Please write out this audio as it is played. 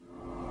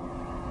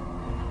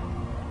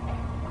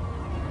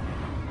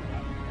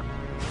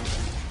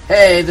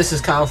Hey, this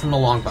is Kyle from the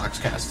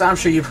Longbox Cast. I'm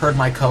sure you've heard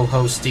my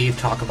co-host Steve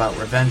talk about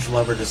Revenge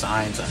Lover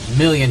designs a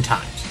million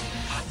times.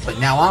 But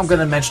now I'm going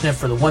to mention it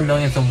for the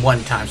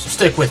 1,000,001th time, so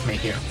stick with me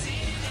here.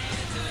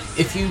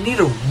 If you need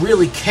a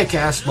really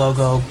kick-ass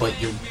logo,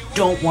 but you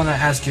don't want to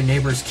ask your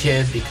neighbor's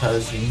kid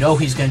because you know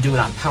he's going to do it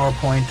on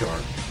PowerPoint or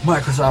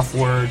Microsoft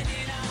Word,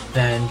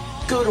 then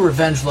go to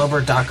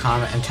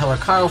RevengeLover.com and tell her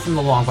Kyle from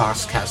the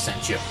Longbox Cast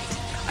sent you.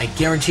 I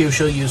guarantee you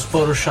she'll use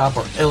Photoshop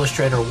or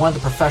Illustrator or one of the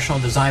professional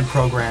design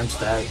programs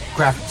that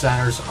graphic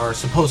designers are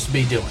supposed to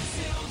be doing.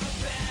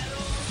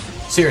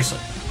 Seriously,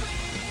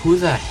 who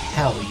the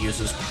hell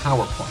uses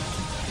PowerPoint?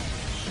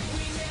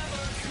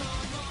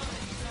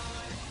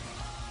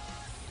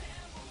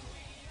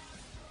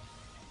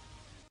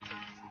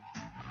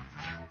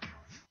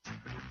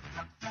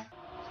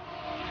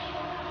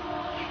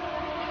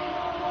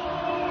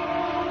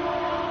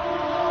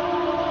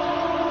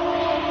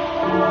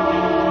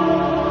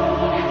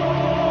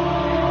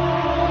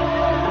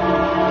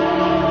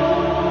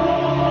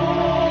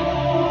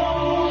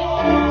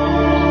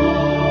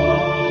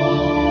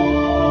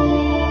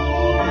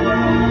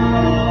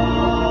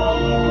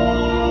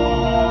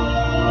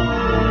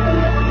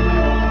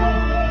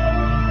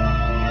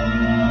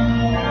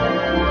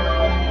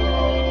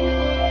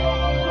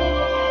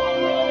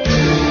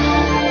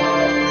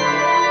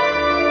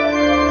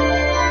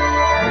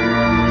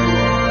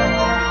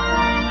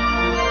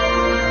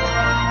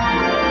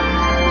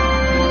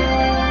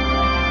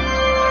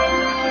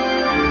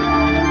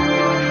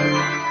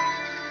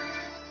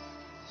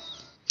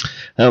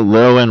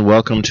 Hello and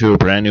welcome to a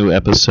brand new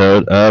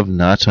episode of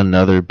Not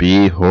Another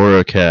B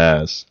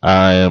Horrorcast.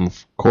 I am,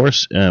 of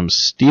course,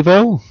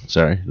 Steve-O.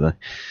 Sorry, the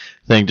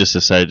thing just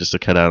decided to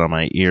cut out on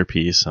my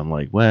earpiece. I'm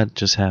like, what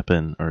just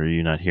happened? Or are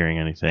you not hearing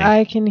anything?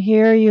 I can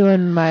hear you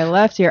in my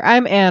left ear.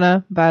 I'm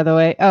Anna, by the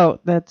way. Oh,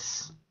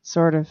 that's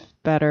sort of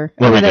better.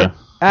 There we go.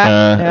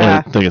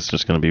 I think it's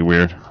just going to be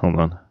weird. Hold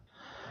on.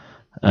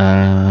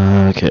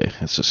 Okay,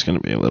 it's just going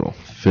to be a little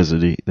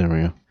fizzity. There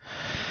we go.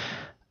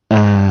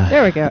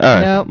 There we go. All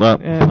right. Nope.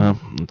 Well,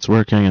 it's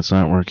working. It's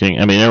not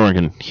working. I mean, everyone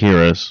can hear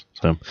us.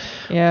 So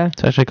yeah.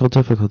 Technical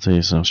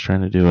difficulties. I was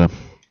trying to do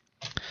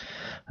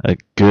a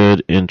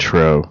good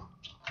intro.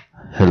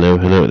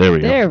 Hello. There we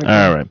go.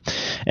 All right.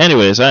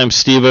 Anyways, I'm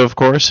Steve, of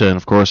course, and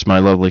of course my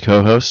lovely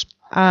co-host.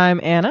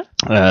 I'm Anna.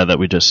 That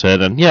we just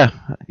said, and yeah,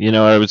 you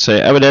know, I would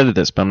edit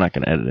this, but I'm not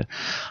going to edit it.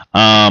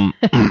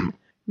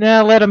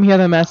 Now let them hear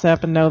the mess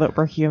up and know that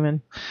we're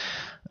human.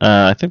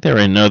 I think they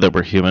already know that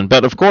we're human.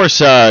 But, of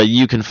course,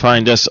 you can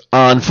find us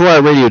on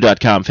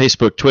 4iRadio.com,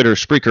 Facebook, Twitter,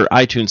 Spreaker,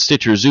 iTunes,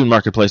 Stitcher, Zune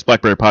Marketplace,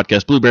 BlackBerry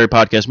Podcast, Blueberry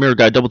Podcast, Mirror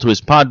Guide, Double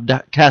Twist,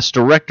 Podcast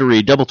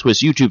Directory, Double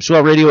Twist, YouTube,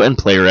 Swell Radio, and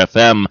Player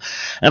FM.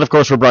 And, of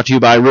course, we're brought to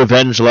you by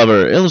Revenge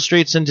Lover,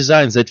 illustrates and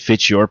designs that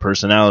fit your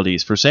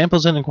personalities. For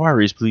samples and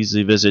inquiries, please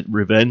visit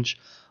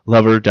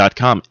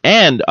RevengeLover.com.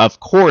 And, of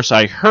course,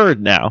 I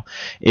heard now,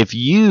 if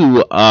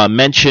you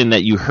mention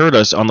that you heard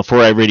us on the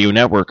 4i Radio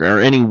Network or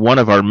any one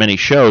of our many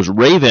shows,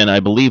 Raven, I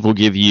believe, will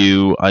give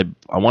you, I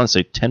want to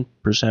say 10%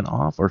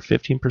 off or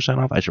 15%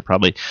 off. I should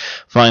probably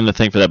find the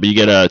thing for that. But you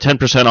get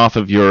 10% off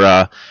of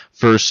your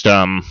first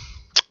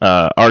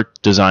art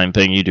design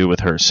thing you do with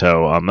her,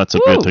 so that's a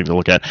good thing to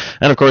look at.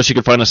 And of course you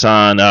can find us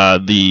on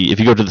if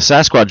you go to the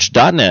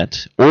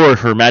Sasquatch.net or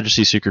Her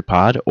Majesty's Secret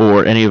Pod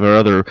or any of our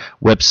other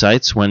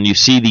websites, when you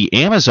see the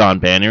Amazon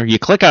banner, you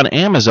click on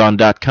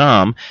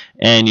Amazon.com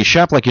and you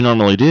shop like you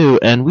normally do,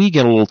 and we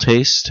get a little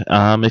taste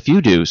if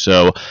you do.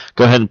 So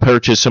go ahead and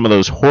purchase some of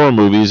those horror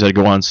movies that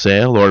go on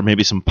sale, or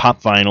maybe some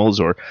pop vinyls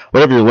or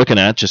whatever you're looking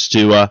at, just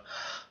to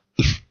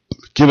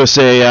give us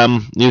a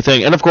new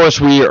thing. And, of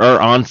course, we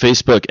are on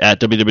Facebook at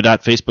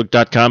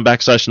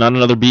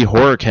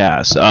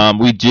www.facebook.com/NotAnotherBHorrorcast.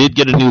 We did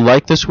get a new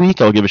like this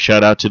week. I'll give a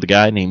shout-out to the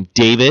guy named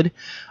David.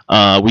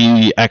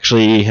 We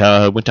actually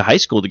went to high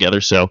school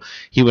together, so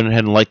he went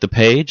ahead and liked the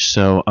page,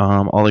 so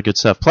all the good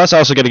stuff. Plus, I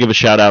also got to give a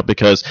shout-out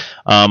because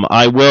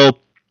I will...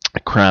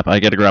 Crap, I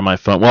got to grab my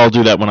phone. Well, I'll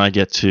do that when I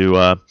get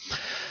to...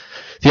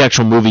 the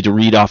actual movie to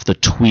read off the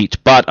tweet,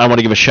 but I want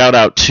to give a shout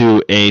out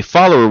to a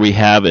follower we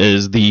have,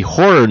 is the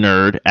horror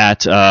nerd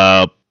at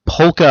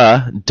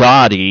Polka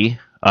Dotty.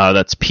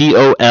 That's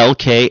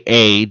POLKADOTTY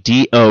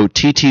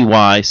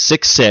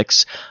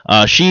 66.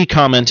 She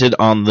commented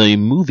on the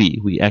movie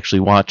we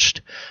actually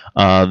watched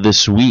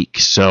this week,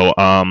 so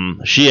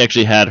she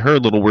actually had her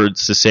little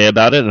words to say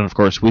about it, and of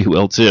course we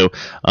will too.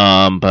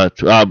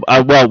 But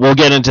we'll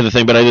get into the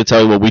thing. But I did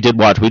tell you what we did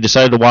watch. We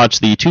decided to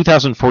watch the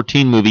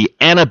 2014 movie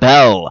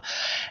Annabelle.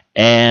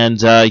 And,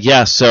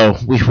 so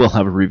we will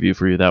have a review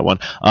for you, that one.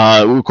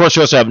 Of course,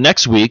 we also have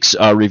next week's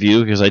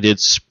review, because I did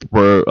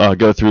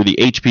go through the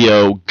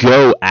HBO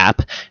Go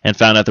app and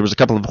found out there was a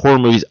couple of horror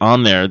movies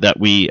on there that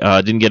we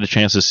didn't get a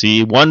chance to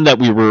see. One that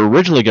we were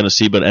originally going to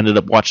see, but ended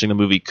up watching the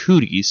movie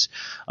Cooties,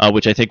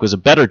 which I think was a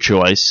better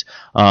choice.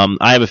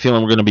 I have a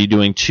feeling we're going to be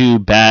doing two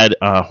bad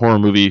horror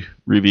movie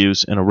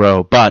reviews in a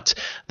row. But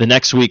the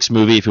next week's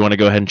movie, if you want to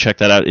go ahead and check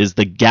that out, is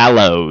The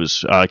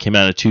Gallows. Came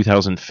out in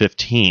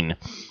 2015.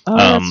 Oh,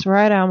 that's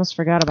right. I almost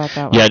forgot about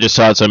that one. Yeah, I just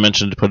saw it, so I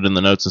mentioned to put it in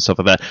the notes and stuff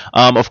like that.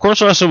 Of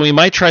course, also, we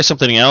might try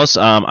something else.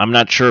 I'm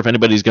not sure if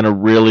anybody's going to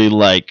really,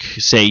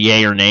 say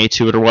yay or nay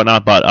to it or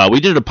whatnot, but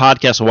we did a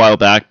podcast a while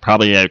back,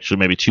 probably actually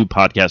maybe 2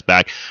 podcasts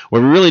back,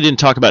 where we really didn't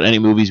talk about any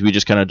movies. We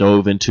just kind of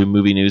dove into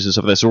movie news and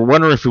stuff like that. So we're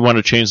wondering if we want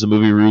to change the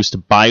movie reviews to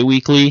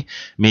bi-weekly,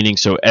 meaning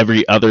so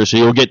every other. So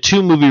you'll get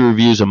 2 movie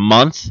reviews a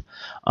month.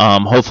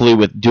 Hopefully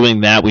with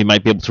doing that, we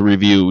might be able to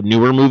review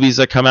newer movies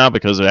that come out,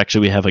 because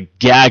actually we have a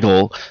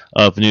gaggle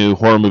of new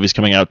horror movies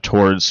coming out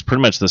towards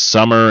pretty much the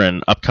summer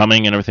and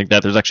upcoming and everything like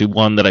that. There's actually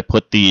one that I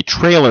put the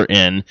trailer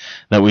in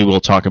that we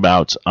will talk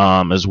about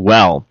as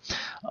well.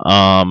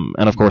 And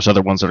of course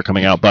other ones that are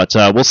coming out. But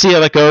we'll see how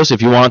that goes.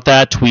 If you want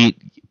that, tweet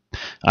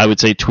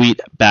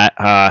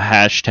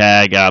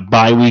hashtag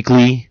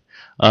bi-weekly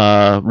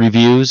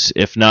reviews.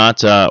 If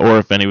not, or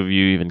if any of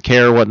you even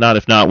care or whatnot,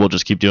 if not, we'll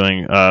just keep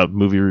doing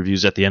movie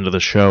reviews at the end of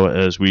the show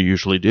as we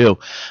usually do.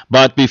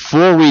 But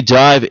before we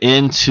dive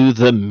into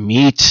the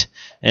meat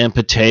and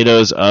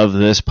potatoes of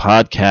this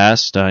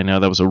podcast, I know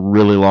that was a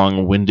really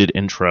long-winded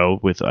intro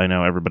with, I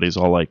know everybody's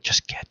all like,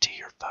 just get to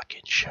your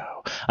fucking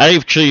show. I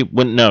actually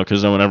wouldn't know,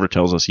 because no one ever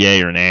tells us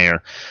yay or nay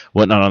or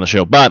whatnot on the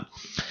show. But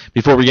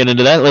before we get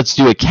into that, let's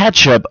do a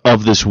catch-up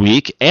of this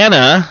week.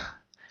 Anna,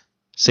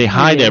 say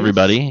hi to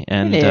everybody,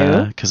 and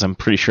because I'm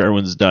pretty sure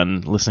everyone's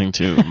done listening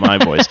to my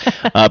voice.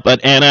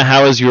 But Anna,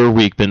 how has your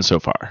week been so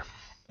far?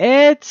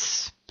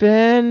 It's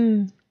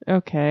been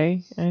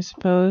okay, I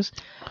suppose.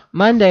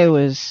 Monday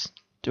was...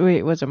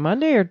 Wait, was it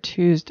Monday or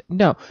Tuesday?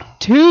 No,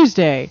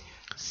 Tuesday.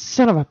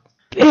 Son of a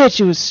bitch,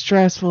 it was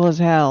stressful as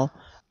hell.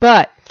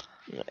 But,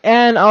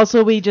 and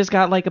also we just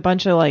got like a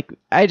bunch of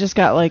I just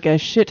got like a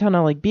shit ton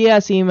of like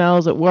BS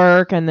emails at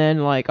work, and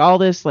then like all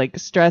this like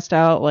stressed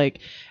out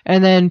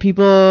and then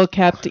people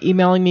kept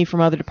emailing me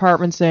from other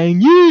departments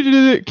saying, can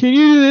you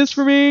do this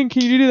for me?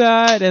 Can you do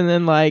that? And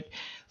then like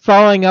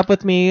following up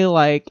with me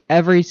like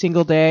every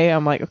single day.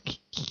 I'm like, okay,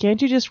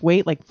 can't you just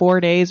wait like 4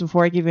 days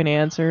before I give you an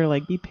answer?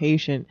 Like, be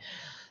patient.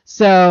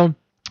 So,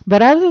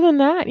 but other than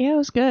that, yeah, it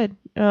was good.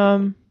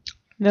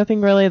 Nothing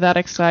really that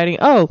exciting.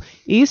 Oh,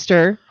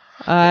 Easter.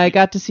 I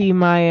got to see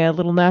my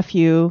little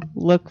nephew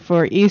look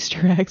for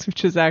Easter eggs,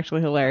 which is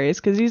actually hilarious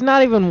because he's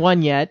not even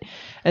 1 yet.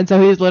 And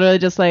so he's literally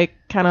just like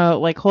kind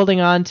of like holding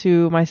on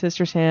to my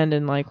sister's hand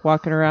and like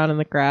walking around in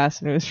the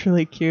grass, and it was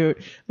really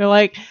cute. They're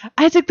like,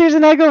 Isaac, there's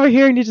an egg over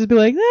here, and you just be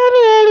like, da,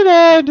 da, da,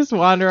 da, and just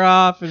wander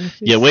off. And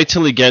yeah, wait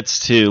till he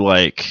gets to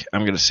like,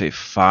 I'm going to say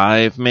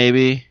 5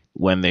 maybe,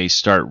 when they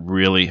start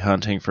really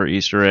hunting for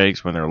Easter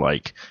eggs, when they're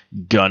like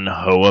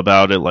gun-ho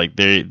about it, like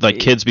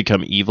kids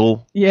become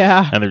evil.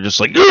 Yeah. And they're just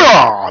like,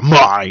 oh,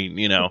 mine,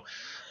 you know.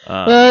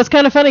 Well, it's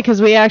kind of funny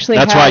because we actually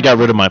That's why I got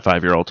rid of my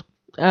 5-year-old.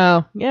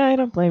 Oh, yeah, I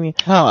don't blame you.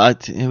 Oh,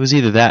 it was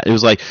either that. It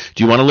was like,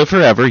 do you want to live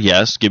forever?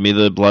 Yes. Give me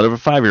the blood of a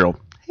 5-year-old.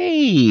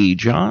 Hey,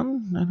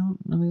 John, I don't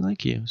really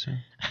like you. So.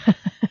 Well,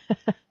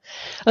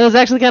 it was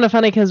actually kind of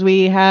funny because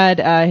we had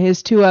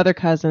his 2 other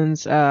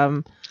cousins,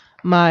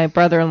 my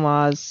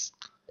brother-in-law's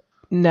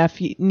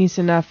niece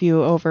and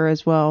nephew over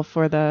as well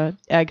for the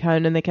egg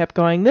hunt, and they kept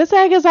going, this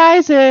egg is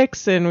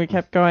Isaac's, and we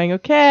kept going,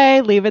 okay,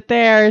 leave it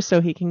there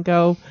so he can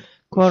go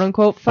quote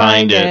unquote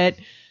find it.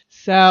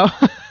 So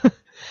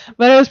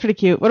but it was pretty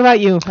cute. What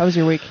about you? How was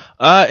your week?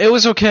 It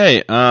was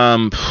okay.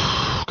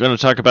 Gonna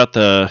talk about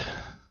the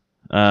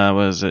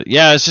what is it?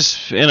 Yeah, it's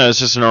just it's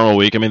just a normal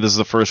week. I mean, this is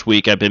the first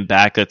week I've been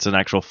back that's an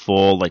actual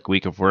full like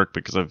week of work,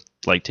 because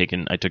I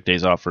took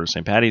days off for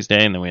St. Patty's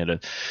Day, and then we had a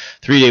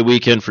 3-day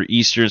weekend for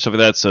Easter and stuff like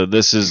that. So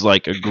this is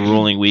like a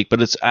grueling week,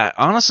 but it's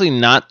honestly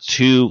not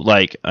too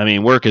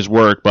work is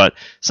work, but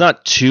it's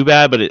not too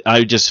bad. But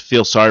I just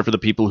feel sorry for the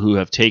people who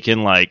have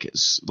taken like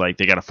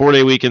they got a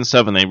 4-day weekend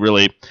stuff, and they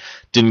really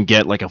didn't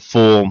get like a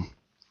full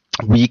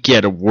week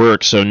yet of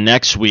work. So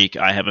next week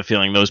I have a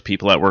feeling those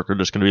people at work are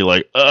just going to be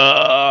like,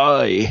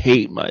 oh, I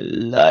hate my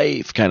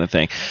life kind of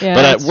thing. Yeah,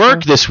 but at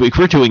work this week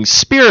we're doing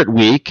Spirit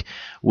Week,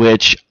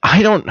 which so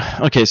I don't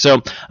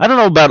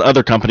know about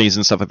other companies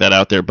and stuff like that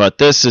out there, but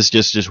this is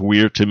just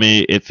weird to me.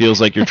 It feels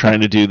like you're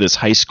trying to do this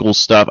high school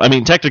stuff. I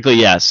mean, technically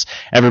yes,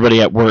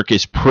 everybody at work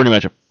is pretty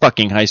much a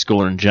fucking high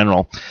schooler in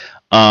general.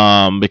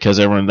 Because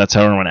that's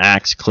how everyone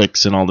acts,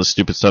 clicks, and all this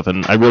stupid stuff.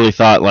 And I really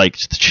thought like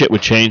shit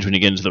would change when you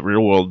get into the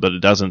real world, but it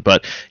doesn't.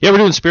 But yeah, we're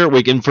doing Spirit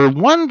Week, and for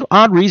one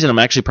odd reason, I'm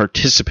actually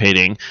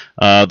participating.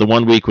 The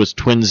 1 week was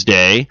Twins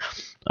Day.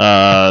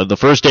 The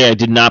first day I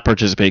did not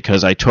participate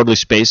because I totally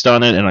spaced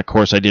on it, and of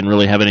course I didn't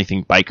really have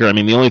anything biker. I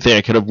mean, the only thing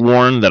I could have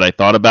worn that I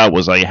thought about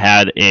was I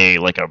had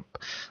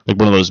like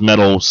one of those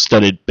metal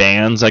studded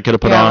bands I could have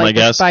put on, I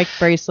guess. Bike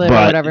bracelet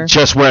but or whatever.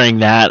 Just wearing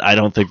that, I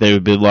don't think they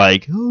would be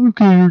like,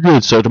 okay, you're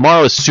good. So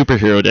tomorrow is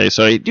Superhero Day,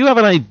 so I do have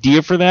an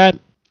idea for that.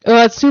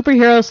 Well, it's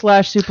superhero /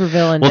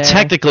 supervillain Well, day.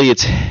 technically,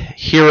 it's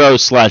hero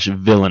 /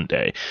 villain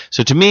day.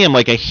 So to me, I'm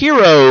like, a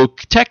hero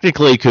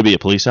technically could be a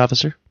police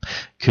officer,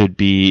 could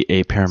be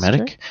a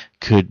paramedic,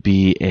 could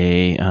be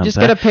a. Just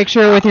get a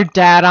picture with your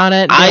dad on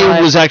it.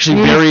 I was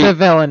actually "He's the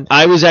villain."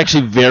 I was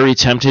actually very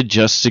tempted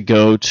just to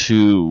go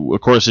to.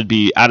 Of course, it'd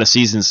be out of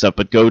season stuff,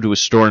 but go to a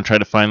store and try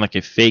to find like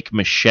a fake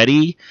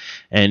machete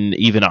and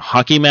even a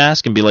hockey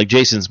mask and be like,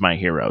 Jason's my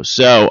hero.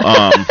 So.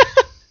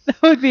 That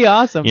would be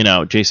awesome. You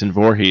know, Jason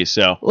Voorhees.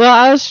 So. Well,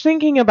 I was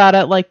thinking about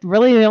it. Like,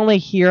 really, the only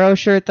hero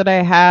shirt that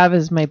I have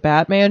is my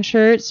Batman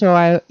shirt. So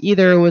I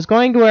either was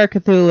going to wear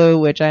Cthulhu,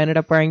 which I ended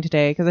up wearing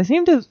today, because I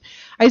seem to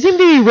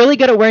be really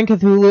good at wearing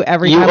Cthulhu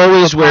every time. You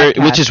always wear it,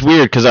 podcast. which is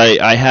weird because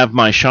I have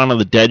my Shaun of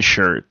the Dead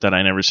shirt that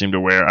I never seem to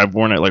wear. I've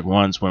worn it like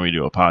once when we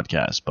do a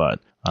podcast,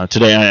 but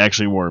today I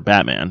actually wore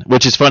Batman,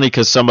 which is funny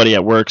because somebody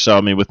at work saw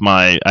me with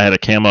I had a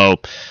camo,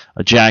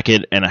 a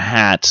jacket, and a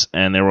hat,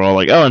 and they were all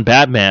like, "Oh, and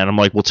Batman." I'm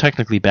like, "Well,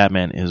 technically,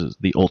 Batman is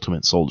the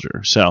ultimate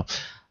soldier." So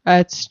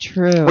that's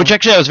true. Which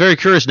actually, I was very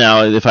curious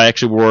now if I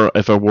wore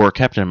a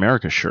Captain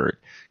America shirt,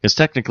 because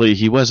technically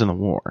he was in the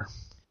war.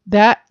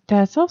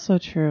 That's also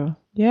true.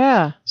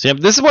 Yeah. See,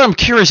 this is what I'm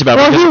curious about.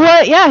 Well,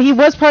 he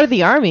was part of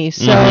the army,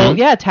 so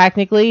yeah,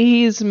 technically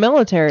he's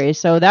military,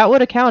 so that would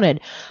have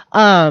counted.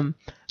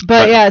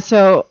 But yeah,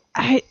 so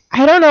I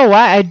don't know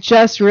why. I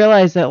just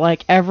realized that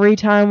like every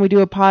time we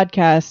do a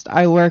podcast,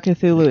 I wear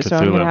Cthulhu. So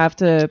I'm gonna have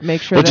to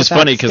make sure. Which is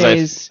funny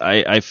because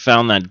I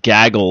found that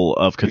gaggle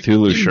of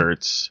Cthulhu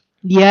shirts.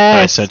 Yes.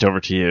 That I sent over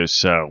to you.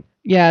 So.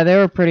 Yeah, they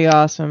were pretty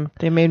awesome.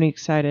 They made me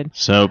excited.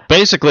 So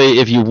basically,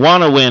 if you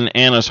want to win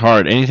Anna's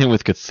heart, anything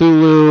with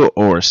Cthulhu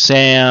or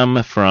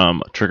Sam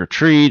from Trick or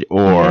Treat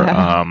or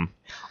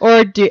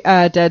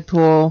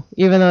Deadpool,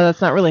 even though that's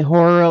not really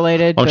horror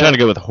related. I'm trying to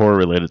go with horror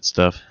related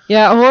stuff.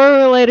 Yeah, horror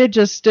related.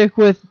 Just stick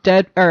with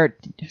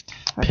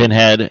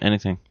Pinhead.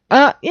 Anything.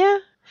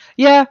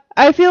 Yeah.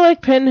 I feel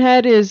like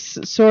Pinhead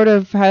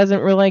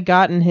hasn't really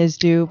gotten his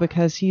due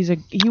because he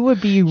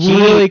would be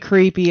really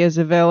creepy as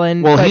a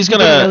villain. Well, but he's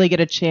gonna really get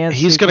a chance.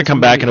 He's gonna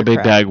come back in a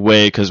big bag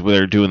way because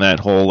they're doing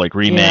that whole like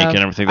remake and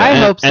everything. I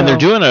hope so. And they're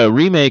doing a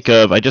remake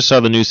of. I just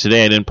saw the news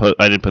today. I didn't put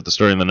the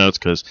story in the notes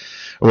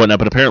or whatnot.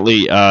 But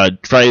apparently,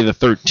 Friday the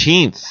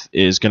 13th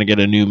is gonna get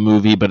a new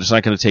movie, but it's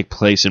not gonna take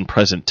place in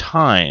present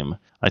time.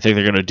 I think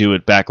they're going to do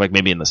it back like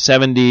maybe in the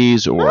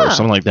 70s or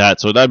something like that.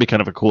 So that'd be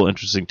kind of a cool,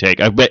 interesting take.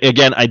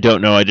 Again, I don't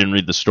know. I didn't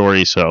read the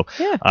story, so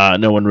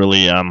no one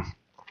really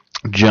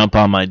jump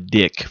on my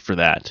dick for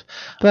that.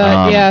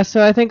 But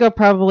so I think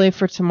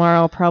for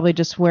tomorrow, I'll probably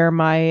just wear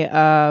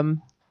my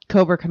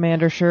Cobra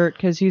Commander shirt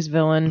because he's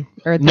villain.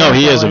 No,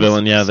 he is a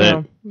villain. Yeah.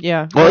 So,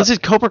 yeah. Well, is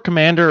it Cobra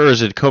Commander or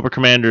is it Cobra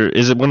Commander?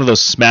 Is it one of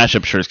those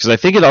smash-up shirts? Because I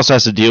think it also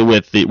has to deal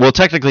with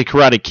technically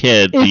Karate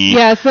Kid.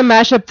 It's the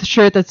mashup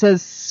shirt that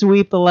says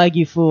 "Sweep the leg,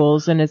 you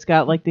fools," and it's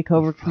got like the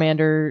Cobra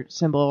Commander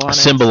symbol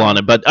on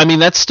it. But I mean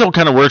that still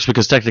kind of works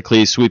because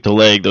technically Sweep the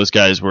Leg, those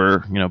guys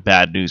were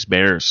Bad News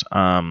Bears.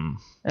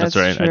 That's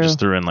right. True. I just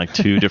threw in like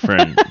two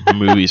different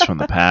movies from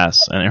the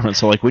past, and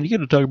everyone's like, "When are you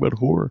going to talk about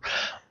horror?"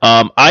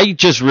 I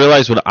just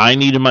realized what I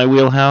need in my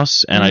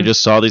wheelhouse, and I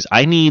just saw these.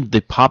 I need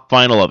the pop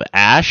vinyl of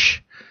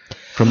Ash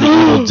from The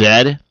Evil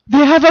Dead.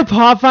 They have a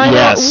pop vinyl?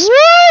 Yes.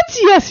 What?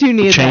 Yes, you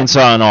need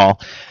chainsaw and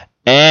all.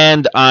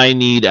 And I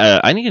need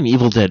an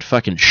Evil Dead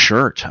fucking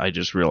shirt. I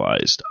just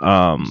realized.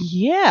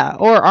 Yeah,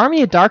 or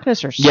Army of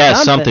Darkness or something. Yeah,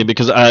 something.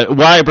 Because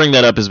why I bring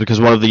that up is because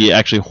one of the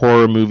actually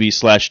horror movie /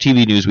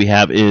 TV news we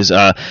have is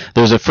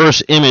there's a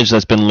first image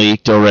that's been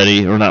leaked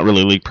already, or not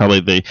really leaked.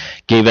 Probably they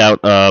gave out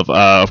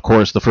of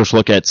course, the first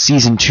look at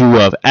season 2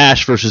 of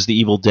Ash versus the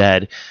Evil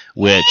Dead,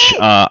 which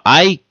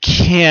I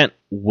can't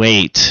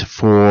wait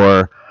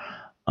for.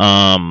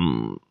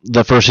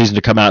 The first season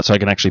to come out so I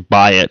can actually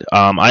buy it.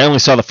 I only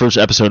saw the first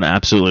episode and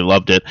absolutely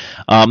loved it.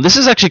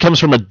 This actually comes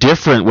from a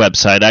different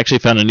website. I actually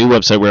found a new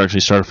website where I actually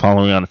started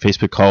following on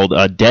Facebook called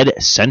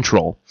Dead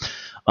Central.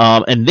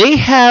 And they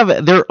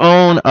have their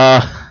own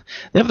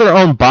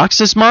box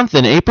this month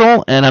in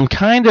April, and I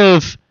kind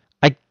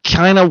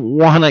of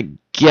want to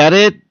get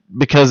it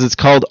because it's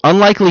called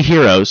Unlikely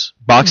Heroes,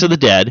 Box of the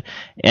Dead,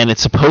 and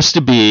it's supposed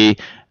to be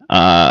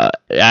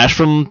Ash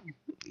from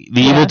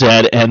The Evil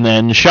Dead, and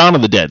then Shaun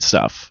of the Dead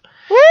stuff.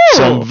 Woo!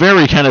 So I'm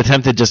very kind of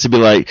tempted just to be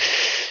like,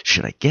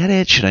 should I get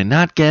it? Should I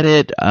not get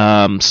it?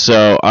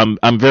 So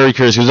I'm very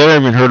curious because I've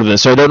never even heard of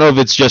this. So I don't know if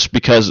it's just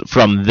because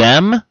from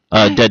them,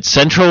 Dead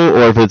Central,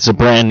 or if it's a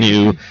brand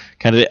new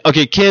kind of.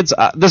 Okay, kids,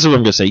 this is what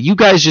I'm gonna say. You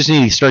guys just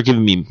need to start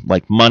giving me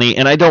like money,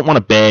 and I don't want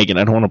to beg and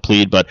I don't want to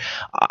plead, but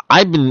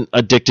I've been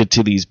addicted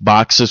to these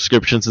box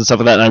subscriptions and stuff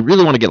like that, and I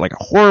really want to get like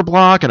a horror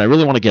block, and I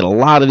really want to get a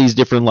lot of these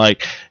different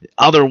like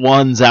other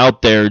ones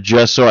out there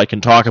just so I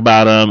can talk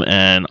about them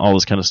and all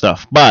this kind of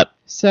stuff. But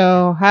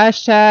so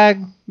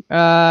hashtag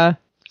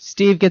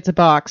Steve gets a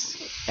box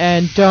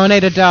and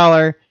donate $1,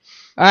 or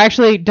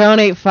actually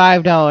donate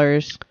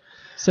 $5.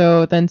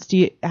 So then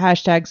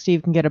hashtag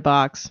Steve can get a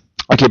box.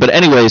 Okay, Okay, but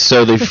anyway,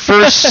 so the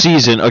first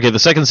season, the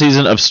second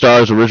season of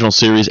Starz original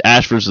series,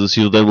 Ash vs.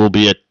 the Evil Dead, will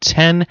be a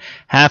 10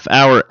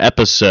 half-hour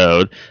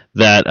episode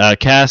that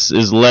cast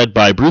is led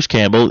by Bruce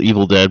Campbell,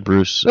 Evil Dead,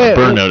 Bruce,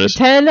 Burn Notice.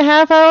 10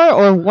 half-hour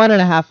or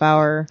 1.5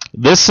 hour?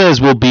 This says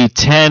will be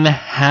 10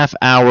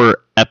 half-hour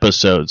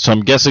episodes, so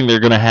I'm guessing they're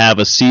going to have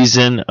a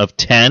season of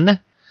 10,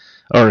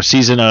 or a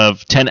season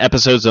of 10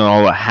 episodes and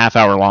all a half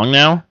hour long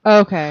now.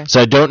 Okay.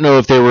 So I don't know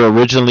if they were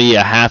originally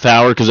a half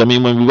hour, because I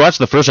mean, when we watched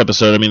the first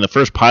episode, I mean, the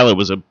first pilot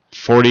was a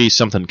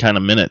 40-something kind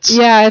of minutes.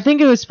 Yeah, I think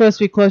it was supposed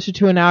to be closer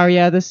to an hour.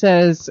 Yeah, this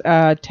says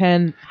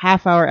 10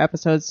 half-hour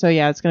episodes. So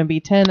yeah, it's going to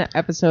be 10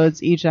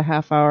 episodes, each a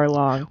half hour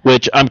long.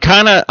 Which I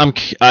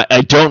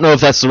don't know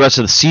if that's the rest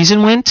of the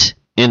season went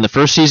in the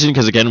first season,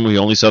 because again, we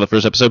only saw the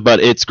first episode, but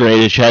it's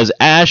great. It has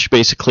Ash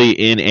basically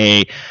in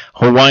a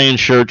Hawaiian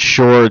shirt,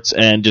 shorts,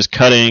 and just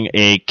cutting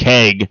a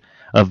keg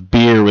of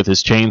beer with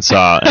his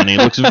chainsaw, and he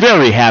looks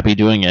very happy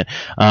doing it.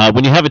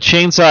 When you have a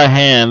chainsaw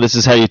hand, this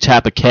is how you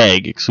tap a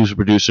keg. Exclusive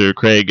producer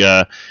Craig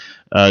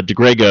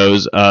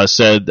DeGregos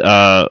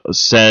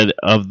said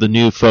of the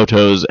new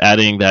photos,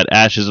 adding that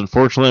Ash is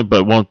unfortunate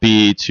but won't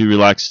be to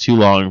relax too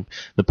long.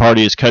 The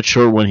party is cut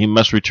short when he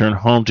must return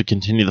home to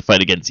continue the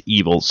fight against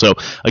evil. So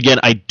again,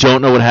 I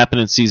don't know what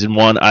happened in season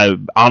 1. I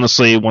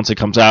honestly, once it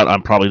comes out,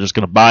 I'm probably just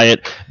going to buy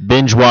it,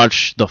 binge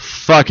watch the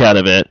fuck out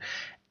of it,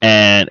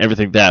 and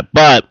everything like that.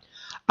 But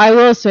I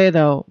will say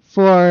though,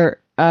 for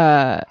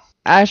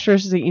Ash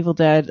vs. the Evil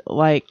Dead,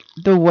 like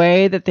the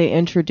way that they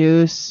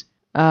introduce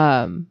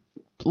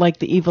like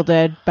the Evil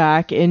Dead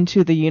back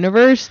into the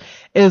universe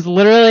is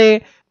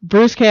literally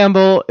Bruce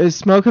Campbell is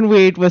smoking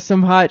weed with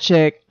some hot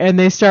chick, and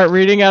they start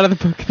reading out of the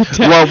Book of the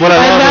Dead. Well, what I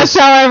love and that's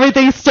how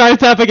everything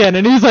starts up again.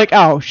 And he's like,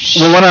 "Oh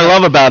shit!" Well, what I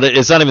love about it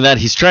is not even that.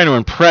 He's trying to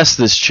impress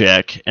this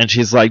chick, and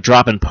she's like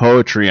dropping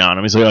poetry on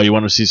him. He's like, "Oh, you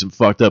want to see some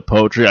fucked up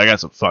poetry? I got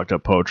some fucked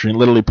up poetry." And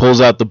literally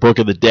pulls out the Book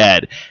of the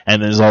Dead,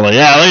 and then is all like,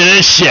 "Yeah, look at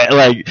this shit!"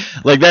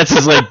 Like that's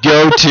his like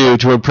go-to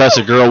to impress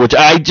a girl, which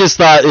I just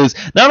thought is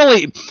not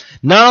only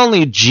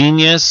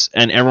genius,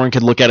 and everyone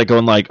could look at it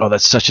going like, "Oh,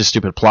 that's such a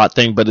stupid plot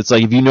thing," but it's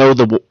like, if you know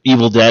the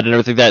Evil Dead and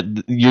everything, that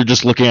you're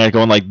just looking at it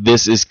going like,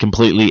 this is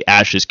completely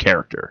Ash's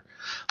character.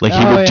 Like,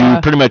 he would do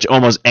pretty much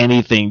almost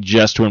anything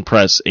just to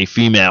impress a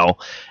female,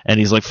 and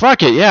he's like,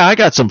 fuck it, yeah, I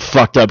got some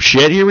fucked up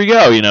shit, here we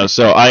go, you know.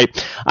 So I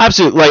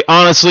absolutely, like,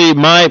 honestly,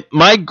 my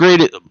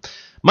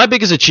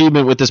biggest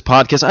achievement with this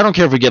podcast, I don't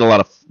care if we get a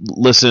lot of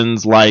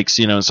listens, likes,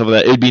 you know, and stuff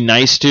like that. It'd be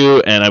nice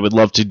to, and I would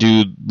love to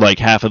do like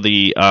half of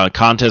the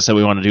contests that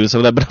we want to do and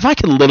stuff like that. But if I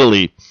could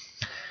literally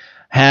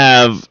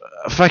have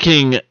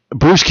fucking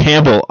Bruce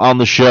Campbell on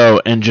the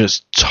show and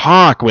just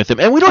talk with him,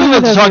 and we don't even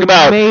have to talk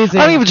about, amazing.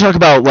 I don't even talk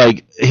about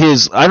like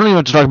I don't even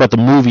have to talk about the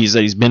movies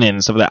that he's been in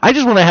and stuff like that. I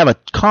just want to have a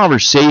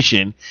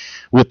conversation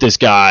with this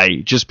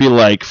guy, just be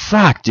like,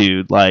 fuck,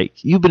 dude,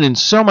 like, you've been in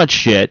so much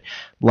shit,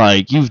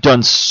 like, you've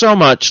done so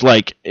much,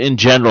 like, in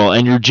general,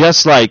 and you're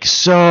just, like,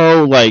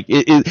 so, like,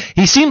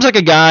 he seems like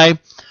a guy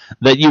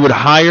that you would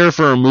hire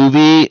for a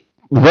movie,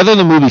 whether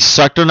the movie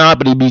sucked or not,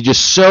 but he'd be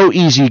just so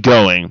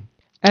easygoing,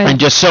 and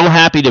just so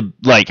happy to,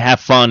 like, have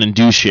fun and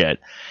do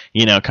shit,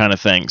 you know, kind of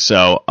thing.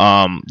 So,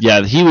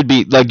 yeah, he would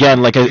be,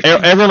 again, like,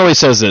 everyone always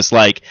says this,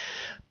 like,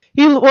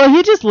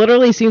 he just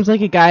literally seems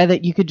like a guy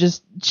that you could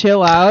just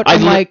chill out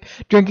and like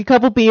drink a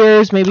couple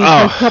beers, maybe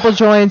smoke a couple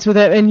joints with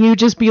it, and you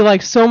just be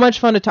like so much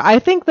fun to talk. I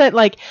think that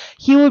like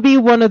he would be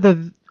one of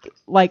the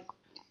like.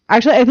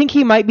 Actually, I think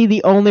he might be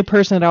the only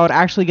person that I would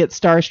actually get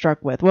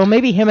starstruck with. Well,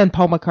 maybe him and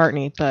Paul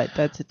McCartney, but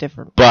that's a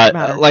different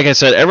matter. Like I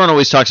said, everyone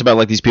always talks about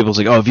like these people. It's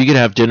like, oh, if you could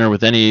have dinner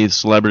with any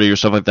celebrity or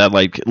stuff like that,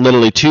 like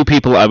literally two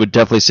people I would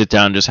definitely sit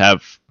down and just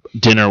have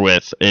dinner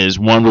with is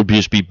one would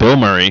just be Bill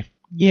Murray.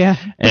 Yeah,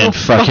 and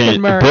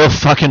Bill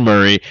fucking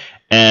Murray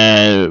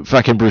and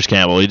fucking Bruce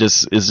Campbell. He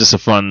just is just a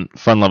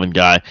fun-loving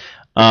guy.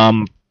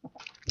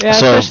 Yeah,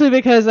 especially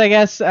because I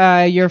guess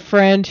your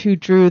friend who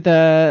drew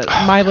the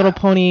My Little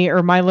Pony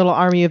or My Little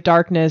Army of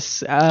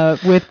Darkness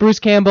with Bruce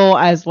Campbell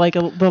as like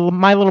the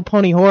My Little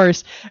Pony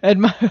horse,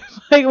 and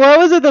like what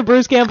was it that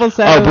Bruce Campbell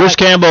said? Oh, Bruce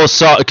Campbell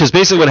saw, because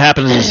basically what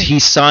happened is he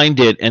signed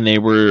it and they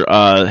were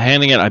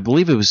handing it. I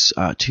believe it was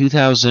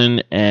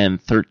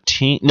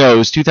 2013. No, it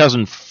was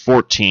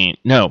 2014.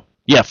 No,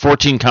 yeah,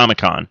 14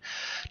 Comic-Con,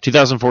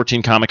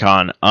 2014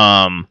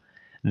 Comic-Con.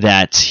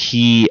 That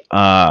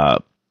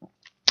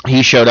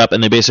he showed up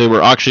and they basically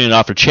were auctioning it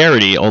off for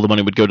charity. All the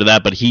money would go to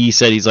that, but he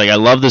said, he's like, I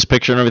love this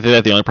picture and everything.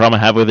 That the only problem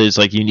I have with it is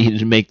like you needed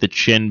to make the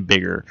chin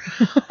bigger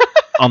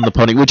on the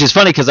pony, which is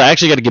funny because I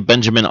actually got to get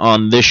Benjamin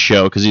on this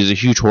show because he's a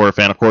huge horror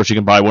fan. Of course, you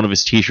can buy one of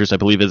his T-shirts. I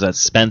believe is at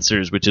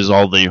Spencer's, which is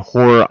all the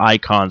horror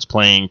icons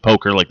playing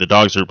poker, like the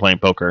dogs that are playing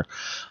poker.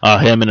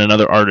 Him and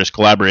another artist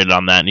collaborated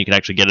on that, and you can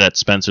actually get it at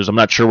Spencer's. I'm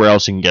not sure where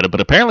else you can get it,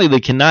 but apparently they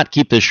cannot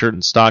keep this shirt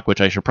in stock,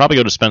 which I should probably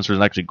go to Spencer's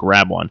and actually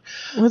grab one.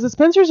 Was it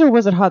Spencer's or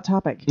was it Hot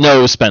Topic? No,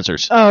 it was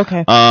Spencer's. Oh,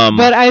 okay.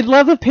 But I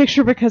love the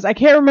picture because I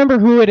can't remember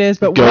who it is,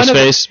 but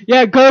Ghostface.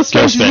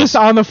 Ghostface is just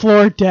on the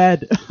floor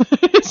dead.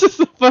 It's just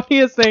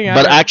funniest thing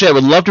ever. But actually, I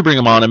would love to bring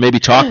him on and maybe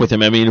talk with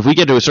him. I mean, if we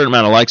get to a certain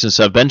amount of likes and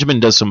stuff, Benjamin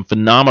does some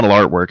phenomenal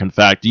artwork. In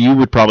fact, you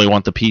would probably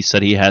want the piece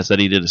that he has that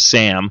he did of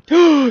Sam.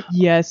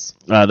 Yes.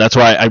 That's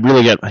why I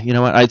really get, you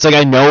know what, it's like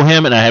I know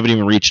him and I haven't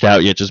even reached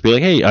out yet. Just be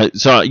like, hey,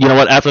 so you know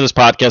what, after this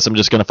podcast, I'm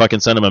just going to fucking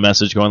send him a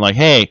message going like,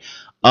 hey,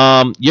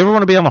 you ever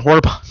want to be on the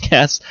horror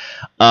podcast?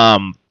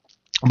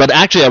 But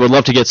actually, I would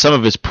love to get some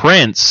of his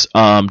prints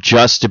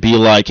just to be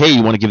like, hey,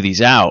 you want to give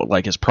these out?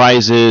 Like his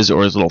prizes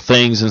or his little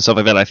things and stuff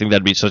like that. I think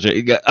that'd be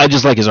I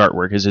just like his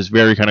artwork. It's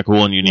very kind of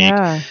cool and unique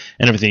and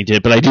everything he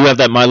did. But I do have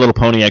that My Little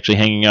Pony actually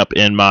hanging up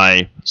in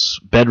my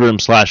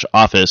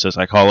bedroom/office, as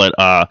I call it.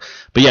 But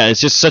yeah, it's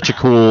just such a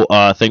cool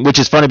thing, which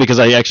is funny because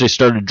I actually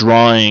started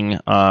drawing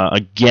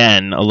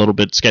again a little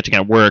bit, sketching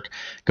at work,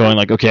 going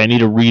like, okay, I need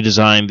to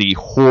redesign the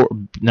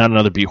Not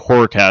Another Bee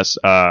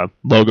Horrorcast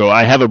logo.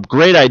 I have a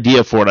great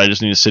idea for it. I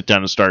just need to sit down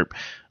and start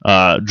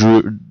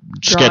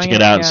sketching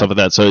it out and stuff like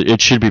that. So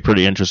it should be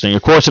pretty interesting.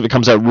 Of course, if it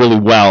comes out really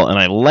well and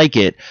I like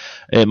it,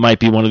 it might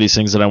be one of these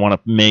things that I want to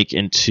make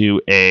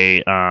into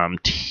a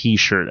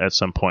T-shirt at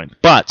some point.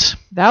 But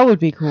that would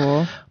be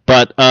cool.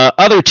 But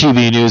other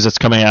TV news that's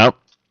coming out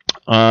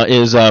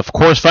is, of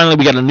course, finally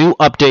we got a new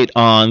update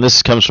on.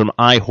 This comes from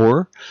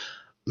iHorror.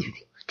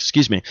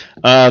 Excuse me.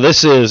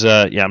 This is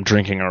I'm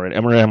drinking already.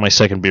 I'm already on my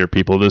second beer,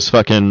 people. This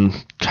fucking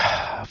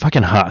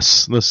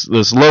Huss.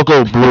 This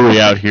local brewery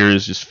out here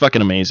is just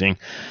fucking amazing.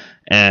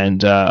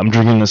 And I'm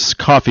drinking this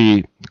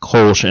coffee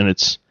Kolsch, and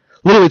it's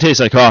literally tastes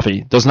like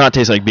coffee. Does not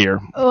taste like beer.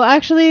 Oh,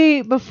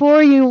 actually,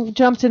 before you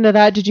jumped into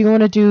that, did you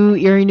want to do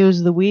Eerie News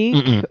of the Week?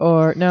 Mm-mm.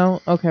 Or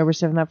no? Okay, we're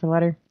saving that for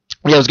later.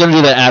 Yeah, I was going to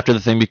do that after the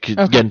thing. We could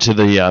get into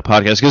the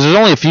podcast because there's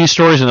only a few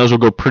stories, and those will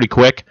go pretty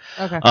quick.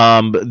 Okay.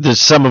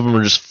 Some of them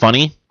are just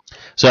funny.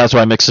 So that's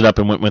why I mixed it up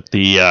and went with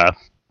the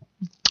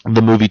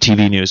movie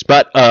TV news.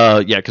 But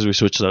because we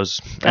switched those.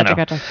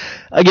 Gotcha.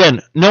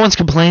 Again, no one's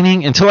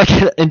complaining until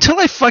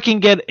I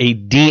fucking get a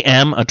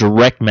DM, a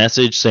direct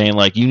message saying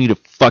like you need to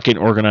fucking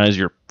organize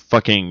your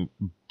fucking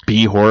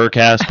Bee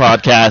Horrorcast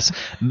podcast.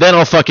 Then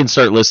I'll fucking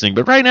start listening.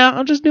 But right now,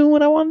 I'm just doing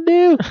what I want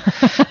to do.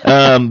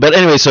 But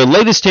anyway, so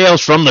latest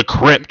Tales from the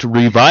Crypt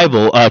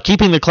revival,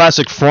 keeping the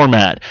classic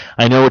format.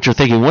 I know what you're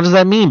thinking. What does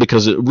that mean?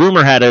 Because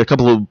rumor had a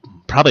couple of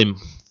probably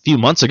few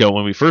months ago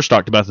when we first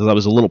talked about this, I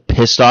was a little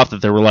pissed off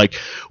that they were like,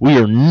 we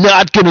are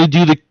not going to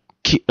do the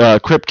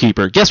Crypt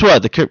Keeper. Guess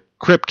what? The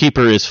Crypt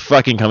Keeper is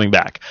fucking coming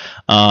back.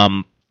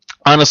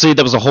 Honestly,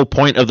 that was the whole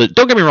point of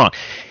don't get me wrong.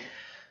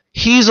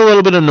 He's a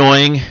little bit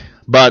annoying,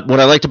 but what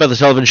I liked about the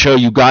television show,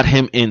 you got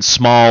him in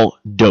small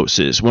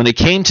doses. When it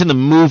came to the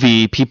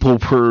movie, people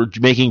were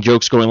making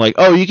jokes going like,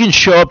 oh, you can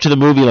show up to the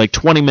movie like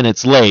 20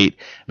 minutes late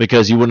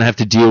because you wouldn't have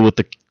to deal with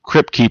the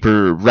Crypt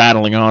Keeper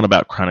rattling on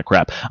about kind of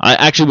crap. I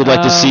actually would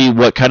like to see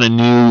what kind of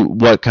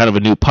a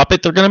new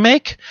puppet they're going to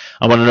make.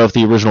 I want to know if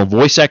the original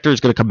voice actor is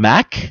going to come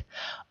back.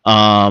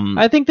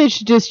 I think they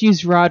should just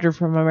use Roger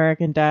from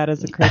American Dad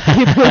as a Crypt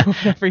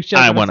Keeper.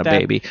 I want a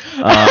baby.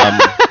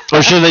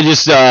 Or should they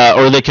just,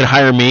 or they could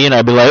hire me and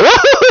I'd be like,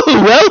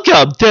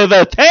 welcome to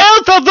the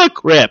Tales of the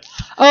Crypt.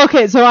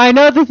 Okay, so I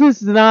know this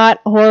is not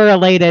horror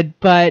related,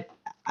 but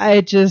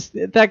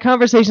that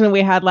conversation that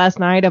we had last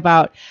night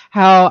about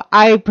how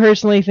I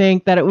personally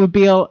think that it would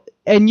be,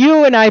 and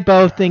you and I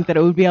both think that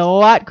it would be a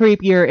lot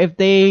creepier if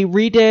they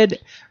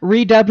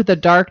redubbed The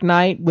Dark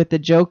Knight with the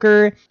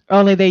Joker,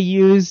 only they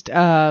used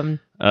Ed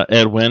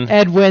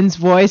Wynn's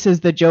voice as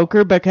the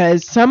Joker,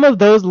 because some of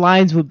those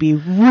lines would be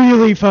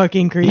really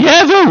fucking creepy. You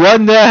ever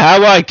wonder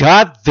how I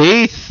got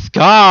these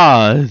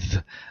scars?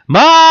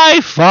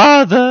 My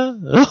father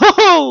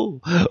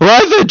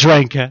was a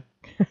drinker.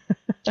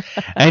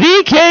 And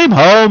he came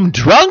home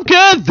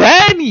drunker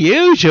than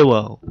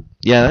usual.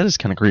 Yeah, that is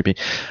kind of creepy.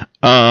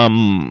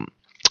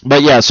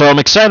 But yeah, so I'm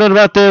excited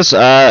about this.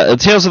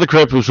 Tales of the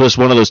Crypt was just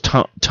one of those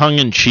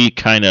tongue-in-cheek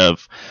kind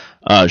of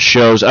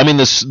shows. I mean,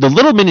 the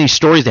little mini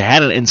stories they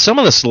had, and some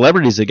of the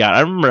celebrities they got. I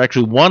remember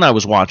actually one I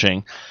was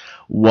watching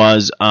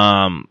was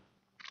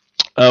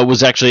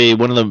actually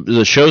one of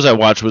the shows I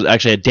watched was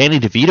actually had Danny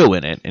DeVito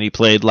in it, and he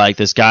played like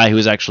this guy who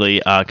was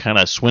actually kind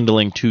of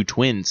swindling two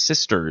twin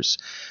sisters.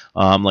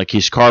 Like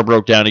his car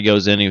broke down, he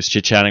goes in, he was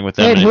chit-chatting with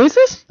them. Wait, who is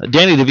this?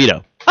 Danny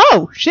DeVito.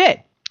 Oh,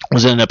 shit.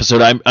 Was in an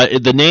episode.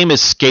 The name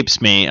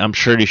escapes me. I'm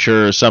pretty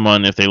sure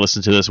someone, if they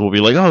listen to this, will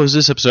be like, "Oh, is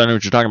this episode? I know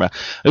what you're talking about."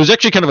 It was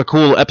actually kind of a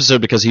cool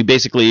episode because he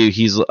basically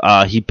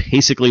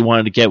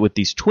wanted to get with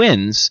these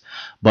twins,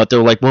 but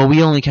they're like, "Well,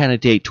 we only kind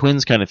of date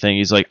twins," kind of thing.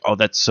 He's like, "Oh,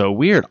 that's so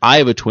weird. I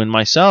have a twin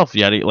myself."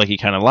 Yeah, like he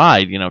kind of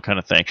lied, kind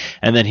of thing.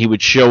 And then he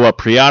would show up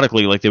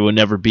periodically, like they would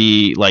never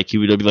be like he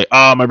would be like,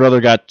 "Oh, my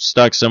brother got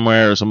stuck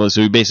somewhere or something."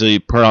 So he basically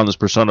put on this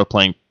persona of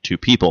playing two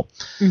people,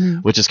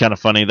 which is kind of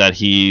funny that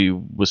he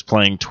was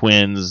playing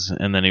twins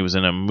and then he was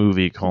in a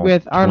movie called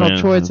with Arnold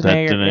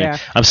Schwarzenegger. Yeah.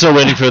 I'm still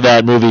waiting for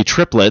that movie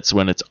Triplets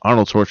when it's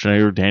Arnold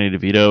Schwarzenegger, Danny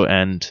DeVito,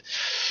 and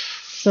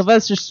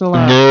Sylvester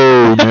Stallone.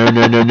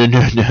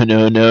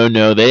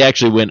 No. They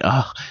actually went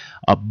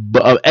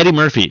Eddie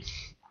Murphy.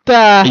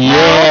 The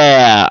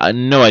yeah,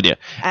 no idea.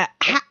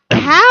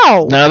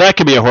 How? Now, that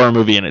could be a horror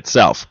movie in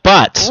itself.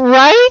 But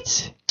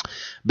Right?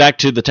 back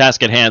to the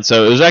task at hand.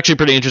 So it was actually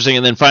pretty interesting.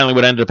 And then finally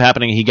what ended up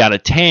happening, he got a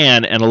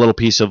tan and a little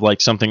piece of like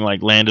something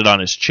like landed on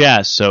his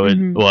chest. So it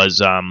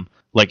was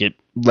like it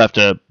left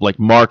a like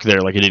mark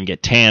there, like it didn't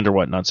get tanned or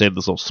whatnot, saved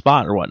this little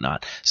spot or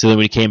whatnot. So then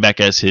when he came back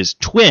as his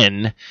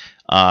twin,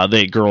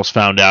 the girls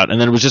found out.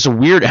 And then it was just a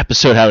weird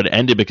episode how it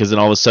ended, because then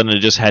all of a sudden it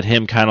just had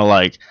him kind of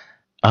like,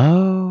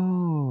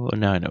 oh,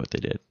 now I know what they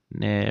did.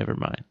 Never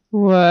mind.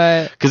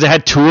 What? Because they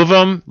had two of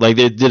them. Like,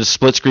 they did a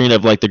split screen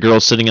of, like, the girl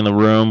sitting in the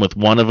room with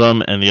one of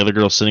them and the other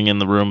girl sitting in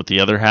the room with the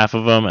other half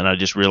of them. And I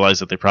just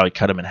realized that they probably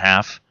cut them in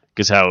half,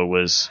 because how it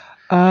was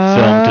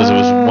filmed, because it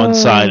was one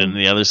side and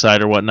the other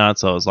side or whatnot.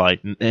 So I was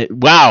like,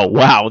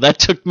 wow, that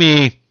took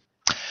me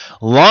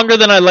longer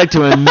than I'd like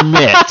to admit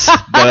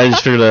that I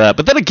just figured it out.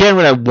 But then again,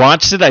 when I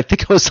watched it, I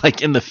think I was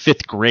like in the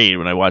 5th grade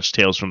when I watched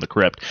Tales from the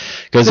Crypt.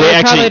 Because So they you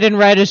actually probably didn't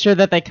register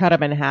that they cut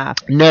him in half.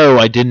 No,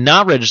 I did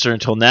not register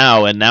until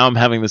now, and now I'm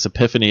having this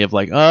epiphany of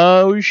like,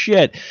 oh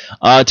shit.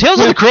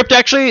 Tales of the Crypt,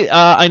 actually,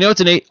 I know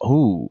it's an 8.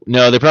 Oh,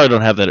 no, they probably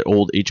don't have that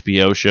old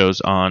HBO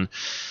shows on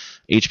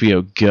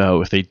HBO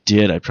Go. If they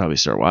did, I'd probably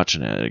start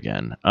watching it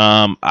again.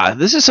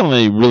 This is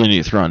something you really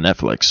need to throw on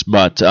Netflix.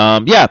 But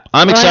yeah,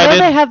 I'm excited. I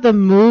know they have the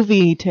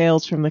movie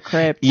Tales from the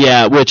Crypt.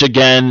 Yeah, which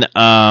again,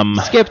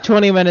 Skip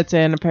 20 minutes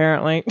in,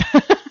 apparently.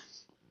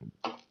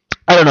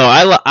 I don't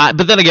know.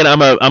 But then again,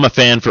 I'm a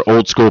fan for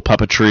old school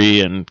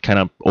puppetry and kind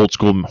of old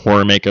school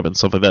horror makeup and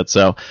stuff like that.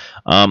 So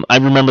I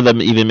remember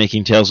them even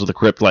making Tales of the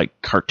Crypt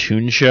like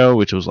cartoon show,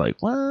 which was like,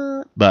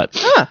 what?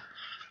 But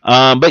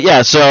but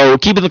yeah, so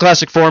keeping the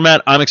classic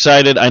format, I'm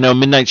excited. I know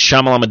Midnight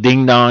Shyamalama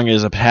Ding Dong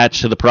is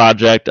attached to the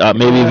project.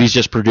 Maybe if he's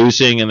just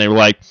producing, and they were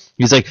like,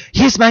 he's like,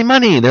 here's my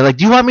money. They're like,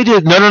 do you want me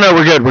to? No,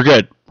 we're good.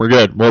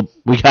 Well,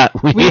 we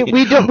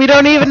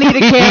don't even need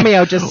a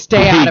cameo. Just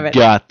stay out of it. We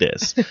got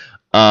this.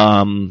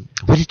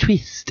 What a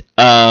twist.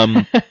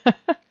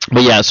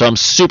 But yeah, so I'm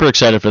super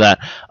excited for that.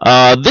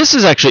 This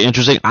is actually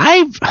interesting.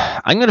 I'm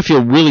gonna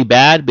feel really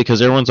bad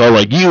because everyone's all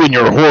like, you and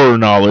your horror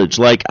knowledge.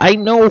 Like, I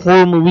know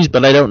horror movies,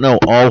 but I don't know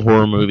all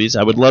horror movies.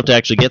 I would love to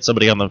actually get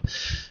somebody on the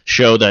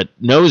show that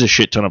knows a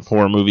shit ton of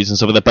horror movies and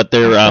stuff like that. But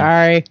they're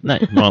sorry.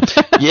 Well,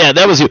 yeah,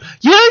 that was you.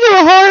 You want to do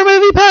a horror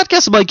movie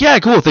podcast? I'm like, yeah,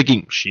 cool.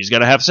 Thinking she's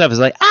gotta have stuff. It's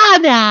like,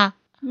 nah.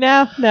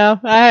 No.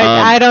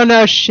 I don't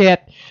know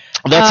shit.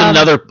 That's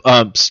another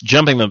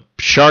jumping the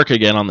shark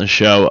again on the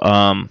show.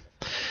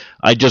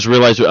 I just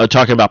realized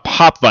talking about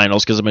pop vinyls,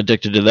 because I'm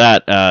addicted to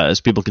that,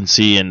 as people can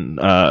see in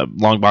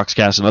Long Box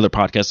Cast and other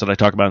podcasts that I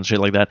talk about and shit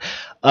like that.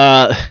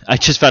 I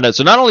just found out.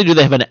 So not only do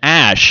they have an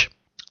Ash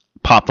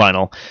pop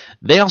vinyl,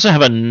 they also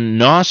have a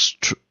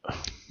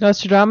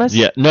Nostradamus?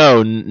 Yeah,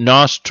 no,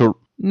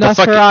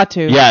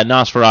 Nosferatu. Yeah,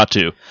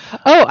 Nosferatu.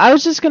 Oh, I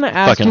was just going to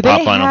ask, Fucking do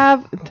they pop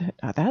vinyl.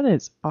 have... That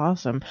is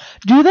awesome.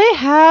 Do they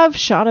have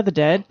Shaun of the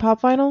Dead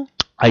pop vinyl?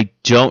 I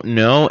don't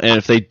know, and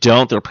if they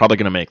don't, they're probably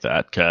going to make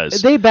that,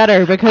 because... They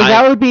better, because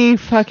that would be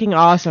fucking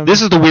awesome.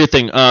 This is the weird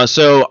thing.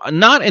 So,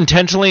 not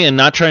intentionally and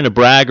not trying to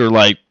brag or,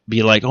 like,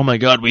 be like, oh my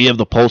god, we have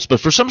the pulse, but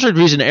for some sort of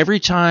reason,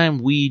 every time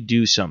we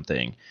do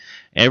something,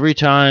 every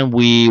time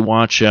we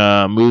watch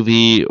a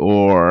movie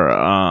or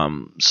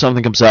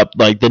something comes up,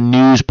 like, the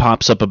news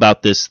pops up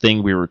about this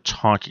thing we were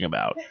talking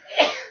about.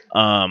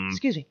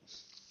 Excuse me.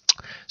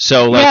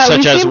 So, like,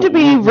 we seem to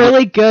be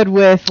really good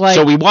with, like...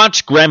 So we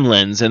watched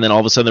Gremlins, and then all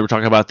of a sudden they were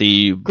talking about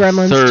the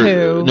Gremlins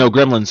 2. No,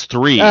 Gremlins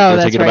 3. Oh,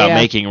 they're thinking right, about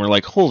making, and we're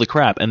like, holy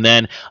crap. And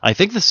then I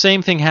think the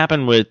same thing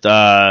happened with...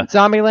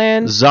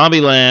 Zombieland,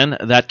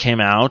 that came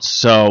out.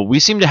 So we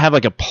seem to have,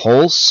 like, a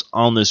pulse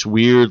on this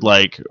weird,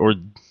 like... or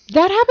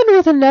that happened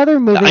with another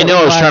movie. I know,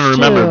 I was trying to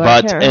remember,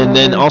 but... And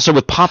then also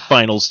with pop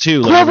vinyls,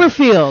 too.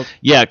 Cloverfield.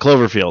 Yeah,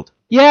 Cloverfield.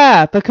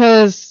 Yeah,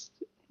 because...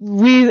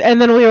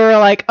 And then we were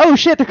like, oh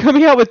shit, they're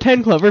coming out with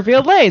 10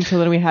 Cloverfield Lane. So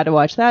then we had to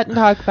watch that and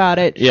talk about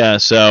it. Yeah,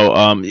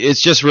 so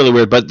it's just really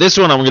weird. But this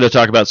one I'm going to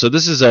talk about. So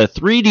this is a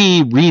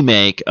 3D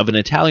remake of an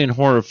Italian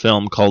horror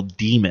film called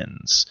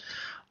Demons.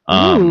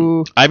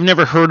 I've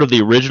never heard of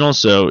the original,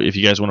 so if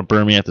you guys want to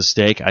burn me at the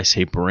stake, I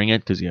say bring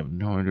it, because you have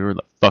no idea where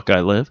the fuck I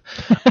live.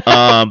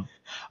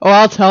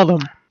 I'll tell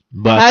them.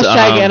 But,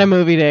 Hashtag and a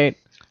movie date.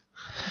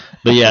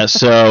 But yeah,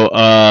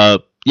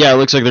 so yeah, it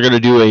looks like they're going to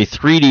do a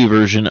 3D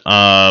version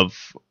of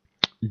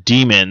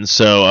Demons.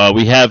 So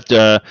we have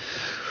been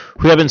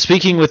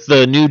speaking with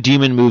the new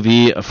Demon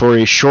movie for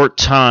a short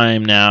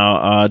time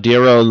now.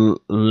 Dario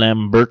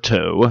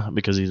Lamberto,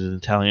 because he's an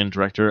Italian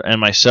director,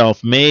 and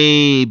myself,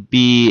 may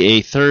be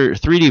a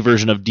 3D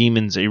version of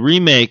Demons, a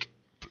remake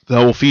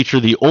that will feature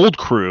the old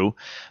crew.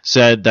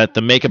 Said that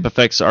the makeup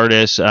effects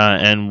artists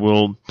and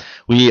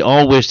we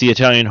all wish the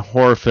Italian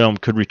horror film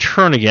could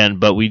return again,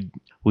 but we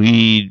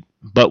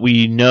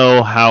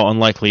know how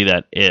unlikely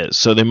that is.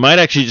 So they might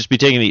actually just be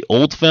taking the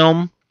old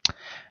film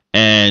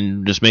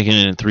and just making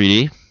it in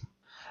 3D.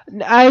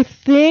 I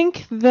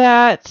think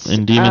that...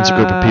 In Demons, a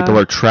group of people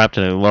are trapped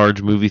in a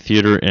large movie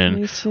theater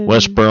in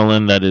West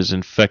Berlin that is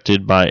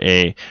infected by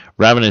a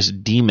ravenous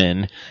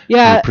demon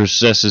who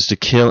possesses to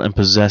kill and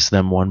possess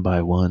them one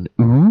by one.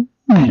 Ooh.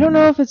 I don't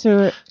know if it's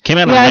a... Came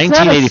out Yeah, in it's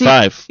not a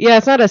 1985. Yeah,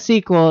 it's not a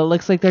sequel. It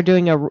looks like they're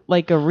doing a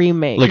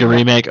remake. Like a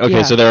remake? Okay,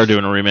 Yeah. so they are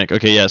doing a remake.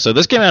 Okay, yeah. So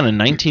this came out in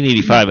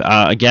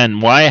 1985. Again,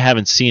 why I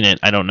haven't seen it,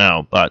 I don't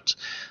know, but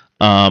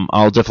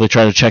I'll definitely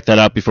try to check that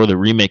out before the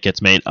remake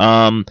gets made.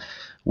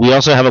 We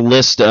also have a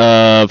list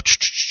of...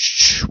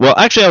 Well,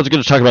 actually, I was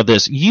going to talk about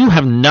this. You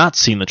have not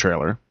seen the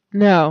trailer.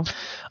 No.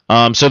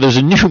 So there's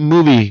a new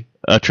movie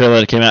trailer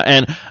that came out,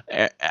 and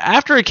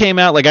after it came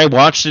out, like I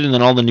watched it, and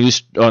then all the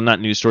news, not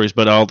news stories,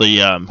 but all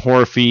the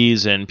horror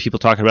feeds and people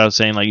talking about it,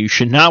 saying like you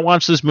should not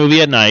watch this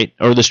movie at night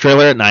or this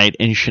trailer at night,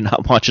 and you should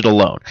not watch it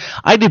alone.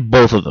 I did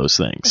both of those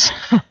things,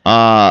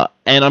 and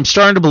I'm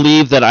starting to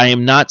believe that I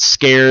am not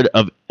scared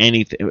of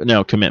anything.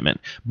 No commitment,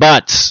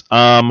 but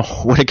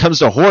when it comes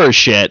to horror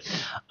shit.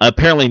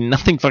 Apparently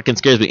nothing fucking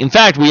scares me. In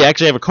fact, we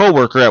actually have a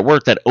coworker at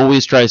work that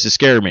always tries to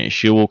scare me.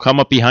 She will come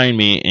up behind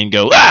me and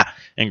go, ah!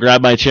 And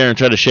grab my chair and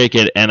try to shake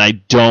it, and I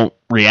don't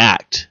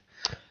react.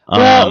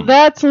 Well,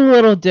 that's a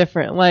little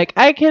different. Like,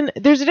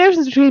 there's a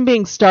difference between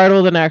being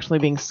startled and actually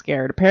being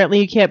scared. Apparently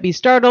you can't be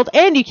startled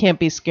and you can't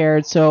be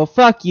scared, so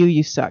fuck you,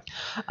 you suck.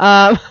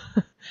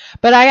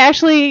 But I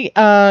actually,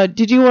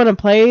 did you want to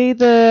play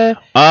the...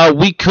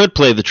 We could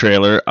play the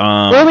trailer.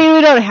 Well, I mean,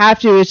 we don't have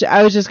to.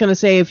 I was just going to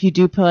say, if you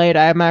do play it,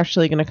 I'm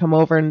actually going to come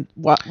over and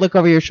look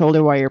over your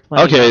shoulder while you're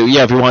playing. Okay,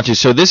 yeah, if you want to.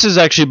 So this is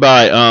actually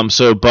by,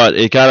 but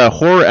it got a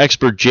horror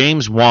expert,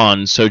 James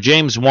Wan. So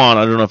James Wan,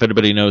 I don't know if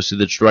anybody knows who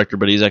the director,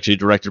 but he's actually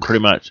directed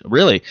pretty much,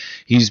 really,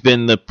 he's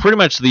been pretty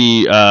much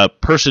the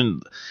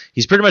person...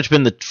 He's pretty much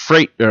been the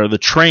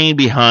train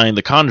behind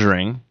The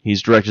Conjuring.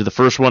 He's directed the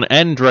first one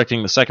and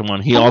directing the second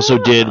one. He also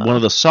did one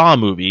of the Saw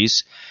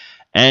movies,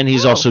 and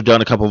he's also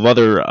done a couple of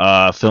other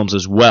films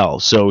as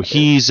well. So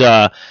he's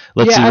let's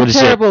see, what is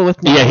it?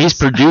 With names. Yeah, he's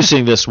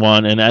producing this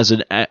one, and as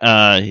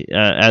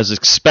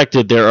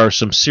expected, there are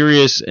some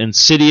serious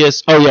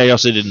Insidious. Oh yeah, he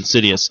also did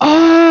Insidious.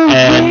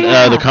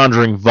 The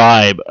Conjuring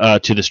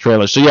vibe to this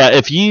trailer. So yeah,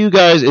 if you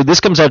guys, this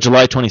comes out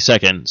July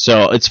 22nd.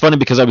 So it's funny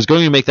because I was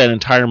going to make that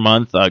entire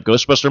month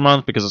Ghostbuster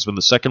month because that's when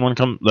the second one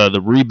the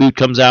reboot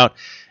comes out,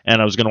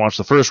 and I was going to watch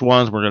the first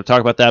ones. We're going to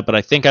talk about that, but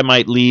I think I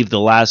might leave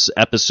the last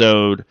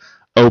episode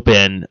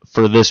open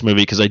for this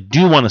movie because I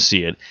do want to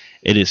see it.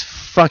 It is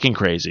fucking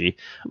crazy.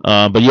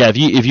 But yeah,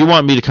 if you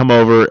want me to come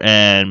over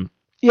and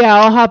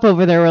I'll hop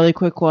over there really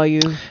quick while you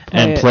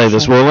play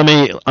this. Well,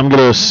 I'm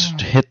going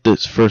to hit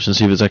this first and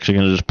see if it's actually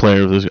going to just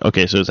play.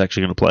 Okay, so it's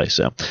actually going to play.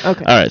 So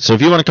okay. All right, so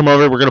if you want to come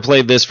over, we're going to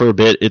play this for a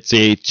bit. It's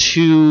a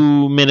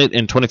 2-minute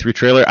and 23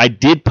 trailer. I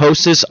did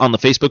post this on the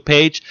Facebook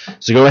page,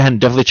 so go ahead and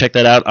definitely check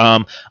that out.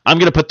 I'm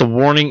going to put the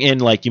warning in,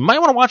 like, you might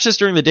want to watch this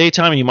during the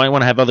daytime, and you might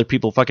want to have other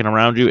people fucking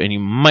around you, and you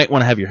might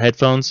want to have your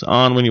headphones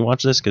on when you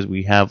watch this, because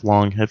we have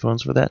long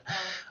headphones for that,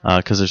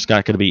 because there's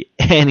not going to be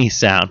any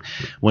sound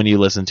when you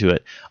listen to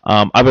it.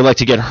 I would like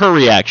to get her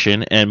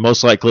reaction, and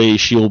most likely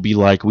she'll be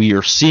like, we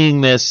are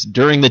seeing this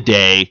during the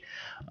day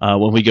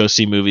when we go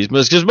see movies.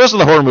 Because most of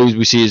the horror movies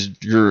we see is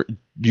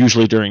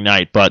usually during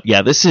night. But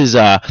yeah, this is...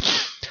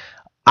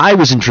 I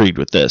was intrigued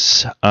with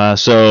this.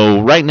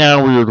 So right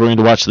now we are going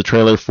to watch the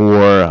trailer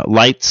for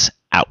Lights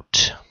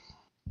Out.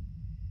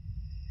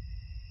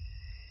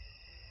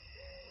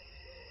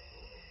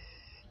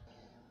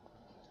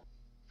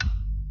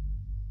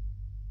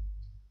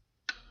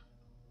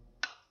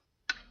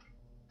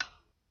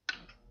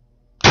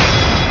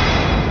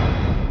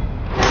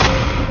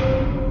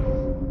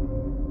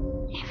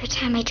 Every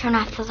time I turn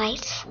off the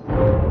lights,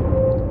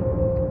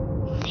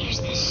 there's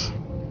this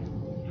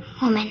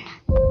woman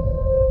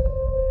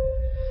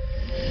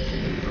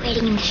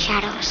waiting in the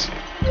shadows.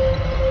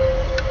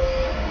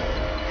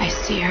 I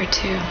see her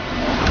too.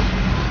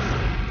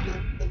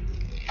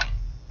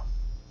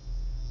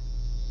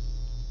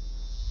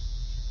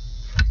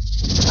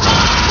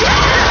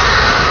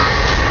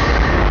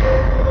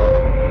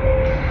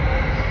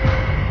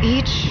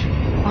 Each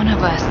one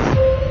of us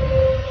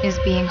is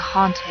being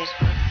haunted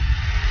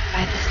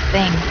by this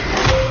thing.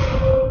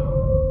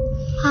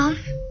 Mom?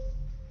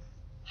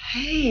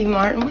 Hey,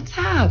 Martin, what's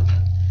up?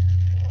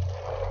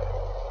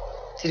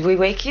 Did we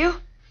wake you?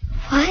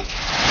 What?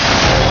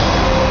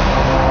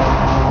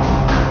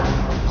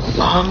 A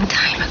long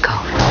time ago,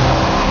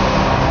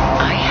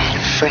 I had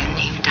a friend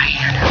named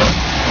Diana.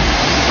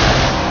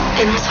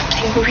 And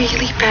something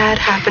really bad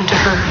happened to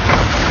her.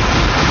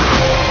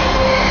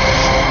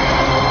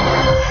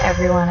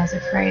 Everyone is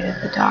afraid of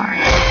the dark.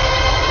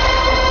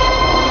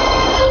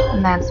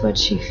 And that's what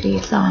she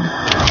feeds on.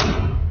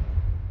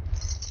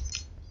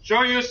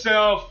 Show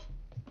yourself!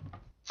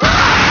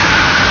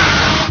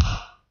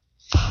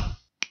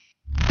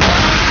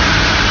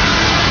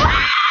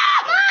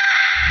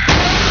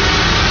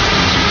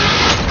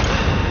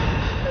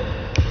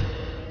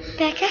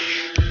 Becca?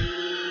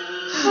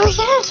 Are we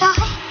gonna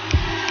die?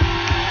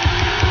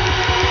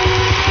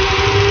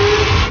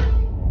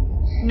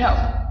 No,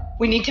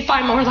 we need to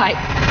find more light.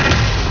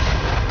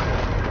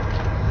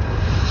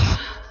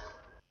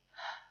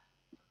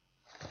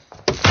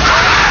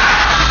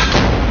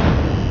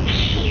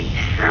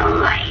 The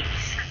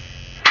lights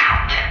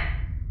out.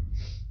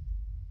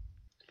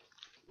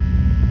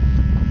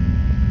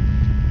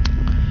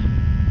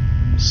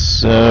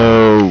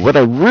 what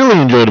I really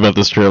enjoyed about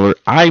this trailer,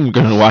 I'm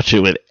going to watch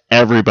it with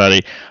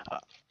everybody.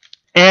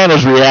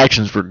 Anna's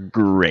reactions were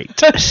great.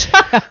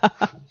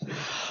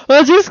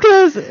 Well, just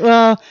because,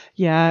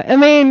 yeah. I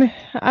mean,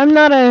 I'm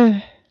not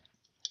a...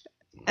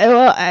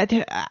 Well, I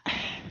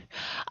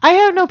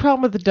have no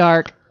problem with the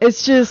dark.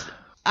 It's just,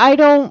 I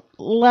don't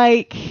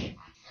like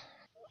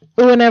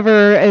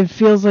whenever it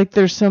feels like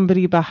there's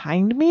somebody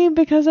behind me,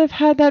 because I've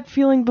had that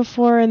feeling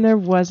before and there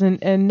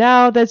wasn't, and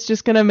now that's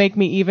just gonna make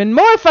me even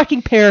more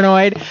fucking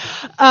paranoid.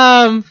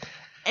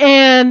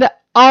 And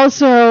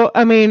also,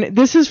 I mean,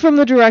 this is from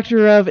the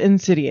director of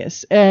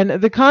Insidious, and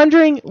The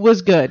Conjuring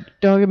was good,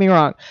 don't get me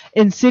wrong.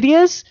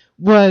 Insidious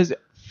was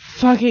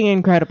fucking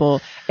incredible,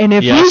 and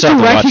if he's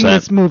directing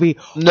this movie,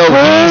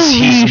 no,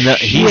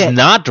 he's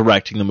not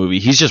directing the movie.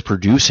 He's just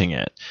producing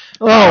it.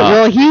 Oh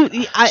well,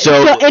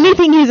 so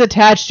anything he's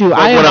attached to,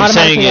 I am what I'm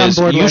automatically saying on is,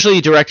 board usually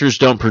with. directors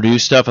don't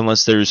produce stuff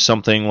unless there's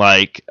something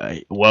like,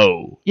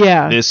 whoa,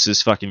 yeah, this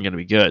is fucking gonna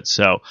be good.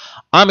 So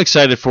I'm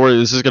excited for it.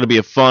 This is gonna be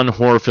a fun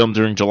horror film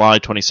during July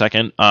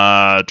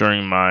 22nd,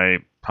 during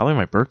probably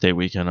my birthday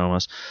weekend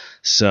almost.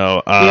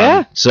 So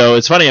yeah. So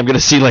it's funny. I'm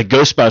gonna see like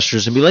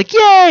Ghostbusters and be like,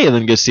 yay, and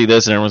then go see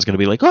this, and everyone's gonna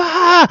be like,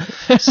 ah.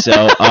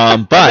 So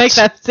but make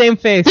that same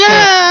face.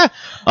 Yeah.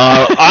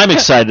 I'm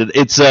excited.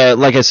 It's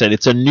like I said,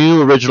 it's a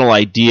new original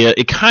idea.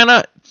 It kind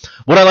of,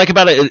 what I like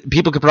about it,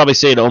 people could probably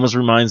say it almost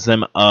reminds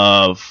them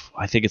of,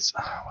 I think it's,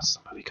 what's the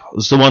movie called?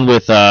 It's the one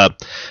with the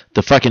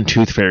fucking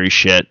Tooth Fairy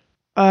shit.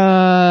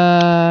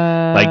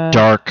 Like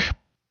Dark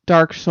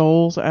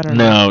Souls? I don't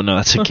know. No,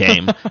 that's a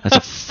game. That's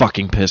a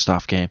fucking pissed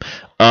off game.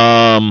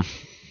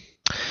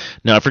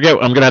 No, I forget.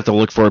 I'm gonna have to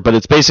look for it, but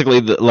it's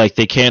basically like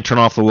they can't turn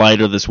off the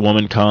light, or this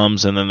woman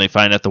comes, and then they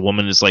find out the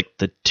woman is like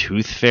the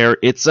Tooth Fairy.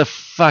 It's a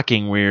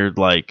fucking weird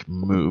like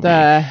movie.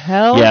 The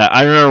hell? Yeah,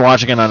 I remember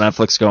watching it on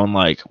Netflix, going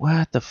like,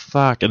 "What the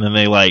fuck?" And then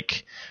they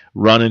like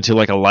run into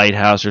like a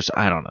lighthouse or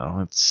I don't know.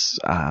 It's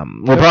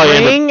we'll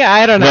probably Ring?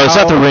 I don't know. No, it's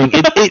not The Ring.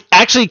 It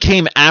actually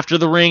came after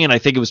The Ring, and I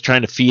think it was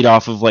trying to feed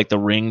off of like The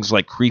Ring's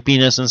like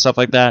creepiness and stuff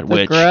like that.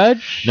 The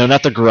Grudge? No,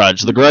 not The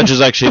Grudge. The Grudge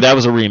is actually, that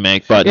was a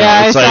remake, but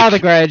yeah, no, it's I saw The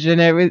Grudge,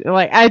 and it was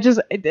like,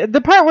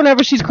 the part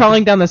whenever she's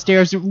crawling down the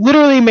stairs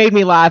literally made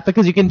me laugh,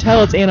 because you can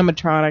tell it's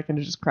animatronic, and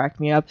it just cracked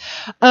me up.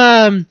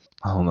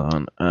 Hold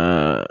on.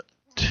 But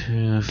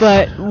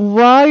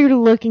while you're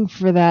looking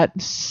for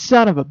that,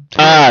 son of a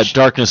bitch.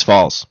 Darkness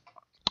Falls.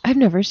 I've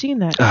never seen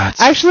that.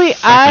 It's actually,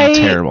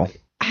 terrible.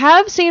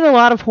 have seen a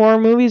lot of horror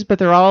movies, but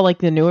they're all like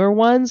the newer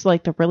ones,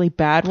 like the really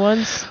bad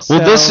ones.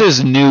 Well, this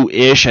is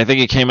new-ish. I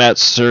think it came out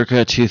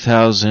circa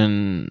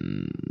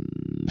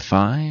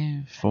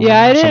 2005, 4,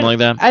 something like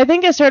that. I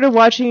think I started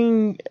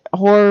watching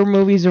horror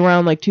movies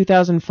around like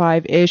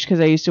 2005-ish, because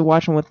I used to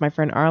watch them with my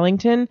friend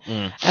Arlington,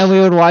 and we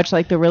would watch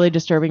like the really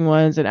disturbing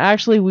ones. And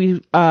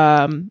actually,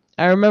 I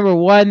remember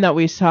one that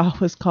we saw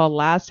was called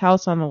Last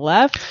House on the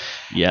Left.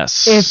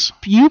 Yes. If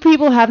you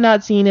people have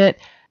not seen it,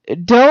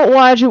 don't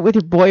watch it with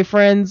your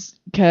boyfriends,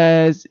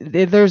 because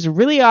there's a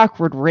really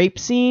awkward rape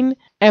scene,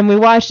 and we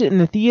watched it in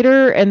the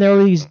theater, and there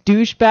were these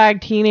douchebag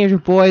teenager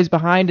boys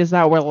behind us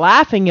that were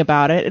laughing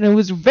about it, and it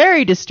was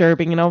very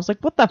disturbing, and I was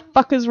like, what the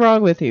fuck is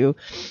wrong with you?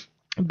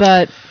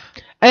 But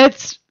I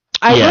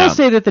will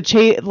say that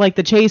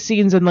the chase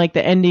scenes and like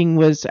the ending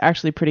was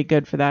actually pretty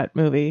good for that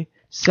movie.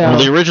 So, well,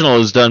 the original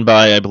is done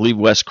by, I believe,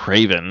 Wes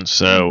Craven,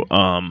 so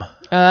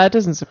that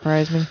doesn't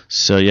surprise me.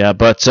 So yeah,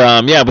 but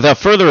without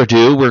further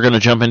ado, we're going to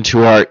jump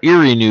into our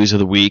eerie news of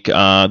the week.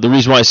 The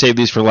reason why I saved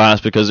these for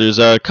last, because there's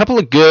a couple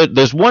of good.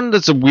 There's one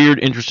that's a weird,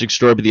 interesting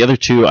story, but the other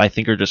two I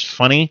think are just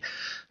funny.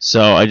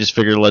 So I just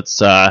figured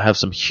let's have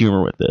some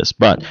humor with this.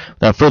 But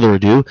without further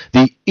ado,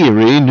 the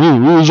eerie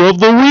news of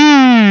the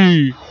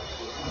week.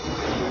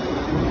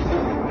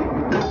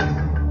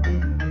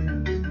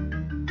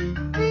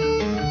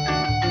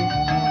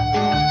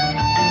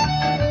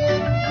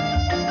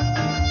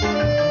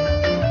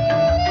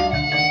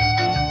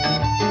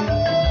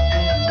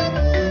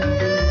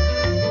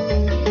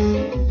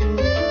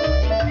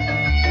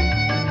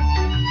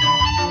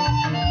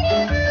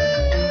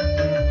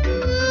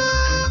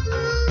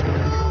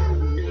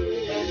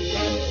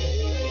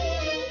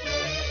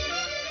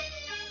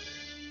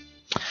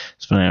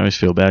 I always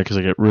feel bad because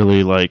I get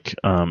really like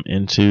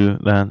into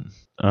that.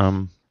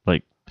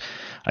 Like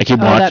I keep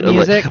watching. That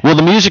music? Well,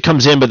 the music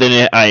comes in, but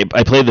then I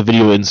play the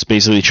video and it's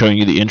basically showing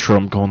you the intro.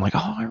 I'm going like,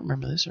 oh, I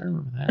remember this. I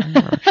remember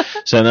that.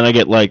 So then I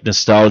get like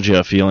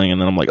nostalgia feeling,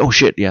 and then I'm like, oh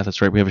shit, yeah, that's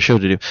right. We have a show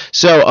to do.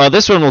 So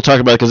this one we'll talk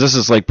about because this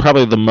is like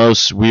probably the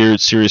most weird,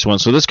 serious one.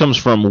 So this comes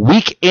from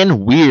Week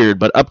in Weird,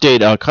 but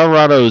update: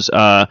 Colorado's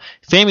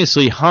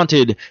famously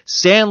haunted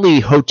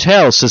Stanley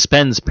Hotel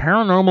suspends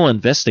paranormal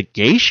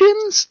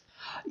investigations.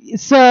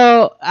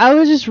 So I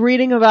was just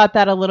reading about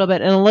that a little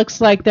bit, and it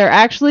looks like they're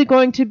actually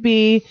going to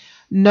be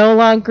no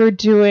longer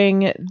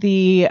doing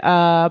the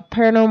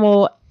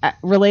paranormal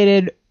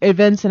related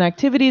events and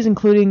activities,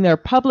 including their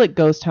public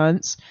ghost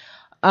hunts.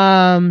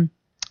 And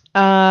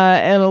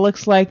it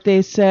looks like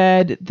they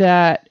said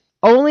that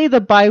only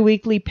the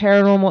bi-weekly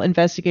paranormal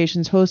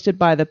investigations hosted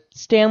by the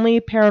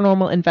Stanley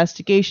Paranormal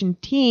Investigation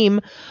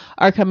Team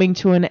are coming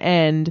to an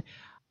end.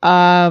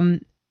 The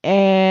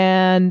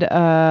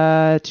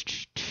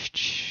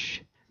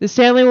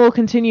Stanley will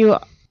continue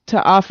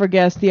to offer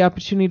guests the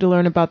opportunity to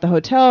learn about the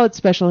hotel, its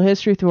special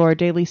history through our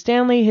daily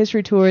Stanley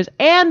history tours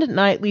and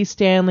nightly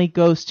Stanley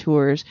ghost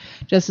tours,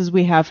 just as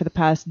we have for the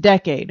past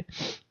decade.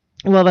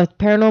 While the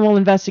paranormal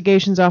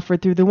investigations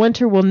offered through the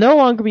winter will no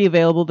longer be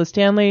available, the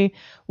Stanley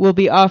will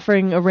be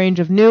offering a range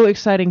of new,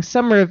 exciting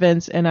summer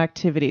events and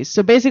activities.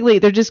 So basically,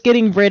 they're just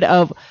getting rid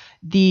of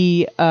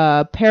the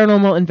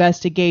paranormal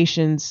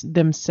investigations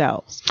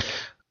themselves.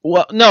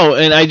 Well, no,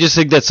 and I just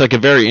think that's like a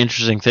very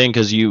interesting thing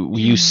because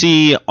you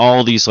see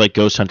all these like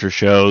ghost hunter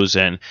shows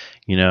and,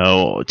 you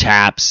know,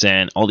 taps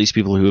and all these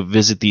people who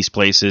visit these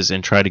places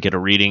and try to get a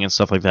reading and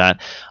stuff like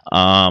that.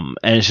 And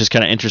it's just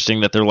kind of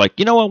interesting that they're like,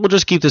 you know what, we'll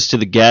just keep this to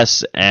the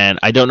guests. And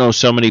I don't know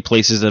so many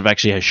places that have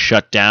actually has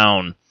shut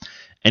down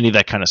any of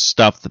that kind of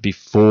stuff that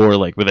before,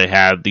 like where they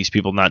had these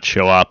people not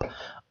show up.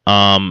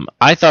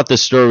 I thought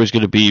this story was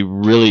going to be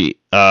really,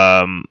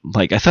 I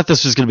thought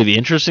this was going to be the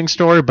interesting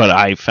story, but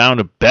I found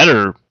a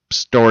better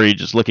story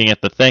just looking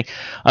at the thing.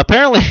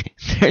 Apparently,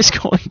 there's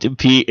going to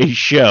be a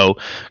show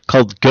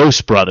called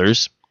Ghost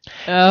Brothers.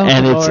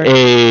 And Lord.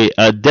 It's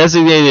a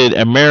designated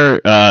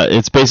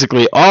it's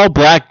basically all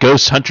black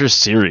ghost hunter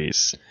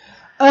series.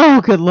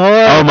 Oh, good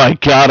Lord. Oh my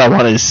God, I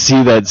want to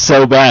see that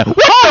so bad.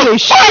 Holy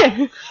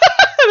shit!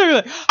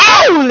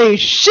 Holy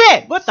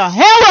shit! What the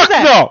hell is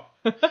that?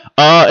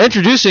 No!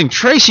 Introducing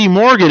Tracy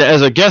Morgan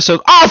as a guest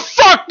host. Oh,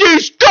 fuck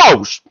these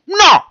ghosts!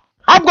 No!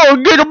 I'm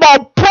gonna get them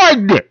all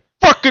pregnant!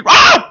 Fucking,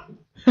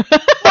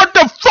 what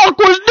the fuck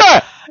was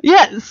that?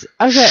 Yes,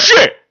 okay.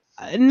 Shit!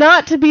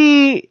 Not to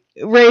be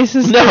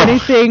racist No, or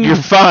anything. you're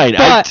fine.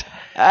 But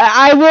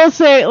I will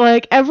say,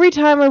 like, every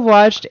time I've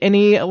watched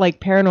any, like,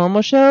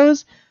 paranormal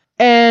shows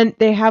and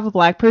they have a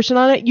black person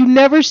on it, you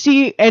never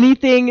see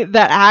anything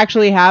that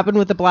actually happened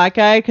with the black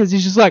guy because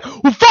he's just like,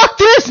 well, fuck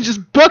this, and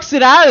just books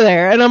it out of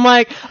there. And I'm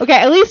like, okay,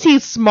 at least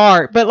he's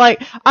smart. But,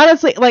 like,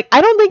 honestly, like,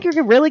 I don't think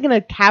you're really going to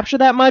capture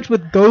that much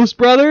with Ghost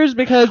Brothers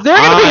because they're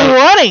going to be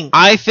running.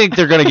 I think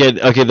they're gonna get,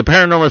 okay, the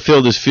paranormal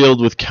field is filled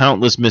with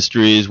countless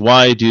mysteries.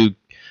 Why do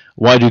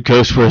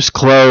ghosts wear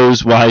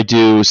clothes? Why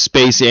do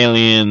space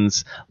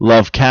aliens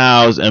love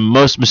cows? And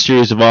most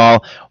mysterious of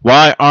all,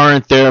 why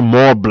aren't there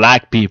more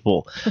black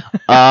people?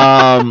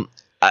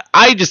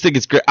 I just think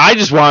it's great. I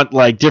just want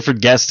like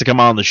different guests to come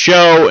on the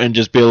show and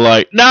just be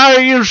like, now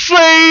you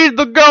see,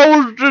 the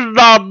ghost is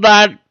not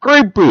that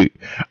creepy.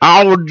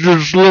 I would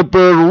just slip in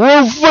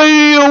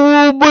roofie and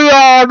we'll be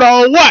on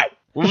our way.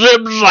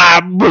 Zip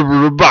zap,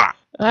 blah.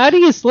 How do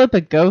you slip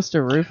a ghost a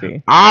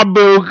roofie? I'm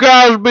Bill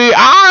Cosby.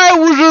 I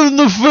was in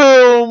the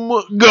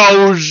film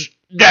Ghost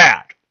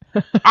Dad.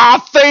 I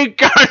think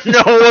I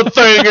know a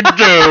thing or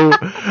two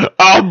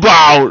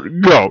about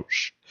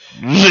ghosts.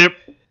 Zip,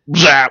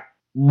 zap,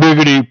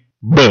 biggity,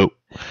 boo.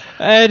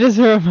 It just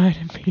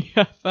reminded me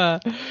of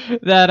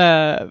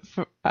that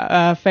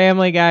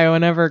Family Guy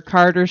whenever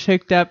Carter's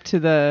hooked up to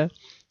the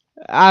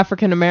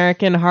African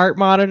American heart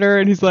monitor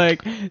and he's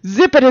like,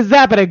 zippity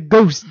zappity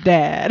ghost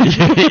dad.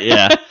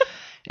 Yeah.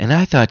 And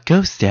I thought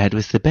Ghost Dad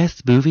was the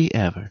best movie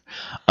ever.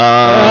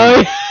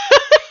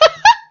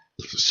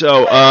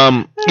 So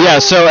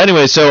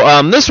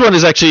this one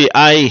is actually,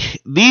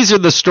 these are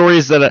the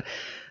stories that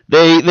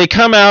they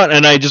come out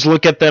and I just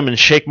look at them and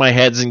shake my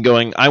heads and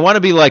going, I want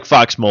to be like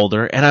Fox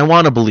Mulder and I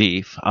want to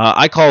believe.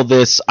 I call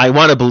this I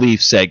want to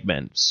believe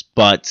segments,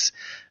 but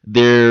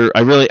I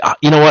really,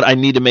 you know what? I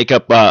need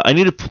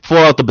to pull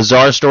out the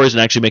bizarre stories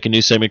and actually make a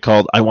new segment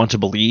called I Want to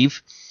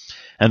Believe.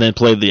 And then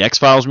play the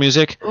X-Files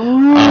music.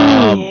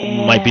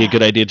 Might be a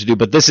good idea to do.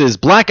 But this is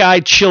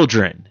Black-Eyed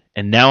Children,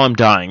 and Now I'm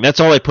Dying. That's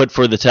all I put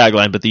for the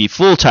tagline, but the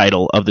full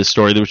title of this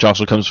story, which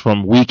also comes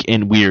from Week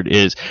in Weird,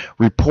 is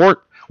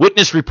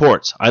Witness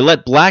Reports. I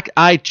let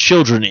black-eyed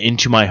children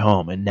into my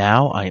home, and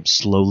now I am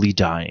slowly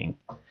dying.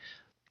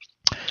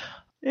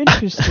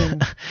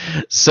 Interesting.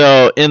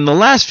 So, in the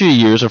last few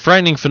years, a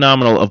frightening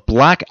phenomenon of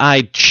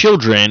black-eyed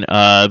children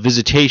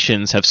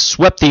visitations have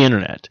swept the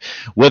internet.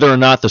 Whether or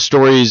not the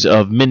stories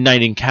of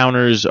midnight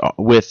encounters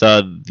with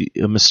the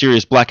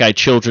mysterious black-eyed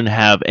children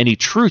have any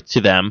truth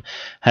to them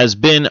has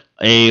been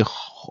a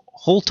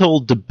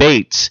whole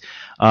debate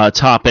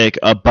topic,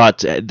 but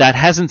that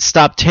hasn't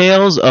stopped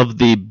tales of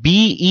the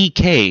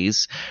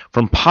BEKs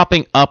from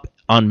popping up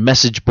on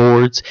message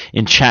boards,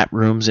 in chat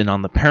rooms, and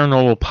on the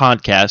Paranormal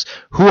Podcast.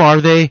 Who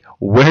are they?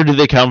 Where do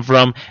they come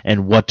from?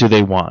 And what do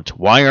they want?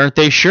 Why aren't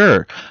they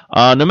sure?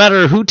 No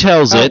matter who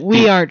tells it...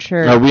 We aren't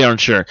sure. No, we aren't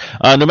sure.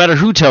 No matter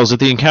who tells it,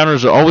 the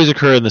encounters always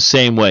occur in the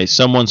same way.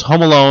 Someone's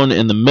home alone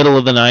in the middle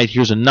of the night,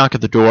 hears a knock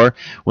at the door.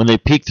 When they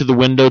peek through the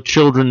window,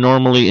 children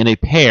normally in a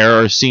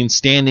pair are seen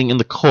standing in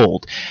the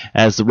cold.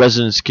 As the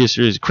resident's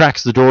kisser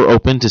cracks the door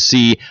open to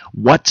see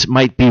what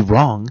might be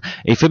wrong,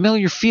 a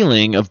familiar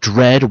feeling of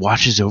dread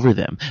washes over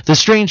them. The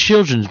strange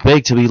children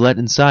beg to be let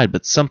inside,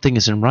 but something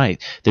isn't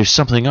right. There's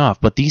something off.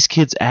 But these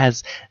kids,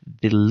 as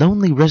the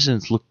lonely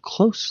residents look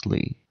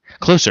closely,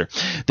 Closer.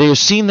 They have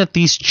seen that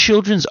these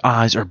children's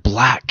eyes are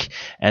black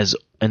as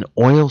an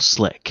oil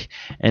slick,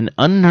 an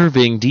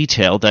unnerving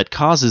detail that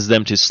causes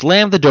them to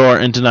slam the door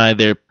and deny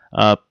their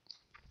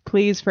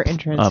Please for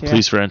entrance.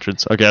 please for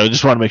entrance. Okay, I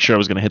just want to make sure I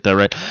was going to hit that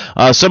right.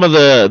 Some of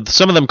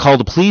them call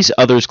the police,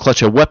 others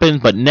clutch a weapon,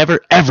 but never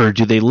ever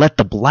do they let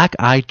the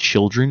black-eyed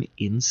children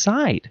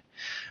inside.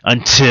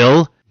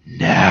 Until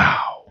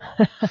now.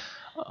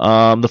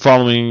 The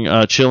following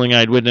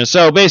chilling-eyed witness.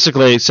 So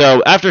basically,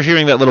 after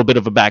hearing that little bit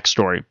of a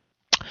backstory.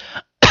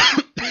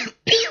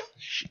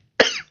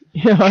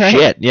 You all right?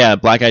 Shit, yeah,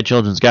 black-eyed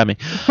children's got me.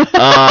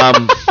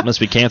 Must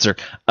be cancer.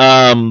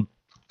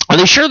 Are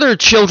they sure they're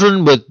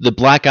children with the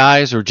black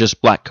eyes or just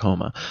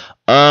glaucoma?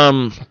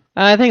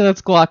 I think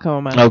that's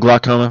glaucoma. Oh,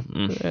 glaucoma?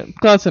 Mm.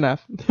 Close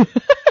enough.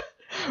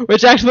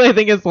 Which actually I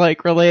think is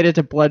like related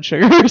to blood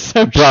sugar or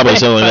something. Probably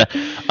something like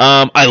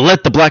that. I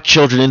let the black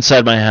children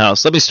inside my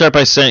house. Let me start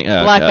by saying...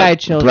 black-eyed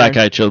children.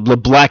 Black-eyed children. The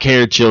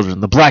black-haired children.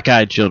 The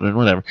black-eyed children.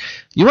 Whatever.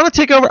 You want to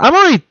take over? I'm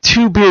already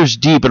 2 beers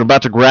deep and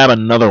about to grab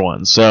another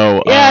one.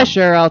 So yeah,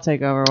 sure. I'll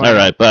take over. All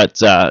right. But,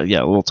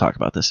 yeah, we'll talk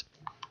about this.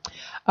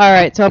 All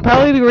right, so I'll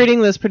probably be reading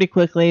this pretty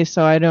quickly,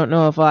 so I don't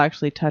know if I'll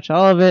actually touch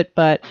all of it,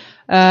 but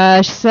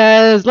she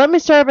says, let me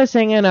start by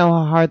saying I know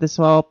how hard this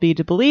will all be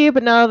to believe,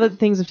 but now that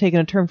things have taken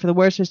a turn for the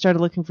worse, I started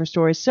looking for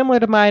stories similar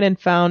to mine and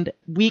found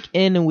weak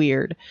and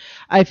weird.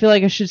 I feel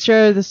like I should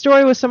share the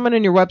story with someone,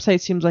 and your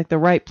website seems like the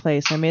right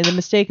place. I made the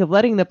mistake of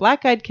letting the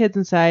black-eyed kids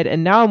inside,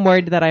 and now I'm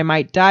worried that I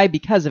might die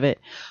because of it.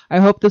 I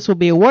hope this will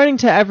be a warning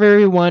to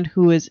everyone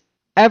who is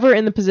ever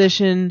in the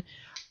position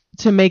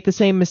to make the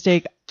same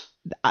mistake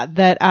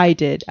that I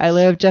did. I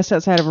live just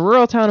outside of a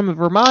rural town in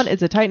Vermont.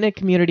 It's a tight-knit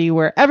community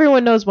where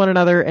everyone knows one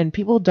another and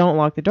people don't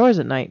lock the doors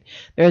at night.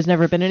 There has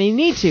never been any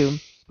need to.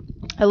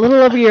 A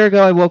little over a year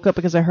ago, I woke up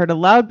because I heard a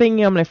loud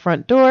banging on my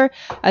front door.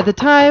 At the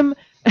time,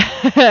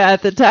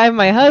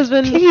 my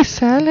husband... Please,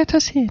 sir, let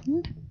us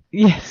in.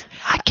 Yes.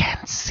 I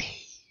can't see.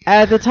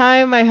 At the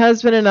time, my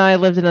husband and I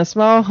lived in a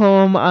small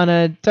home on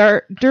a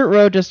dirt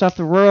road just off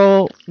the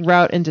rural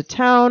route into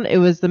town. It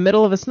was the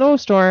middle of a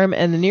snowstorm,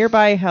 and the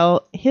nearby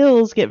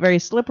hills get very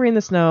slippery in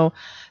the snow,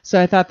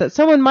 so I thought that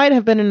someone might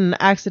have been in an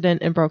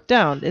accident and broke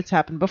down. It's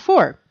happened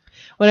before.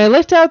 When I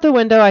looked out the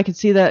window, I could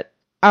see that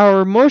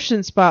our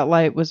motion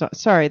spotlight was on.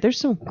 Sorry, there's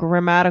some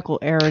grammatical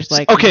errors,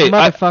 like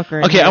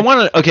motherfucker.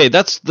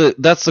 That's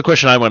the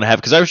question I want to have,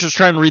 because I was just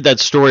trying to read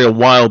that story a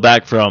while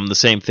back from the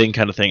same thing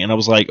kind of thing, and I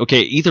was like, okay,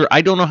 either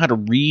I don't know how to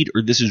read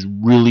or this is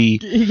really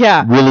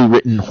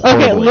written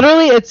horribly. Okay,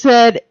 literally it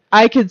said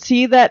I could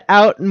see that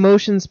out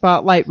motion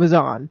spotlight was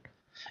on.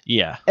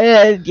 Yeah.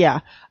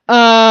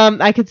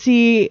 I could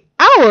see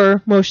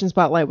our motion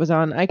spotlight was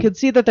on. I could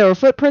see that there were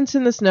footprints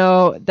in the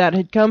snow that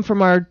had come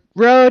from our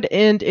road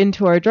and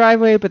into our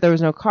driveway, but there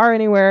was no car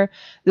anywhere.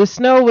 The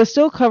snow was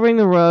still covering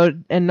the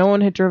road, and no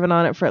one had driven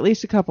on it for at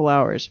least a couple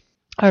hours.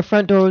 Our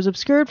front door was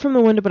obscured from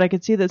the window, but I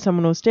could see that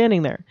someone was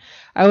standing there.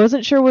 I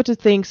wasn't sure what to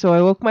think, so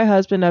I woke my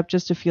husband up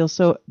just to feel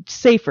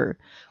safer.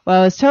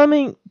 While I was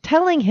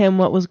telling him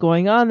what was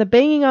going on, the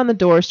banging on the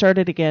door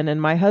started again,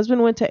 and my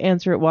husband went to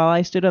answer it while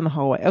I stood in the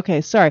hallway. Okay,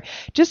 sorry.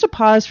 Just to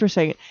pause for a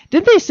second.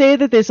 Didn't they say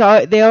that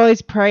they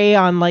always prey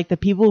on, like, the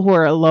people who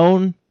are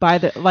alone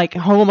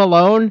home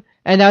alone?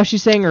 And now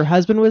she's saying her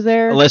husband was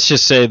there? Let's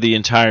just say the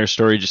entire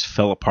story just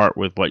fell apart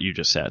with what you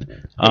just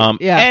said.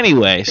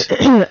 Anyways.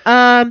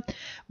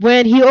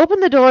 When he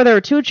opened the door, there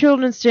were 2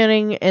 children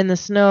standing in the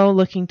snow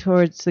looking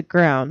towards the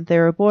ground. They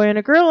were a boy and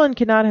a girl and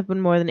could not have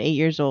been more than 8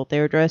 years old. They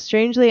were dressed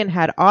strangely and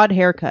had odd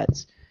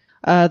haircuts.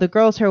 The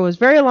girl's hair was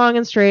very long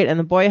and straight, and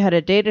the boy had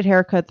a dated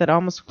haircut that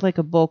almost looked like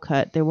a bowl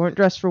cut. They weren't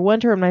dressed for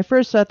winter, and I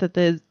first thought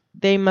that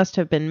they must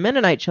have been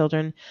Mennonite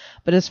children,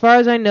 but as far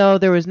as I know,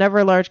 there was never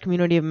a large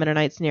community of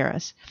Mennonites near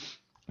us.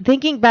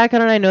 Thinking back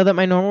on it, I know that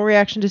my normal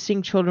reaction to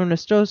seeing children in a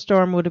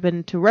snowstorm would have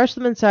been to rush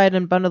them inside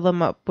and bundle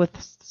them up with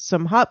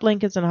some hot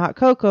blankets and hot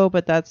cocoa,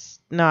 but that's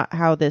not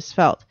how this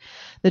felt.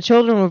 The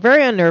children were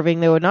very unnerving.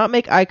 They would not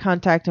make eye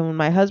contact, and when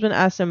my husband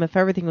asked them if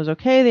everything was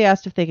okay, they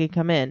asked if they could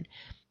come in.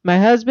 My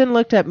husband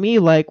looked at me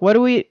like, what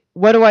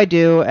do I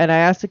do? And I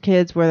asked the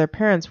kids where their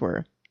parents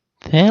were.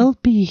 They'll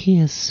be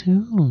here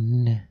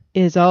soon,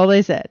 is all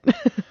they said.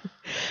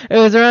 It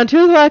was around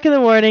 2 o'clock in the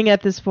morning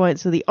at this point,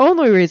 so the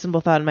only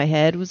reasonable thought in my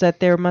head was that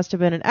there must have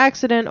been an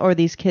accident or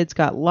these kids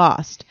got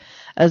lost.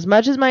 As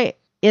much as my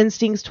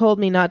instincts told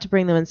me not to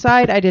bring them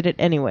inside, I did it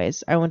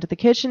anyways. I went to the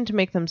kitchen to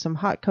make them some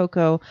hot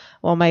cocoa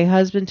while my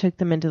husband took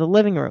them into the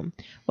living room.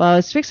 While I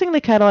was fixing the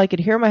kettle, I could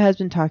hear my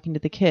husband talking to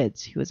the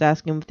kids. He was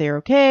asking if they were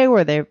okay,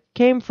 where they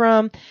came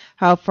from,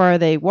 how far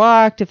they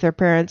walked, if their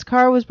parents'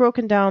 car was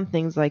broken down,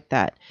 things like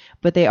that.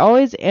 But they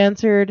always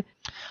answered,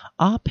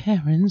 "Our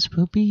parents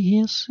will be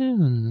here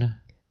soon."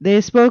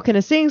 They spoke in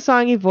a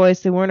sing-songy voice.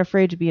 They weren't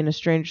afraid to be in a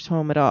stranger's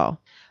home at all.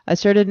 I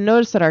started to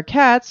notice that our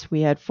cats, we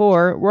had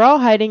 4, were all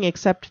hiding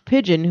except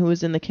Pigeon, who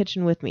was in the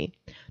kitchen with me.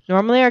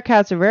 Normally our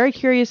cats are very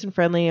curious and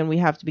friendly, and we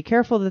have to be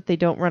careful that they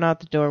don't run out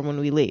the door when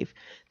we leave.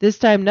 This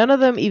time none of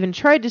them even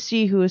tried to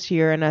see who was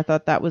here, and I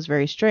thought that was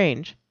very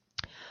strange.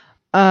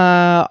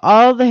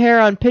 All the hair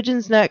on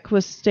Pigeon's neck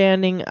was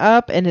standing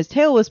up, and his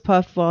tail was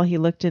puffed while he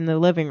looked in the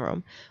living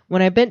room.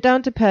 When I bent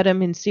down to pet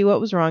him and see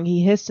what was wrong,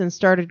 he hissed and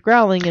started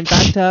growling and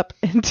backed up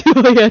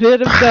until he had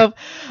hid himself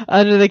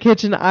under the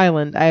kitchen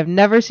island. I have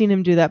never seen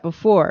him do that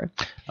before.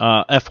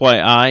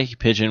 FYI,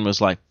 Pigeon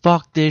was like,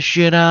 fuck this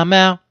shit, I'm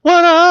out.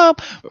 What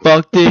up?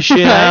 Fuck this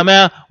shit, I'm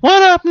out.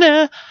 What up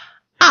now?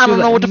 I don't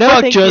know what the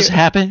fuck just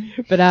happened.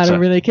 But I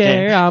don't really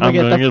care. Yeah, I'm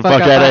gonna get the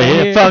fuck out of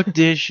here. Fuck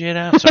this shit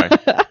out. Sorry.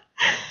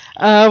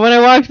 When I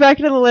walked back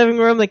into the living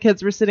room, the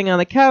kids were sitting on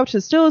the couch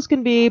as still as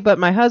can be, but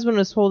my husband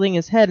was holding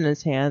his head in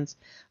his hands.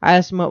 I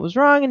asked him what was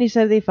wrong, and he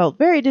said they felt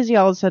very dizzy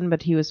all of a sudden,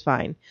 but he was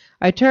fine.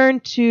 I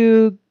turned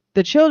to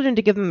the children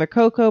to give them their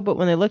cocoa, but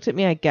when they looked at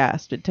me, I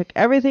gasped. It took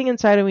everything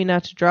inside of me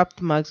not to drop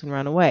the mugs and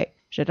run away,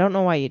 which I don't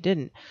know why you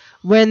didn't.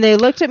 When they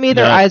looked at me,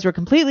 their eyes were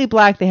completely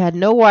black. They had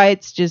no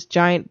whites, just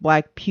giant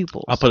black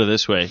pupils. I'll put it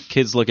this way.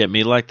 Kids look at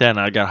me like that, and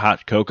I got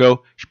hot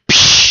cocoa.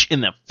 In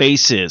the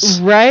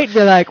faces. Right?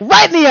 They're like,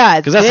 right in the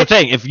eyes. Because that's the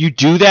thing. If you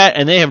do that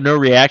and they have no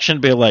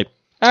reaction, be like,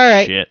 all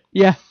right. Shit.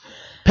 Yeah.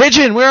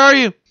 Pigeon, where are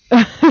you?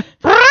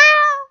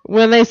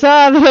 When they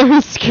saw that I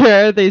was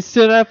scared, they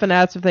stood up and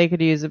asked if they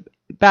could use a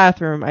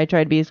bathroom. I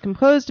tried to be as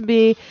composed to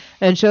be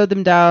and showed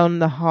them down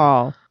the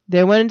hall.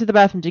 They went into the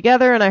bathroom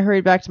together, and I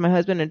hurried back to my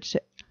husband and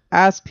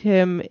asked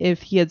him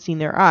if he had seen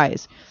their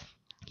eyes.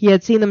 He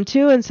had seen them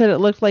too and said it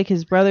looked like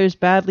his brother's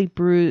badly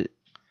bruised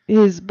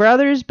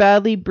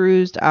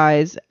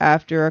eyes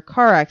after a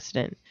car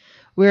accident.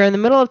 We were in the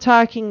middle of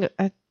talking.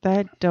 I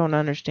don't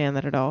understand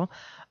that at all.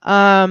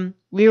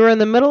 We were in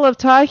the middle of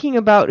talking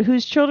about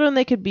whose children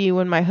they could be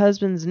when my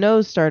husband's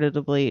nose started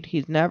to bleed.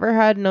 He's never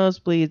had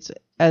nosebleeds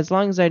as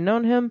long as I'd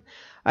known him.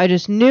 I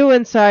just knew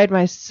inside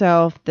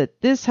myself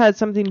that this had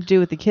something to do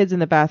with the kids in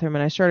the bathroom,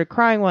 and I started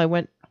crying while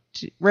I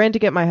ran to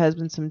get my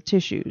husband some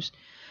tissues.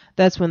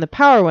 That's when the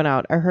power went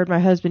out. I heard my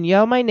husband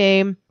yell my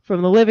name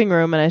from the living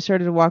room, and I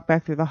started to walk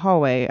back through the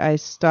hallway. I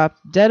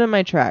stopped dead in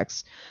my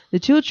tracks. The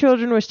two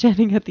children were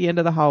standing at the end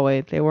of the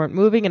hallway. They weren't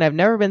moving, and I've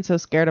never been so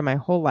scared in my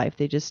whole life.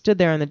 They just stood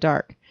there in the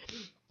dark.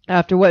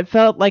 After what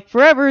felt like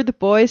forever, the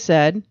boy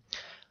said,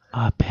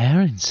 "Our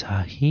parents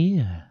are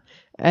here."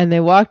 And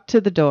they walked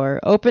to the door,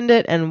 opened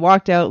it, and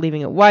walked out,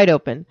 leaving it wide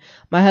open.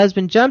 My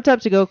husband jumped up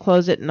to go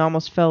close it and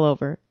almost fell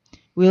over.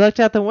 We looked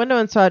out the window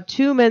and saw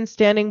two men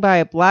standing by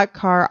a black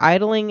car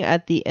idling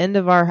at the end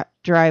of our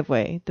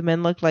driveway. The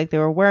men looked like they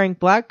were wearing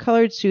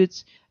black-colored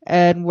suits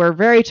and were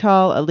very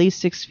tall, at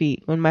least 6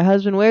 feet. When my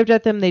husband waved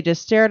at them, they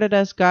just stared at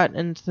us, got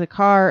into the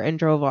car, and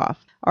drove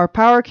off. Our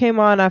power came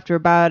on after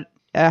about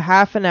a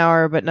half an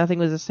hour, but nothing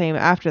was the same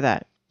after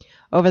that.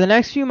 Over the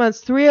next few months,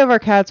 3 of our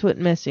cats went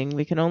missing.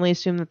 We can only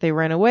assume that they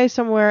ran away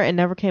somewhere and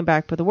never came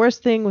back, but the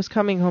worst thing was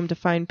coming home to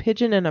find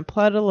Pigeon in a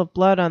puddle of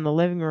blood on the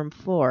living room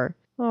floor.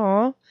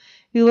 Aw.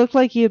 He looked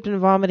like he had been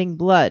vomiting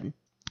blood.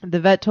 The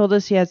vet told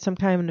us he had some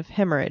kind of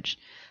hemorrhage.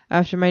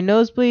 After my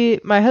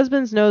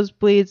husband's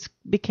nosebleeds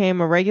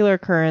became a regular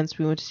occurrence,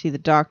 we went to see the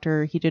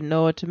doctor. He didn't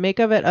know what to make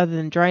of it other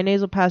than dry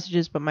nasal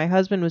passages, but my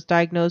husband was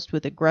diagnosed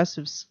with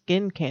aggressive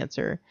skin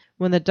cancer.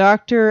 When the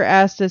doctor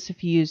asked us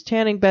if he used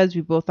tanning beds,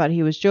 we both thought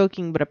he was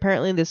joking, but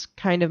apparently this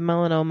kind of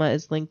melanoma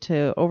is linked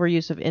to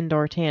overuse of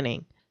indoor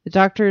tanning. The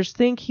doctors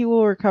think he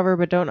will recover,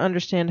 but don't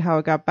understand how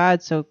it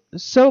got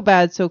so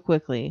bad so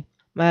quickly.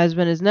 My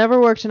husband has never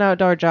worked an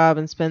outdoor job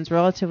and spends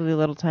relatively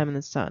little time in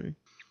the sun.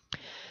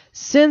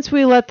 Since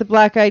we let the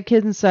black-eyed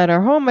kids inside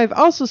our home, I've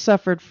also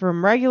suffered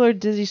from regular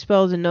dizzy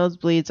spells and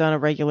nosebleeds on a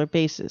regular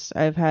basis.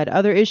 I've had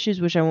other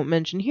issues which I won't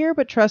mention here,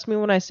 but trust me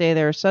when I say I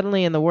am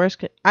suddenly in the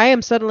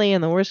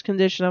worst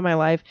condition of my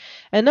life,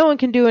 and no one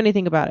can do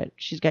anything about it.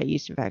 She's got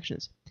yeast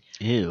infections.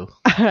 Ew.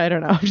 I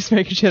don't know. I'm just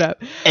making shit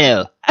up.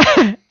 Ew.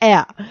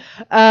 Yeah.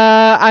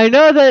 I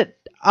know that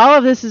all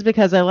of this is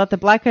because I let the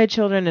black-eyed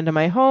children into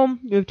my home.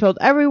 We've told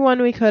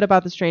everyone we could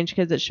about the strange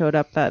kids that showed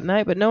up that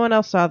night, but no one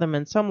else saw them,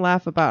 and some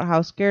laugh about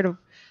how scared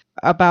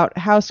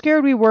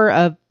we were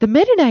of the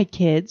Mennonite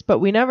kids, but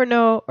we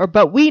know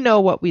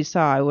what we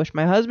saw. I wish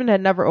my husband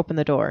had never opened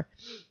the door.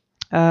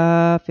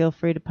 Feel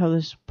free to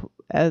publish.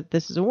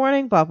 This is a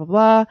warning, blah, blah,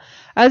 blah.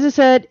 As I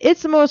said,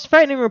 it's the most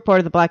frightening report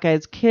of the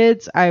black-eyed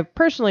kids I've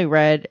personally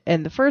read,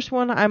 and the first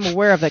one I'm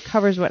aware of that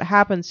covers what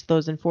happens to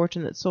those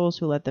unfortunate souls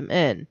who let them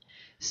in.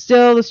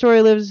 Still, the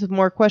story lives with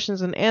more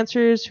questions than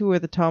answers. Who were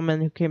the tall men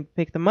who came to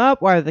pick them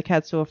up? Why are the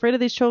cats so afraid of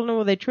these children?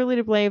 Were they truly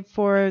to blame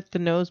for the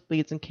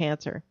nosebleeds and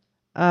cancer?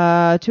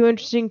 2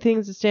 interesting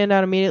things that stand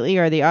out immediately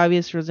are the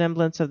obvious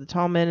resemblance of the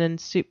tall men in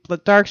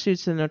dark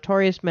suits to the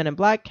notorious Men in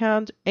Black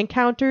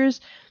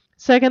encounters.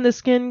 Second, the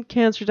skin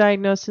cancer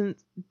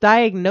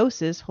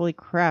diagnosis. Holy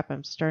crap,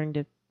 I'm starting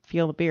to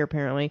feel the beer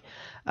apparently.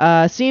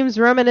 Seems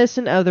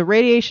reminiscent of the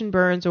radiation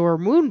burns or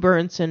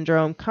moonburn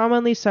syndrome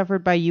commonly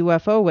suffered by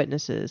UFO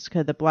witnesses.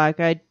 Could the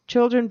black-eyed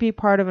children be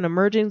part of an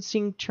emerging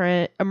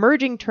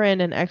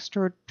trend in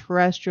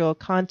extraterrestrial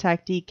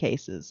contactee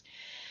cases?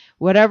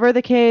 Whatever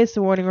the case,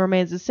 the warning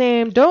remains the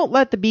same. Don't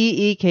let the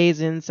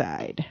BEKs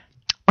inside.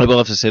 I will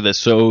have to say this.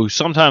 So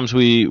sometimes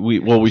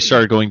we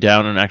started going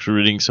down and actually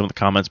reading some of the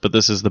comments, but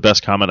this is the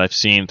best comment I've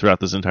seen throughout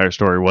this entire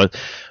story.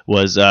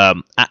 Was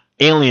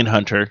Alien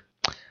Hunter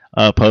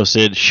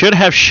posted, should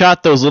have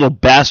shot those little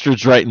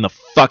bastards right in the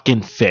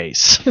fucking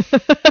face.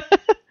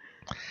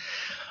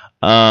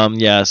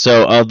 Yeah.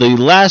 So the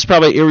last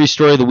probably eerie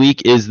story of the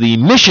week is the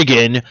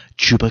Michigan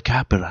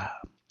Chupacabra,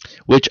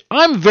 which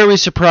I'm very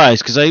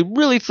surprised because I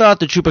really thought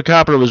the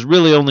Chupacabra was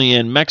really only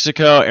in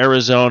Mexico,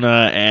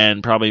 Arizona,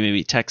 and probably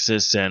maybe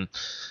Texas and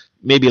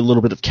maybe a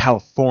little bit of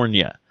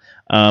California.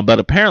 But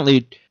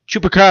apparently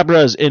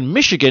Chupacabras in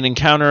Michigan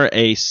encounter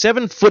a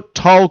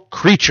 7-foot-tall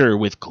creature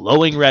with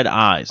glowing red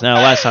eyes. Now,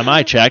 last time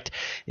I checked,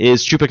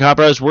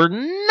 Chupacabras were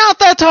not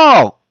that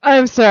tall.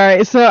 I'm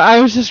sorry. So I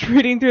was just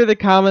reading through the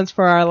comments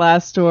for our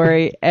last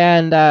story,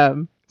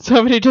 and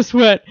somebody just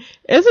went,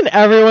 "Isn't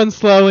everyone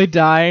slowly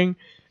dying?"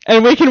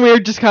 And Wicked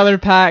Weird just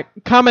commented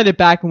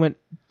back and went,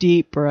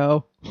 "Deep,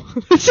 bro."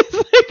 This is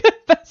like the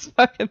best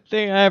fucking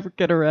thing I ever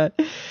could have read.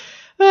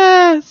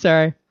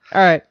 Sorry.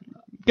 All right.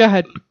 Go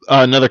ahead.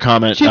 Another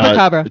comment.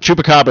 Chupacabra.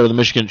 Chupacabra, the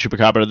Michigan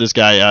Chupacabra. This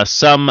guy,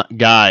 some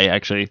guy,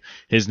 actually,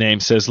 his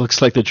name says,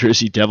 looks like the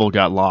Jersey Devil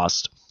got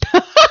lost.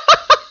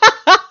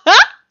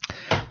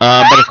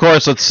 But of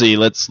course, let's see.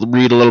 Let's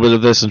read a little bit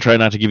of this and try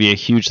not to give you a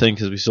huge thing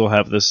because we still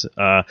have this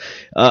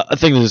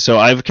thing. So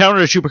I've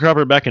encountered a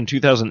Chupacabra back in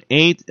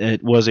 2008.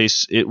 It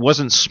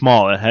wasn't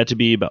small. It had to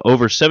be about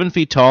over 7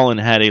 feet tall and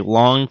had a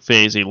long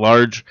face, a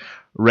large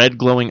red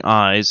glowing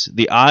eyes.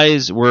 The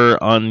eyes were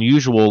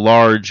unusual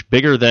large,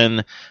 bigger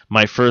than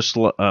my first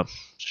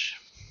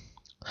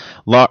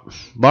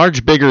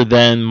bigger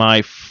than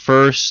my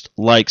first,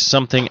 like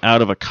something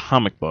out of a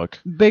comic book.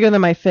 Bigger than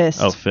my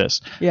fist. Oh,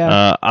 fist.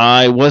 Yeah.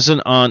 I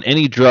wasn't on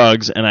any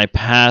drugs, and I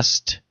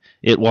passed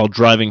it while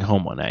driving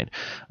home one night.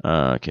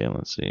 Okay,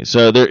 let's see.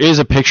 So there is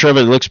a picture of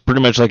it. It looks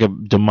pretty much like a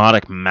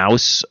demonic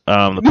mouse.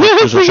 The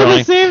pictures are showing.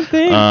 The same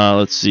thing.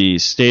 Let's see.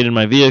 Stayed in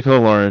my vehicle.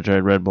 Laura tried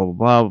red. Blah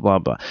blah blah blah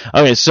blah.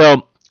 Okay,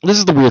 so this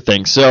is the weird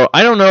thing. So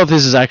I don't know if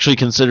this is actually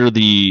considered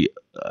the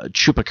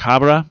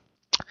Chupacabra.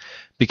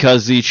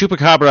 Because the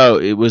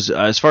Chupacabra, it was,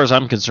 as far as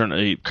I'm concerned,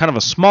 a kind of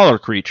a smaller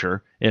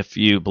creature, if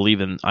you believe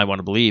in, I want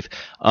to believe,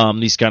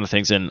 these kind of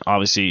things, and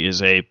obviously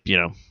is a,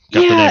 got the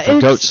name for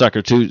goat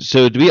sucker too.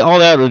 So to be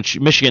all out in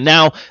Michigan.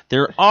 Now,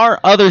 there are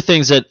other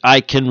things that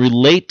I can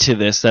relate to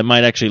this that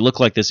might actually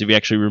look like this if you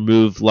actually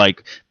remove,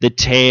 like, the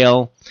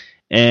tail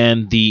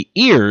and the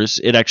ears.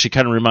 It actually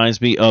kind of reminds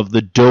me of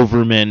the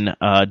Doberman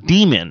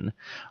demon.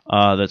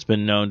 That's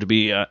been known to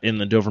be in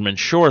the Doberman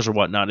shores or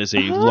whatnot, is a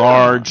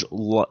large,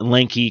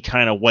 lanky,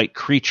 kind of white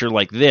creature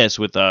like this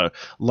with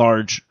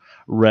large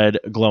red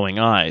glowing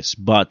eyes.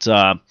 But,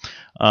 yeah,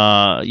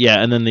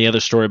 and then the other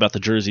story about the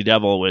Jersey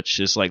Devil, which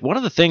is like one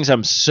of the things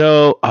I'm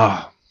so...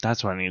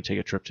 that's what I need to take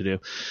a trip to do.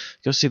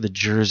 Go see the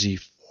Jersey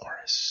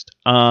Forest.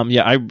 I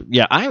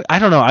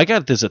don't know. I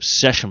got this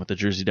obsession with the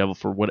Jersey Devil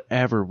for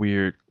whatever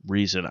weird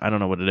reason. I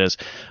don't know what it is.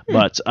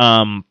 But...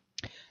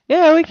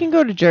 yeah, we can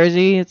go to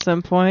Jersey at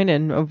some point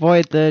and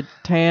avoid the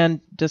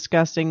tan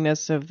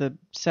disgustingness of the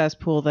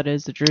cesspool that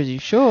is the Jersey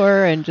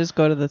Shore and just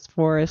go to this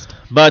forest.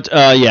 But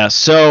yeah,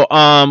 so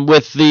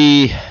with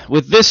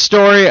this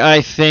story,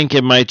 I think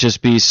it might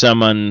just be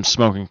someone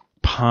smoking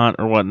pot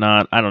or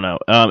whatnot. I don't know.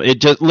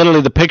 It just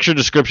literally the picture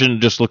description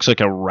just looks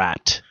like a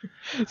rat.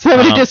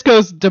 Somebody just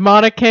goes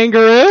demonic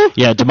kangaroo?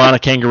 Yeah,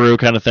 demonic kangaroo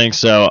kind of thing.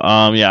 So,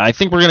 yeah, I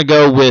think we're going to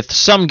go with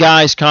some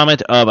guy's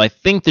comment of, I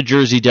think the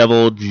Jersey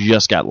Devil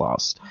just got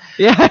lost.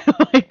 Yeah,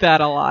 I like that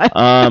a lot.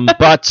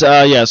 But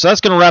yeah, so that's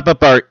going to wrap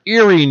up our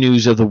eerie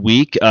news of the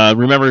week.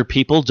 Remember,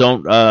 people,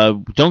 don't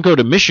go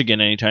to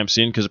Michigan anytime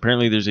soon because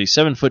apparently there's a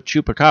 7-foot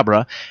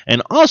Chupacabra.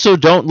 And also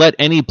don't let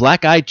any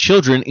black-eyed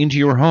children into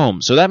your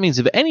home. So that means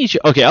if any...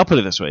 Okay, I'll put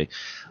it this way.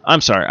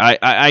 I'm sorry.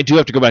 I do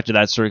have to go back to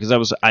that story because that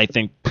was, I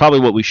think, probably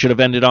what we should have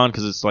ended on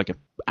because it's like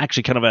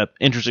actually kind of an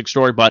interesting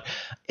story. But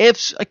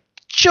if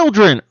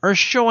children are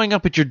showing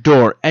up at your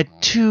door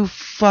at 2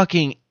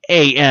 fucking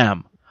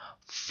a.m.,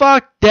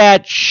 fuck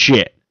that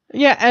shit.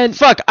 Yeah, and...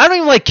 Fuck, I don't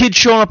even like kids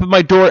showing up at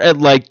my door at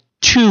like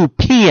 2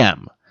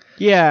 p.m.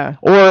 Yeah.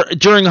 Or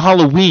during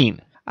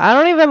Halloween. I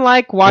don't even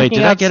like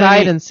walking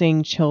outside and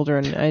seeing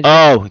children.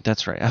 Oh,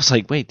 that's right. I was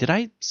like, wait, did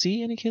I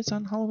see any kids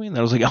on Halloween?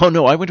 I was like, oh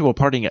no, I went to a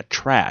party and got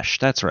trashed.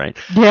 That's right.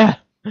 Yeah.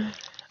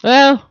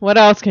 Well, what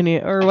else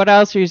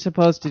are you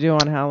supposed to do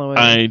on Halloween?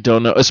 I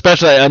don't know.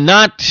 Especially,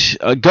 not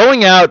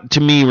going out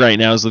to me right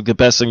now is like the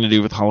best thing to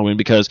do with Halloween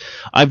because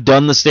I've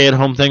done the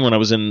stay-at-home thing when I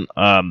was in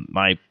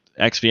my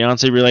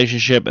ex-fiance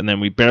relationship, and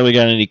then we barely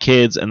got any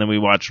kids, and then we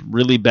watched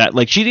really bad.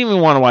 Like, she didn't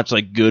even want to watch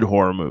like good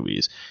horror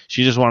movies.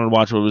 She just wanted to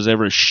watch what was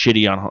ever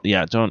shitty on.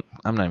 Yeah,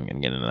 I'm not even gonna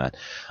get into that.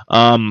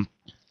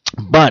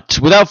 But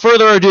without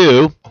further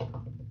ado,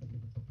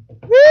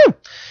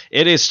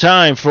 it is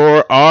time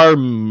for our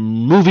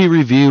movie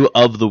review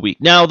of the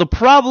week. Now, the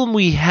problem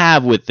we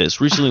have with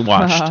this, recently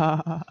watched...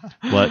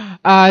 What?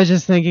 I was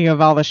just thinking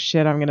of all the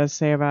shit I'm going to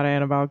say about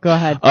Annabelle. Go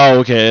ahead. Oh,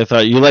 okay. I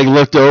thought you,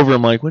 looked over and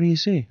I'm like, what do you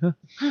see? Huh?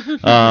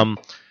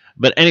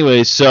 But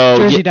anyway, so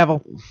Jersey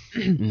Devil.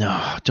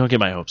 no, don't get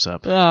my hopes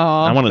up. Oh,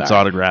 I want its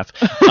sorry. autograph.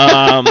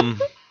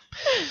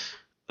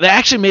 They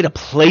actually made a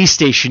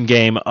PlayStation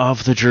game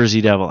of the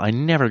Jersey Devil. I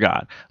never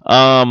got.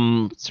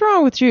 What's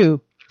wrong with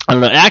you? I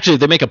don't know. Actually,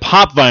 they make a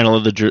pop vinyl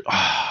of the Jersey.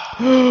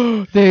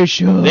 They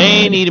should.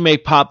 They need to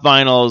make pop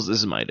vinyls. This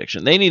is my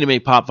addiction. They need to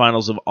make pop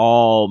vinyls of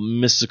all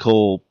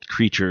mystical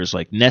creatures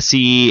like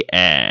Nessie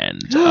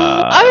and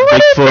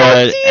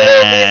Bigfoot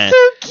and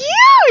so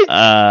cute.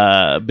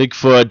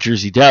 Bigfoot,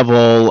 Jersey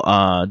Devil,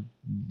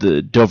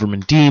 the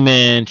Doberman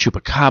Demon,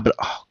 Chupacabra.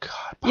 Oh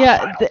God, pop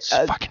Yeah,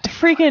 vinyls. Fucking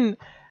freaking.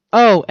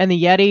 Oh, and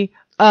the Yeti.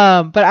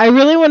 But I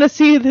really want to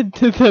see the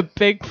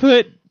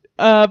Bigfoot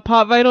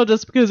pop vinyl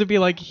just because it'd be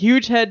like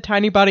huge head,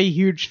 tiny body,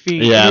 huge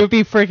feet. Yeah. It would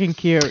be freaking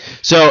cute.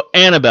 So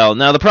Annabelle.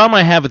 Now the problem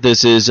I have with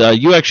this is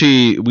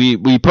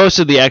we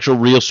posted the actual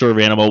real story of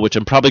Annabelle, which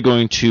I'm probably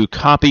going to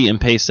copy and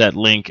paste that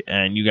link,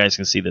 and you guys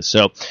can see this.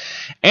 So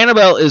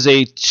Annabelle is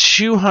a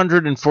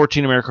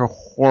 214 American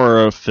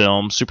horror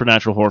film,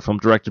 supernatural horror film,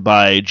 directed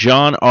by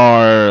John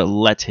R.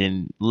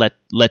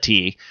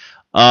 Letty.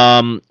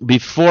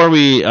 Before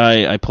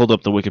I pulled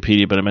up the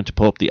Wikipedia, but I meant to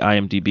pull up the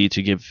IMDb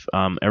to give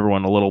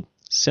everyone a little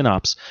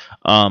synopsis.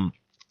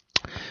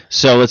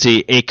 So let's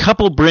see. A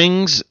couple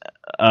brings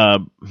a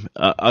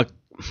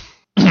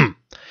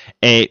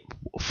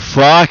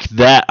fuck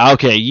that.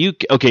 Okay,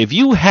 if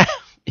you have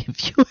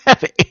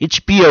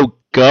HBO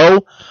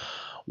Go,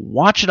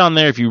 watch it on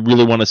there if you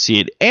really want to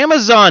see it.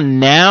 Amazon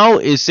now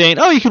is saying,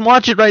 "Oh, you can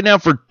watch it right now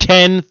for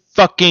 $10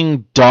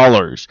 fucking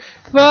dollars."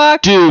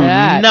 Fuck Do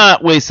that.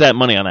 not waste that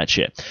money on that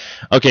shit.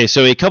 Okay,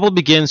 so a couple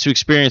begins to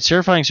experience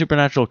terrifying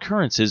supernatural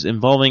occurrences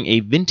involving a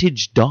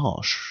vintage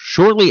doll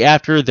shortly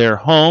after their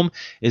home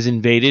is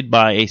invaded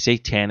by a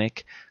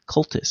satanic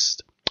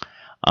cultist.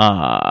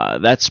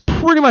 That's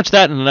pretty much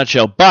that in a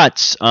nutshell,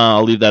 but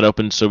I'll leave that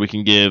open so we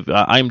can give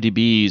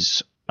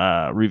IMDb's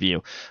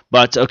review.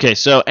 But, okay,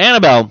 so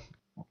Annabelle,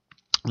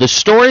 the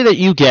story that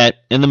you get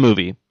in the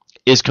movie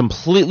is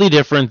completely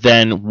different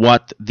than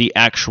what the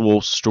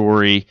actual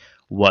story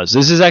was.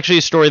 This is actually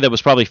a story that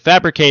was probably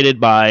fabricated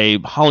by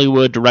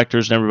Hollywood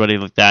directors and everybody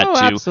like that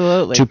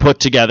absolutely. to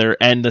put together.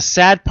 And the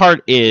sad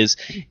part is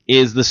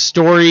the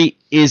story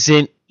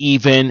isn't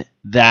even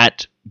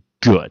that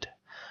good.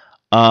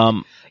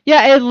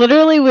 Yeah, it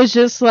literally was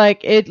just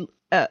like it.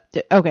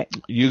 Okay.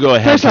 You go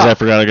ahead First because off, I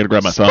forgot I got to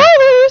grab my phone.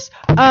 Spoilers.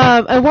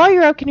 And while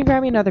you're up, can you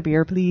grab me another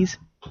beer, please?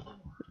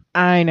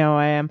 I know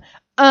I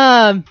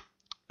am.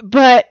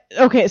 But,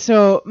 okay,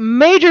 so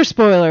major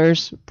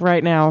spoilers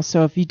right now.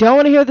 So if you don't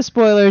want to hear the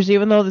spoilers,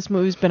 even though this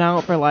movie's been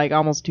out for like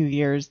almost 2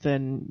 years,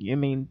 then, I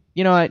mean,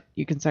 you know what?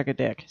 You can suck a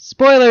dick.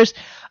 Spoilers.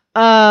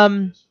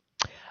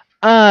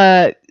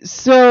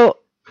 So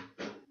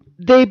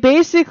they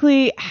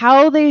basically,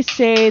 how they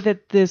say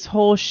that this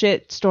whole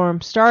shit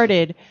storm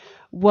started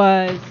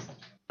was,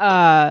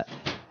 Anna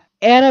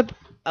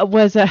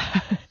was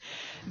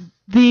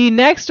the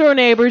next door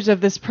neighbors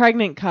of this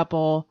pregnant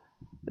couple.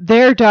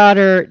 Their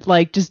daughter,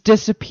 like, just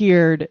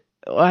disappeared.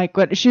 Like,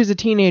 she was a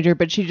teenager,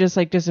 but she just,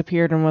 like,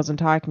 disappeared and wasn't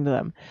talking to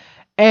them.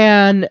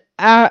 And,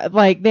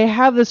 like, they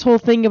have this whole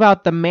thing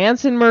about the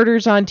Manson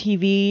murders on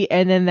TV,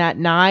 and then that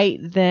night,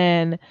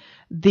 then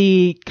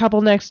the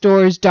couple next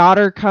door's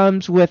daughter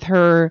comes with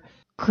her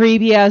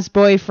creepy-ass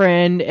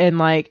boyfriend and,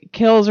 like,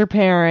 kills her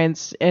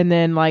parents, and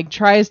then, like,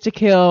 tries to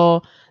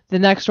kill the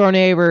next door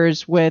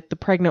neighbors with the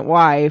pregnant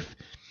wife.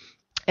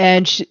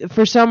 And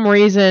for some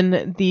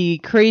reason, the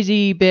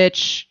crazy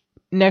bitch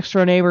next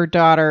door neighbor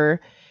daughter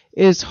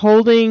is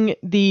holding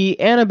the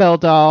Annabelle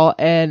doll,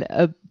 and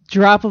a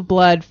drop of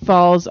blood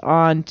falls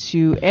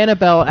onto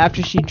Annabelle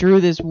after she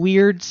drew this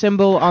weird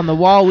symbol on the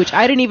wall, which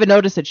I didn't even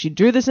notice that she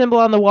drew the symbol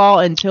on the wall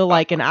until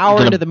like an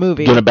hour into the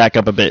movie. Gonna back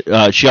up a bit.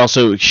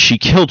 She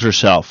killed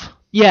herself.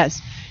 Yes,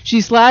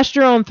 she slashed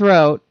her own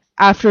throat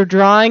after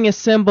drawing a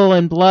symbol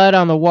in blood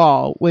on the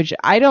wall, which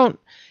I don't.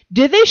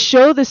 Did they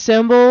show the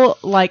symbol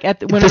like at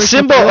the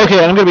symbol?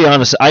 Okay, I'm gonna be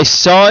honest. I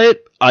saw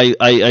it.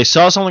 I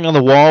saw something on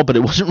the wall, but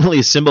it wasn't really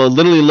a symbol. It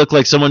literally looked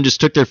like someone just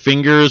took their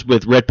fingers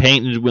with red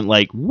paint and went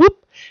like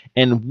whoop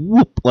and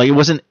whoop. Like it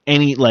wasn't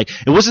it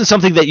wasn't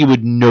something that you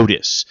would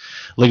notice.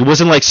 Like it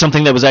wasn't like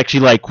something that was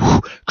actually like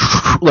whoop,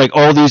 like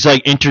all these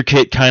like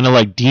intricate kind of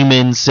like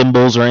demon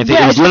symbols or anything.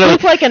 Yeah, it was it just literally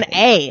looked like an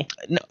A.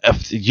 No,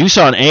 if you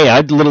saw an A.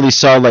 I literally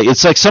saw like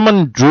it's like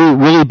someone drew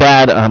really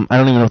bad. I don't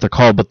even know what they're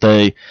called, but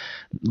they.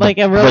 Like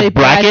a really like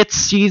bad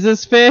brackets?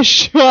 Jesus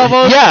fish,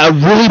 almost. Yeah, a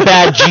really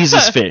bad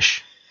Jesus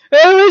fish.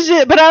 It was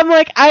just, but I'm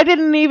like, I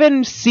didn't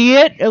even see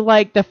it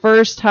like the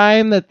first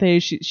time that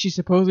she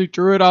supposedly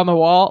drew it on the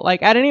wall.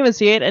 Like I didn't even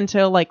see it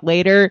until like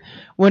later,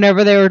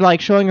 whenever they were like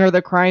showing her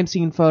the crime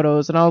scene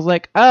photos, and I was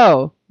like,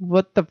 oh,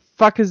 what the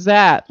fuck is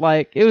that?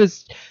 Like it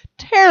was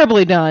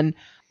terribly done.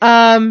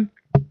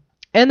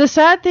 And the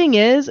sad thing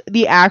is,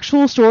 the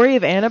actual story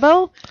of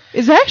Annabelle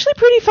is actually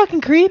pretty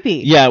fucking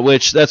creepy. Yeah,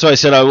 which that's why I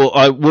said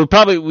I will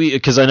probably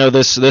because I know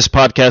this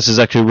podcast is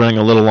actually running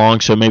a little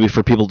long, so maybe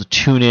for people to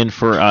tune in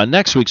for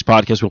next week's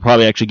podcast, we'll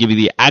probably actually give you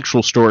the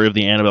actual story of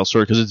the Annabelle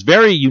story because it's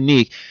very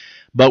unique.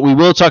 But we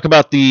will talk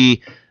about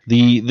the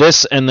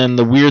this and then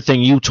the weird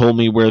thing you told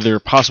me where they're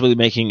possibly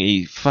making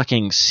a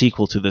fucking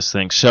sequel to this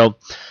thing. So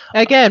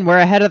Again, we're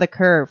ahead of the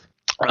curve.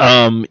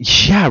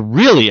 yeah,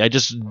 really, I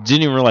just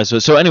didn't even realize.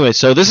 So anyway,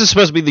 so this is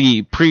supposed to be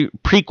the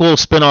prequel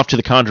spin-off to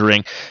The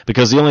Conjuring,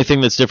 because the only thing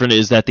that's different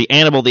is that the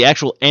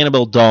actual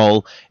Annabelle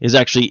doll is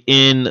actually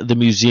in the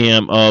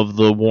museum of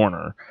the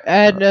Warner.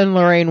 Ed and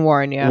Lorraine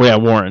Warren, yeah. Yeah,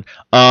 Warren.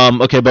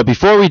 Okay, but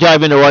before we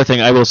dive into our thing,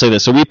 I will say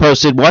this. So we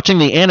posted watching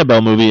the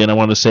Annabelle movie, and I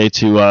want to say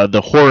to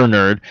the horror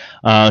nerd,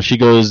 she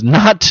goes,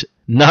 not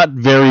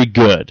very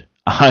good.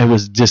 I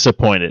was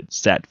disappointed.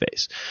 Sad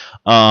face.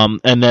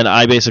 And then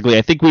I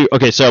think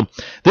okay, so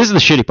this is the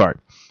shitty part.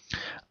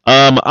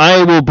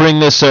 I will bring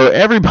this so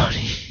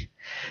everybody,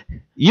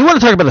 you want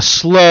to talk about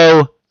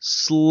a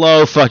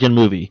slow fucking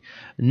movie.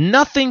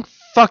 Nothing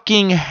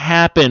fucking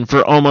happened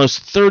for almost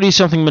 30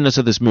 something minutes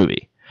of this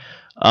movie.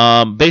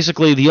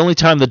 Basically the only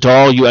time the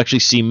doll you actually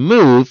see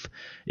move,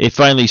 it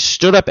finally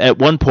stood up at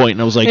one point,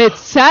 and I was like... It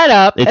sat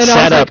up, and I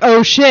was like,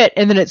 oh shit,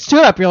 and then it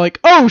stood up, you're like,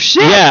 oh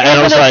shit, yeah,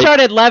 and then it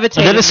started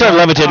levitating. And then it started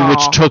levitating,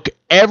 which took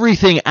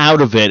everything out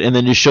of it, and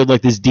then just showed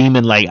like this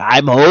demon, like,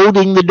 I'm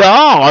holding the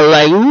doll,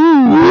 like,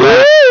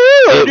 ooh.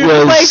 It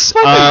was,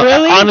 like,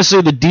 really?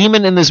 Honestly, the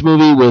demon in this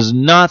movie was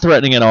not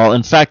threatening at all.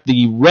 In fact,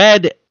 the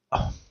red...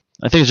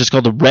 I think it's just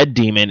called the Red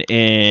Demon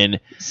in...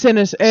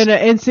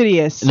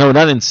 Insidious. No,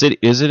 not Insidious.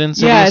 Is it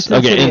Insidious? Yeah, it's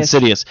Insidious. Okay,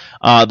 Insidious.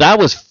 That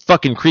was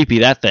fucking creepy,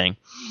 that thing.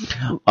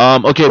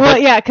 Okay, well,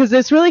 yeah, because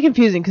it's really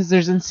confusing, because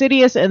there's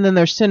Insidious and then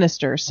there's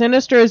Sinister.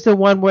 Sinister is the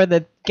one where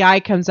the guy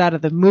comes out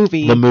of the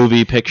movie. The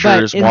movie,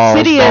 pictures, but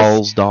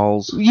walls,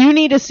 dolls. You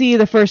need to see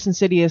the first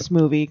Insidious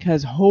movie,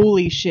 because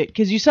holy shit.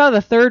 Because you saw the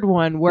third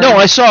one where... No,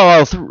 I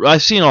saw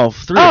I've seen all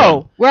three of them.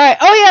 Oh, right.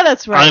 Oh, yeah,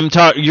 that's right.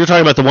 You're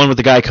talking about the one with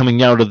the guy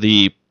coming out of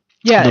the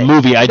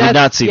movie. I did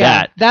not see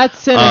that. That's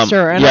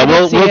Sinister. And yeah,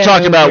 we'll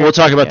talk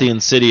about the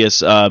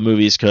Insidious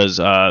movies, because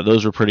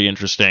those were pretty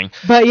interesting.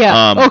 But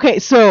yeah, okay,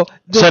 so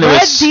the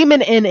Red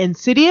Demon in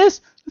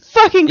Insidious,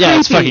 fucking creepy. Yeah,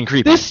 it's fucking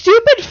creepy. The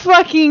stupid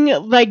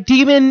fucking like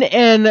demon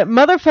and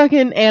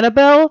motherfucking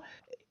Annabelle,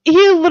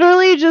 he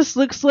literally just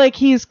looks like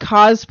he's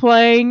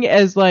cosplaying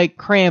as like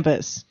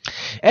Krampus.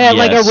 And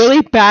like a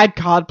really bad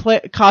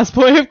cosplay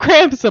of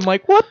Krampus. I'm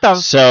like, what the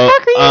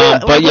fuck are you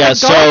doing? But yeah,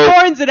 so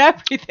horns and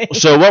everything.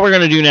 So what we're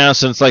gonna do now,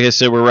 since like I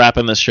said, we're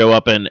wrapping this show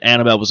up, and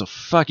Annabelle was a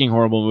fucking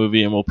horrible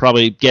movie, and we'll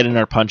probably get in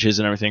our punches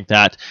and everything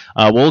like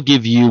that. We'll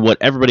give you what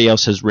everybody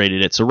else has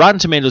rated it. So Rotten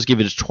Tomatoes give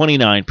it a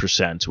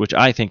 29%, which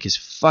I think is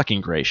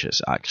fucking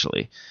gracious.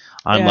 Actually,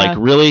 I'm like,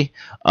 really.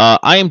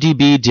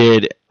 IMDb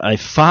did a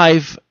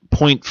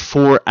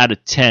 5.4 out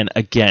of 10.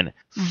 Again,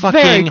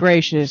 very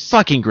gracious.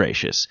 Fucking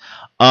gracious.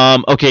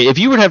 Okay, if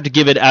you would have to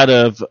give it out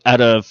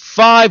of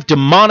 5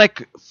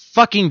 demonic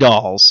fucking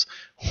dolls,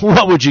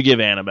 what would you give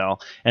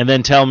Annabelle? And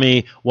then tell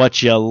me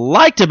what you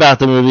liked about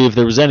the movie, if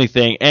there was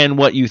anything, and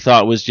what you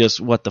thought was just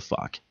what the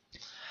fuck.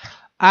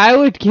 I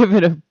would give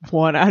it a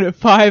 1 out of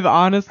 5,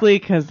 honestly,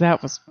 because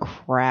that was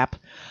crap.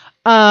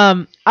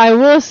 I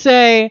will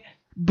say,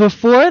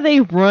 before they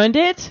ruined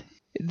it,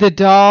 the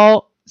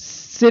doll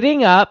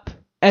sitting up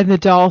and the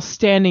doll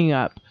standing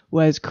up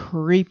was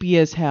creepy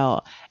as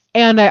hell.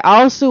 And I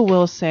also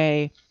will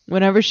say,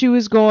 whenever she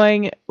was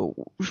running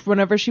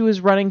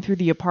through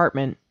the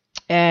apartment,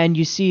 and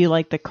you see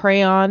like the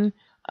crayon,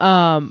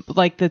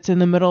 like that's in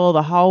the middle of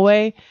the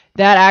hallway,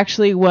 that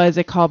actually was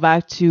a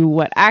callback to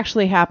what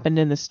actually happened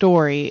in the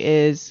story.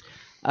 Is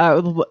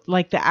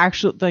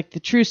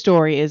the true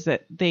story is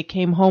that they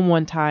came home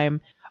one time.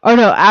 Oh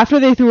no,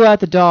 after they threw out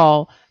the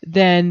doll,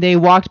 then they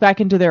walked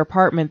back into their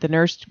apartment, the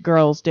nurse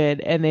girls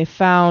did, and they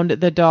found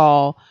the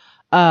doll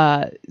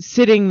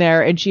sitting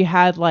there, and she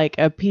had like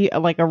a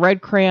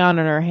red crayon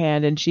in her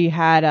hand, and she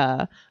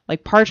had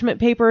like parchment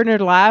paper in her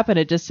lap, and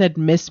it just said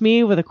 "Miss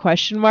Me" with a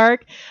question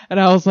mark, and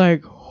I was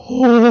like,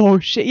 oh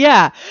shit,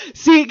 yeah.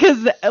 See,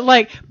 because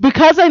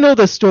I know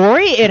the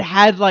story, it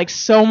had like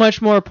so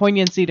much more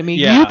poignancy to me.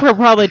 Yeah. You were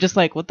probably just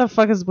like, what the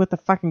fuck is with the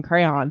fucking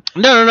crayon?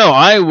 No.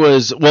 I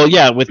was, well,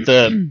 yeah, with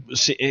the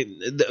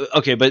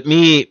okay, but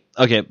me.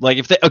 Okay, like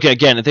if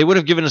they would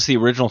have given us the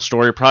original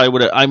story, it probably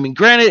would have. I mean,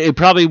 granted, it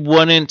probably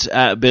wouldn't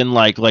been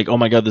like oh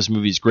my god, this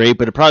movie's great,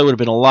 but it probably would have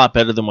been a lot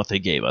better than what they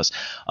gave us.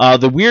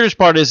 The weirdest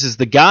part is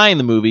the guy in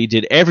the movie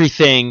did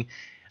everything.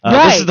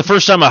 Right. This is the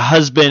first time a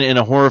husband in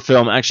a horror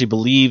film actually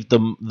believed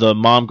the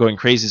mom going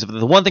crazy. So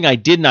the one thing I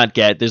did not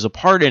get, there's a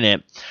part in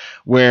it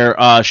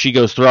where she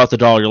goes throw out the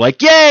doll. You're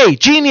like, yay,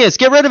 genius,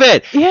 get rid of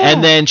it. Yeah.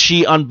 And then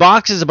she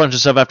unboxes a bunch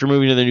of stuff after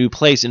moving to the new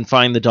place and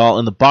find the doll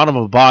in the bottom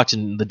of a box.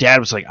 And the dad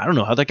was like, I don't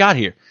know how that got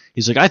here.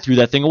 He's like, I threw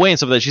that thing away and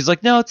stuff like that. She's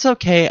like, no, it's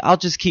okay. I'll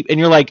just keep. And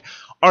you're like,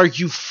 are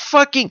you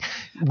fucking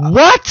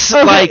what?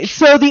 Okay,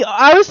 so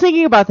I was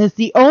thinking about this.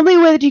 The only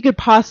way that you could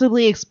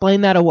possibly explain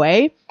that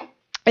away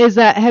is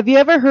that, have you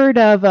ever heard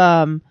of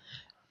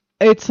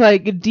it's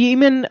like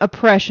demon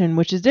oppression,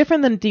 which is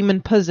different than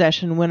demon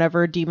possession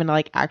whenever a demon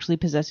like actually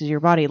possesses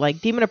your body.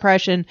 Like demon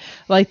oppression,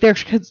 like they're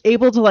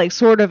able to like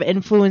sort of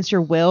influence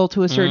your will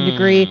to a certain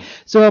degree.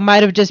 So it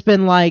might have just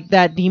been like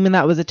that demon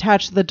that was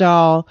attached to the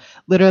doll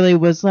literally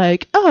was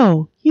like,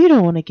 oh, you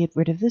don't want to get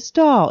rid of this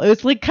doll. It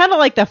was like kind of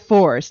like the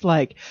Force,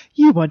 like,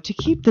 you want to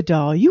keep the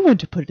doll, you want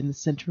to put it in the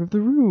center of the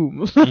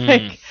room.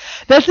 Like,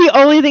 that's the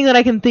only thing that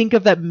I can think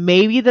of that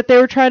maybe that they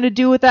were trying to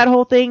do with that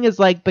whole thing is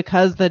like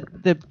because the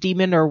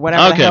demon or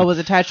whatever the hell was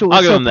attached to it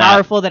was so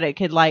powerful that it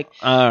could like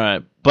all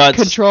right, but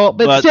control.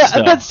 But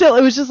still,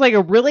 it was just like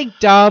a really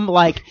dumb,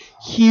 like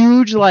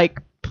huge, like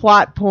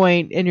plot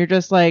point, and you're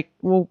just like,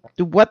 well,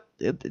 what?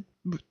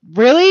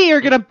 Really?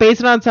 You're gonna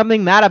base it on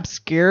something that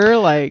obscure?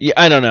 Like, yeah,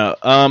 I don't know.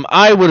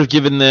 I would have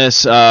given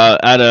this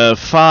out of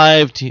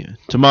 5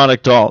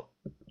 demonic doll.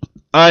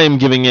 I am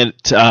giving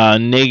it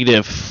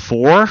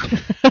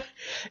 -4.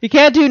 You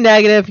can't do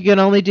negative. You can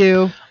only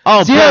do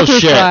 0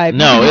 bullshit. through 5.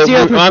 No,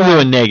 I'm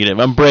doing negative.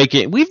 I'm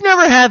breaking. We've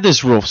never had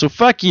this rule, so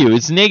fuck you.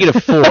 It's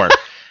 -4.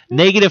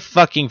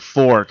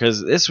 -4,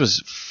 because this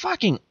was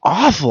fucking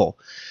awful.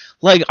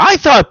 Like, I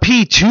thought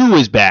P2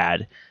 was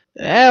bad.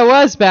 It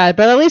was bad,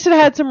 but at least it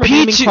had some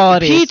redeeming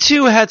qualities.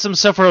 P2 had some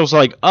stuff where I was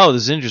like, oh,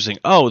 this is interesting.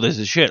 Oh, this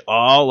is shit.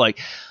 Oh, like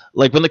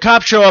when the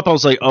cops show up, I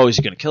was like, oh, is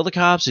he going to kill the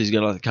cops? Is he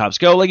going to let the cops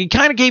go? Like, it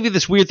kind of gave you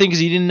this weird thing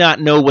because you did not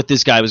know what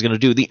this guy was going to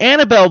do. The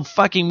Annabelle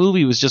fucking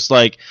movie was just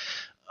like,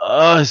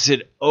 oh, is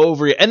it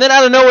over yet? And then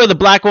out of nowhere, the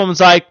black woman's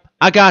like,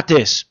 I got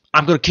this.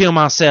 I'm going to kill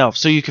myself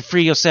so you can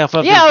free yourself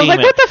up. Yeah, I was like,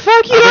 what the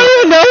fuck? You don't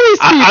even know these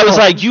people. I was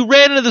like, you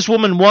ran into this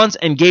woman once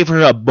and gave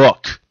her a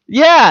book.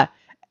 Yeah.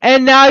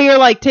 And now you're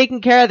like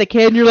taking care of the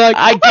kid, and you're like,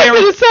 I'm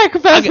going to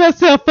sacrifice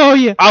myself for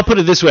you. I'll put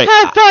it this way.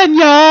 Have fun,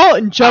 y'all,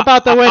 and jump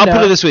out the window. I'll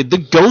put it this way. The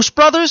Ghost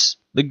Brothers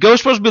be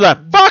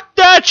like, fuck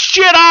that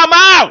shit, I'm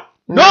out.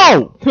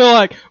 No. You're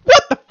like,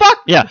 what the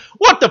fuck? Yeah,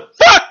 what the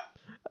fuck?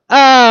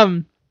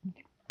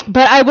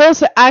 But I will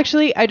say,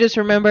 actually, I just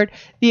remembered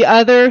the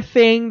other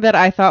thing that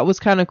I thought was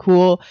kind of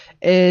cool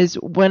is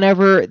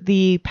whenever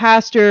the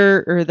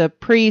pastor or the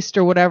priest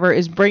or whatever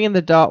is bringing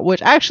the doll,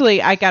 which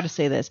actually, I gotta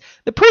say this,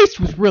 the priest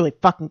was really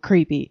fucking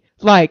creepy.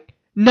 Like,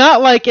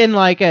 not like in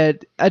like a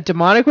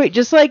demonic way,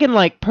 just like in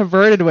like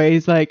perverted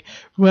ways. Like,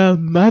 well,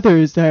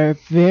 mothers are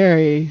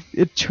very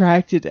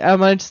attracted.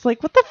 I'm just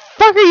like, what the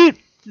fuck are you?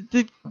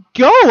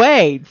 Go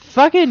away,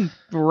 fucking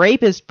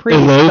rapist priest.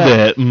 I love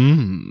it.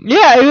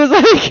 Yeah, it was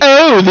like,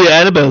 oh, the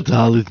Annabelle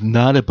doll is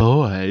not a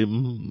boy.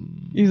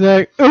 He's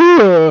like,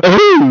 ooh.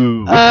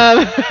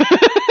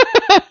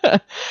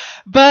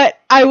 But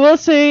I will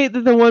say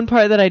that the one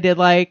part that I did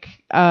like,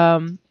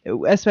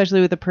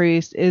 especially with the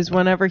priest, is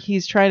whenever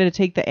he's trying to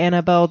take the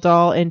Annabelle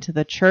doll into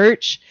the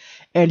church,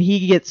 and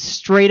he gets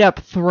straight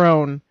up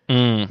thrown,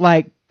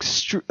 like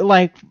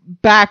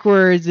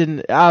backwards,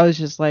 and I was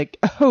just like,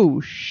 oh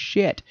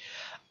shit.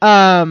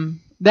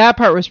 That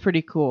part was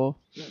pretty cool.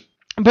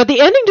 But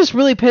the ending just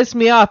really pissed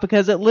me off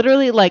because it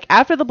literally, like,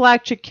 after the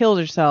black chick kills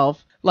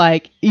herself,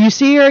 like, you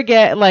see her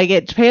again, like,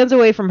 it pans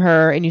away from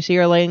her, and you see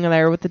her laying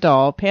there with the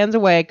doll, pans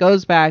away, it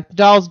goes back, the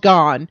doll's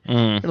gone.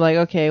 You're like,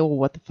 okay, well,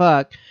 what the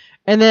fuck?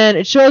 And then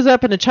it shows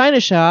up in a china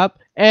shop,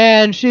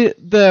 and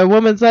the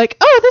woman's like,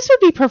 oh, this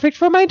would be perfect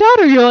for my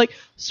daughter. You're like,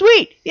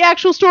 sweet, the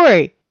actual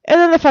story. And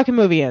then the fucking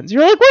movie ends.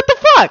 You're like, what the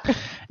fuck?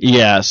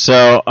 Yeah,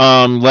 so,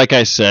 like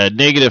I said,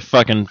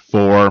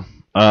 -4.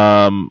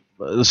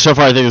 So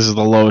far, I think this is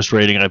the lowest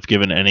rating I've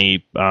given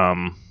any,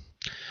 movie.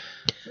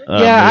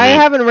 I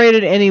haven't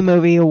rated any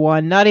movie a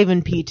 1, not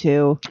even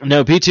P2.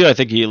 No, P2, I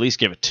think you at least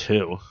gave it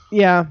 2.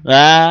 Yeah.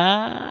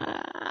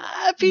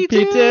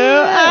 P2.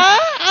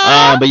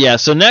 But yeah,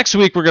 so next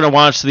week we're going to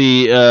watch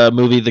the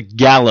movie The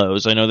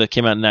Gallows. I know that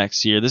came out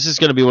next year. This is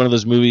going to be one of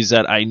those movies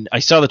that I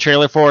saw the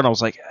trailer for, and I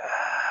was like,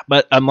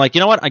 but I'm like,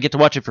 you know what? I get to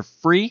watch it for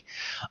free.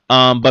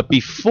 But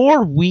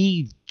before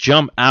we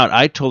jump out,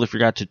 I totally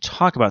forgot to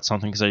talk about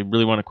something because I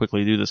really want to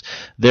quickly do this.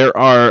 There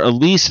are at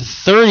least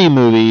 30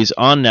 movies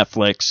on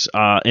Netflix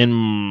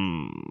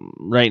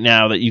right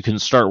now that you can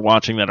start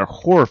watching that are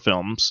horror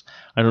films.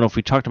 I don't know if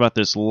we talked about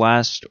this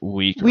last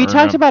week. We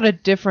talked about a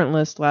different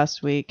list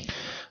last week.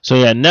 So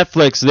yeah,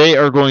 Netflix, they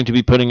are going to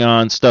be putting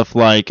on stuff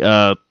like,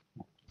 I'm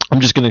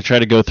just going to try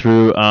to go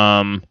through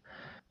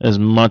as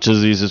much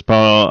as these as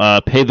possible.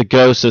 Pay the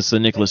Ghost, that's the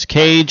Nicolas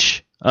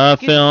Cage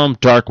film.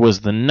 Dark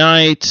Was the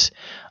Night.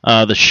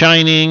 The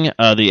Shining.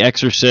 The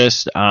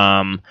Exorcist.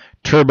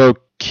 Turbo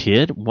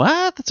Kid.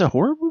 What? That's a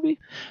horror movie?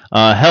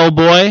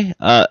 Hellboy.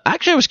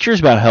 Actually, I was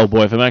curious about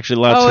Hellboy, if I'm actually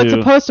allowed to... Oh, it's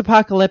a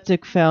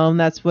post-apocalyptic film.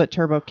 That's what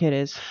Turbo Kid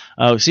is.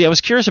 Oh, see, I was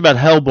curious about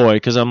Hellboy,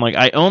 because I'm like,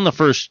 I own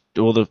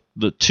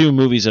the 2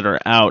 movies that are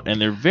out, and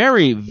they're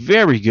very,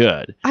 very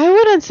good. I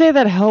wouldn't say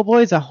that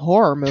Hellboy's a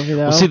horror movie,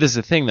 though. Well, see, this is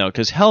the thing, though,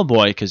 because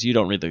Hellboy, because you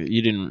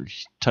didn't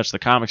touch the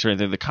comics or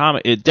anything,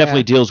 it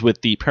definitely deals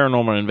with the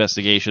paranormal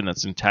investigation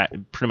that's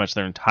pretty much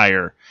their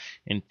entire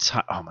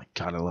oh my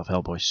god, I love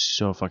Hellboy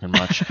so fucking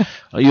much.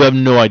 You have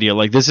no idea.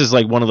 Like, this is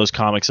like one of those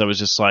comics I was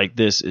just like,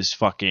 this is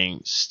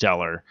fucking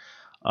stellar.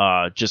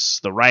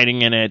 Just the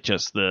writing in it,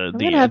 just the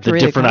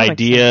different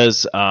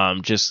ideas,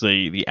 just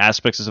the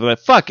aspects of that.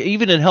 Fuck,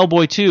 even in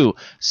Hellboy 2,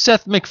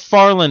 Seth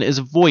MacFarlane is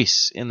a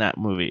voice in that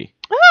movie.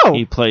 Oh.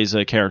 He plays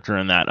a character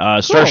in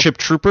that. Starship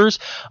Troopers.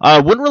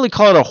 Wouldn't really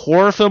call it a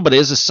horror film, but it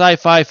is a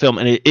sci-fi film,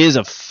 and it is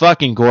a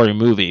fucking gory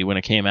movie when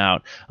it came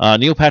out.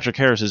 Neil Patrick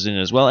Harris is in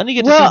it as well, and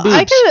you get to see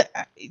boobs.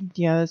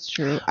 Yeah, that's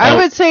true. I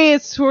would say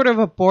it's sort of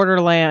a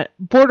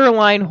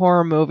borderline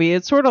horror movie.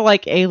 It's sort of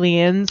like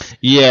Aliens.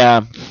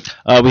 Yeah.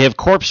 We have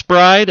Corpse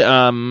Bride.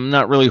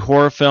 Not really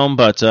horror film,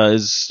 but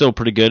is still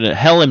pretty good.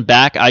 Hell and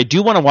Back. I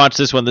do want to watch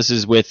this one. This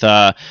is with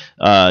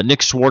Nick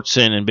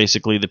Swardson and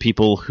basically the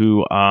people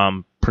who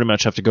pretty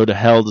much have to go to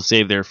hell to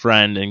save their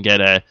friend and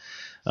get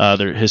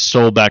his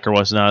soul back or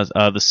whatnot.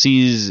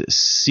 The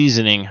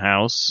Seasoning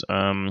House.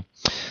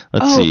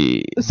 Let's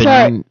see.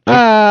 Sorry.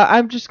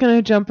 I'm just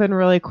gonna jump in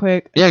really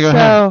quick. Yeah, go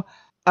ahead.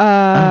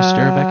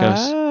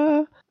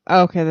 So,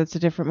 okay, that's a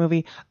different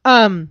movie.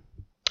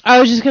 I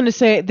was just gonna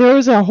say there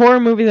was a horror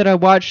movie that I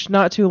watched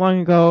not too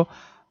long ago.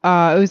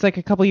 It was like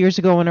a couple years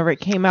ago whenever it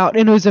came out,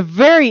 and it was a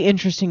very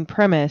interesting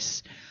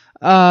premise.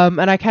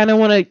 And I kind of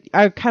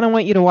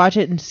want you to watch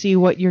it and see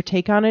what your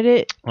take on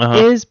it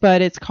is,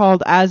 but it's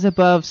called As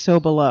Above, So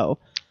Below.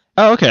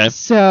 Oh, okay.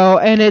 So,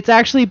 and it's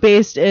actually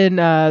based in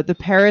the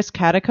Paris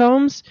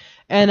catacombs,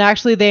 and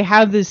actually they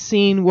have this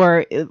scene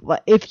where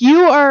if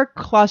you are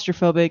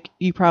claustrophobic,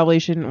 you probably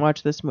shouldn't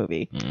watch this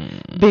movie.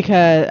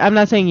 Because, I'm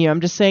not saying you,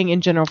 I'm just saying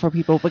in general for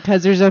people,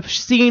 because there's a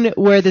scene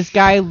where this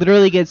guy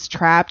literally gets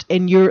trapped,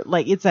 and you're,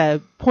 like, it's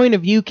a point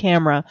of view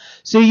camera,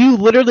 so you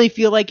literally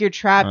feel like you're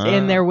trapped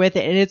in there with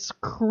it, and it's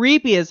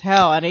creepy as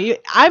hell. And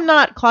I'm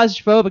not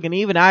claustrophobic, and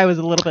even I was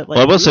a little bit like,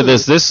 well, I will say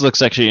this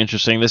looks actually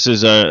interesting. This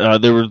is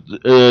they were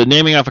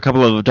naming off a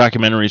couple of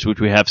documentaries which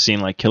we have seen,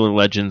 like Killer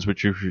Legends,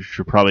 which you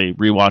should probably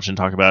rewatch and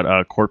talk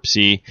about,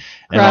 Cropsey,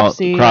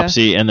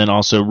 and then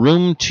also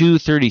Room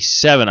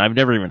 237. I've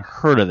never even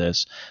heard of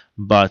this,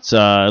 but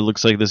it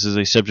looks like this is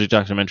a subject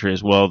documentary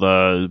as well,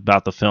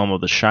 about the film of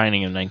The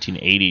Shining in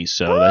 1980.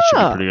 So that should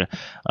be pretty good.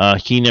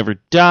 He Never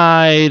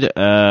Died.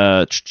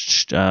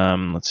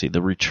 Let's see,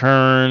 The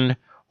Return,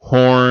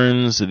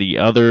 Horns, The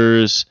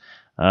Others,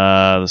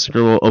 The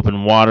Scribble,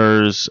 Open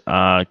Waters,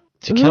 To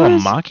Kill a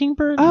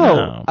Mockingbird?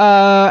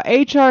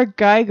 H.R.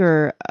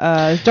 Geiger,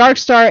 Dark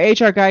Star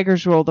H.R.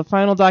 Geiger's Role, the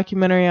final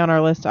documentary on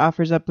our list,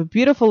 offers up a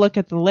beautiful look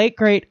at the late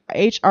great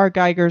H.R.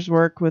 Geiger's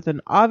work with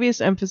an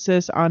obvious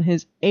emphasis on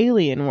his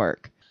alien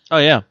work. Oh,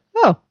 yeah.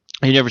 Oh.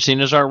 You never seen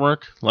his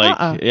artwork?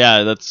 Like,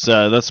 yeah, that's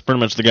pretty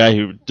much the guy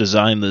who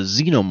designed the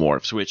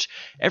Xenomorphs, which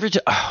every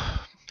time...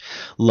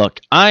 Look,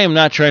 I am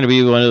not trying to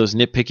be one of those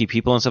nitpicky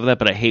people and stuff like that,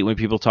 but I hate when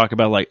people talk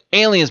about, like,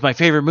 Alien's my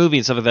favorite movie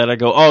and stuff like that. I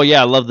go, oh,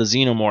 yeah, I love the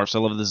Xenomorphs. I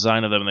love the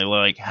design of them. And they're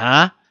like,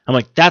 huh? I'm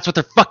like, that's what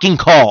they're fucking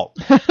called.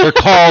 They're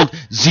called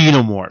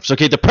Xenomorphs.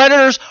 Okay, the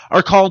Predators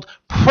are called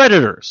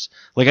Predators.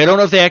 Like, I don't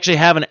know if they actually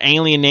have an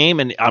alien name,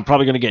 and I'm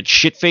probably going to get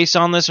shit-faced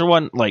on this or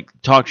what, like,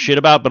 talk shit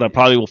about, but I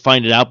probably will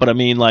find it out. But, I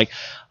mean, like...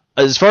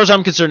 As far as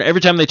I'm concerned,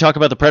 every time they talk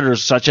about the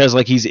Predators, such as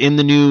like he's in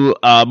the new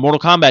Mortal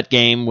Kombat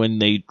game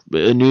when a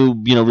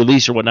new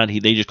release or whatnot,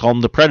 they just call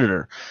him the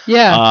Predator.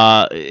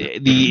 Yeah.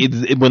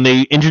 When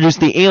they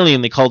introduced the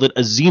alien, they called it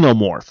a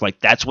Xenomorph.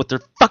 Like that's what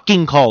they're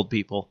fucking called,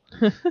 people.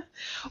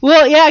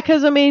 Well, yeah,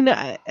 because I mean,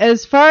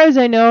 as far as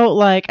I know,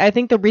 like I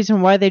think the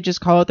reason why they just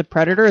call it the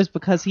Predator is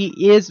because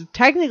he's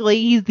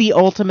the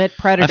ultimate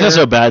predator. I feel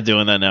so bad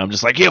doing that now. I'm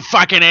just like, you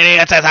fucking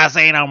idiots, it's a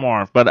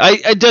Xenomorph. But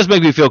it does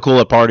make me feel cool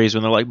at parties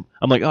when they're like,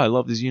 I'm like, oh, I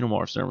love these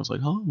Xenomorphs. And everyone's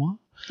like, huh, what?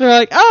 They're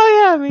like,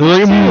 oh yeah, me too.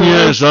 Like,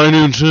 yes, I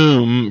do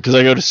too. Because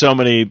I go to so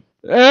many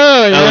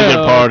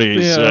elegant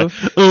parties. Yeah.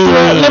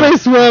 Let me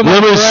swim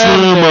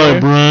my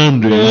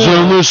brandy.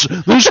 Yeah.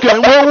 So this guy,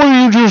 what were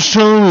you just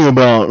telling me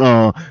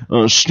about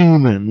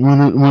Steven?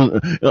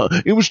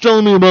 He was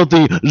telling me about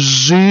the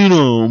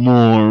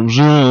Xenomorphs.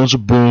 Yeah, that's a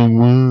big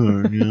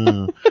word.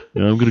 Yeah,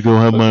 I'm gonna go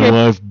have my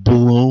wife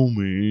blow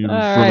me in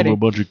front of a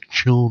bunch of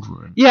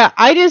children. Yeah,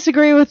 I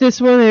disagree with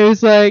this one. It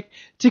was like,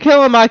 To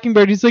Kill a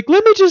Mockingbird. He's like,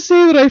 let me just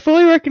say that I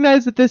fully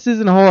recognize that this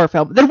isn't a horror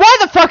film. Then why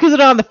the fuck is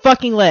it on the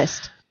fucking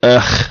list?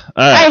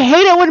 I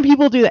hate it when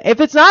people do that.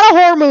 If it's not a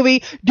horror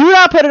movie, do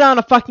not put it on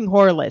a fucking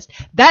horror list.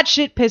 That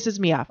shit pisses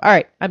me off. All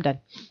right, I'm done.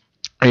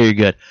 You're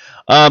good.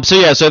 So I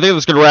think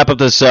that's going to wrap up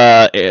this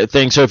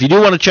thing. So if you do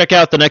want to check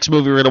out the next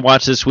movie we're going to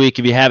watch this week,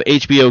 if you have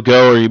HBO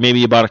Go or maybe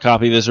you bought a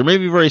copy of this, or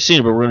maybe you've already seen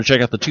it, but we're going to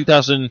check out the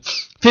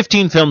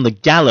 2015 film The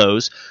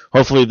Gallows.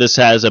 Hopefully this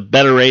has a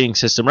better rating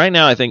system. Right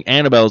now, I think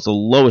Annabelle is the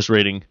lowest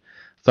rating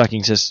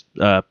fucking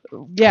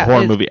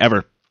horror movie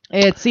ever.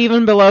 It's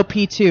even below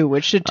P2,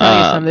 which should tell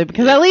you something,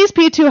 because at least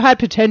P2 had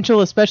potential,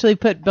 especially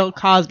put Bill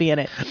Cosby in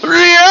it. I'm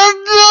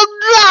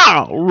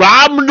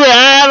the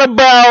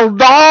Annabelle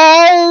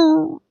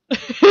doll.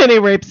 And he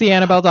rapes the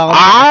Annabelle doll.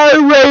 I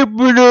rape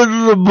it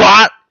in the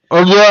butt,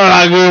 and then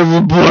I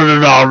give put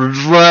it on his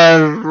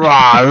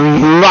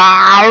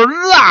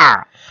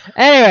face.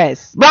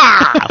 Anyways.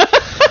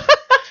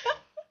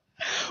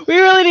 We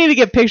really need to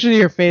get pictures of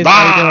your face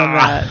while you're doing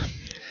that.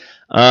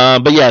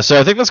 But yeah, so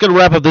I think that's going to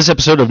wrap up this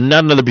episode of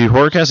Not Another B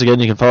Horrorcast. Again,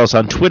 you can follow us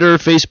on Twitter,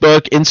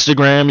 Facebook,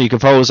 Instagram. You can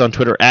follow us on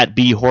Twitter at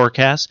B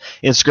Horrorcast.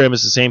 Instagram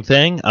is the same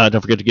thing.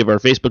 Don't forget to give our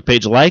Facebook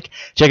page a like.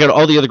 Check out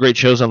all the other great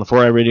shows on the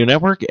 4i Radio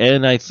Network.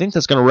 And I think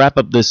that's going to wrap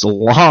up this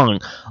long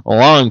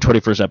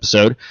 21st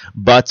episode.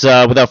 But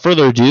without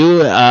further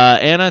ado,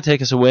 Anna,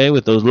 take us away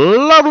with those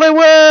lovely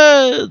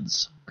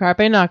words. Carpe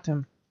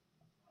Noctem.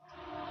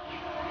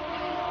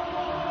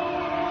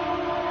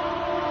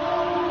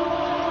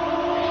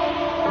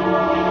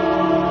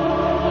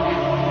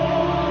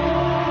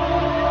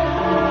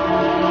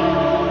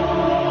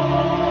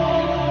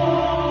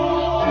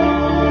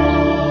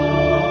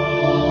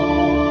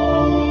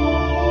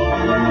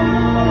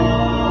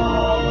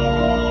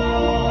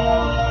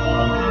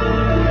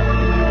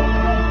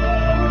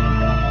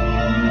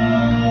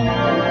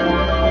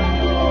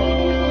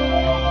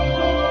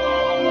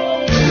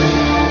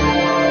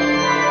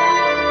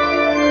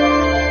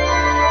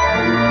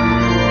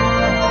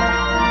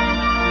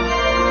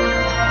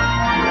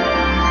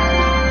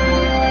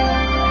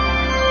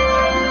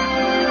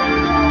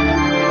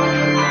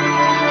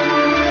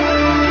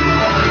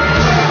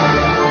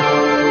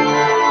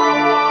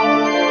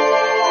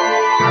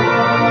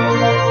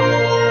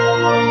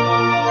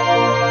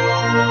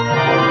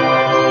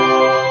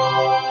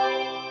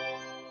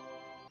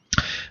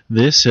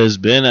 This has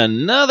been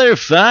another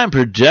fine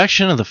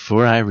production of the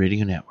 4i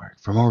Radio Network.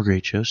 For more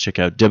great shows, check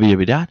out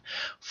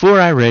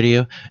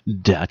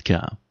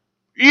www.4iradio.com.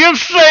 You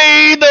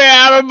see the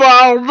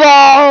animal's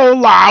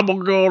all,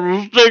 I'm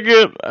gonna stick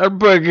it and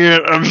pick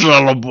it and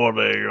sell a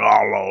pudding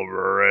all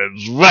over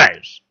its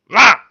face.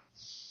 Ah!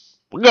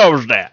 What goes that?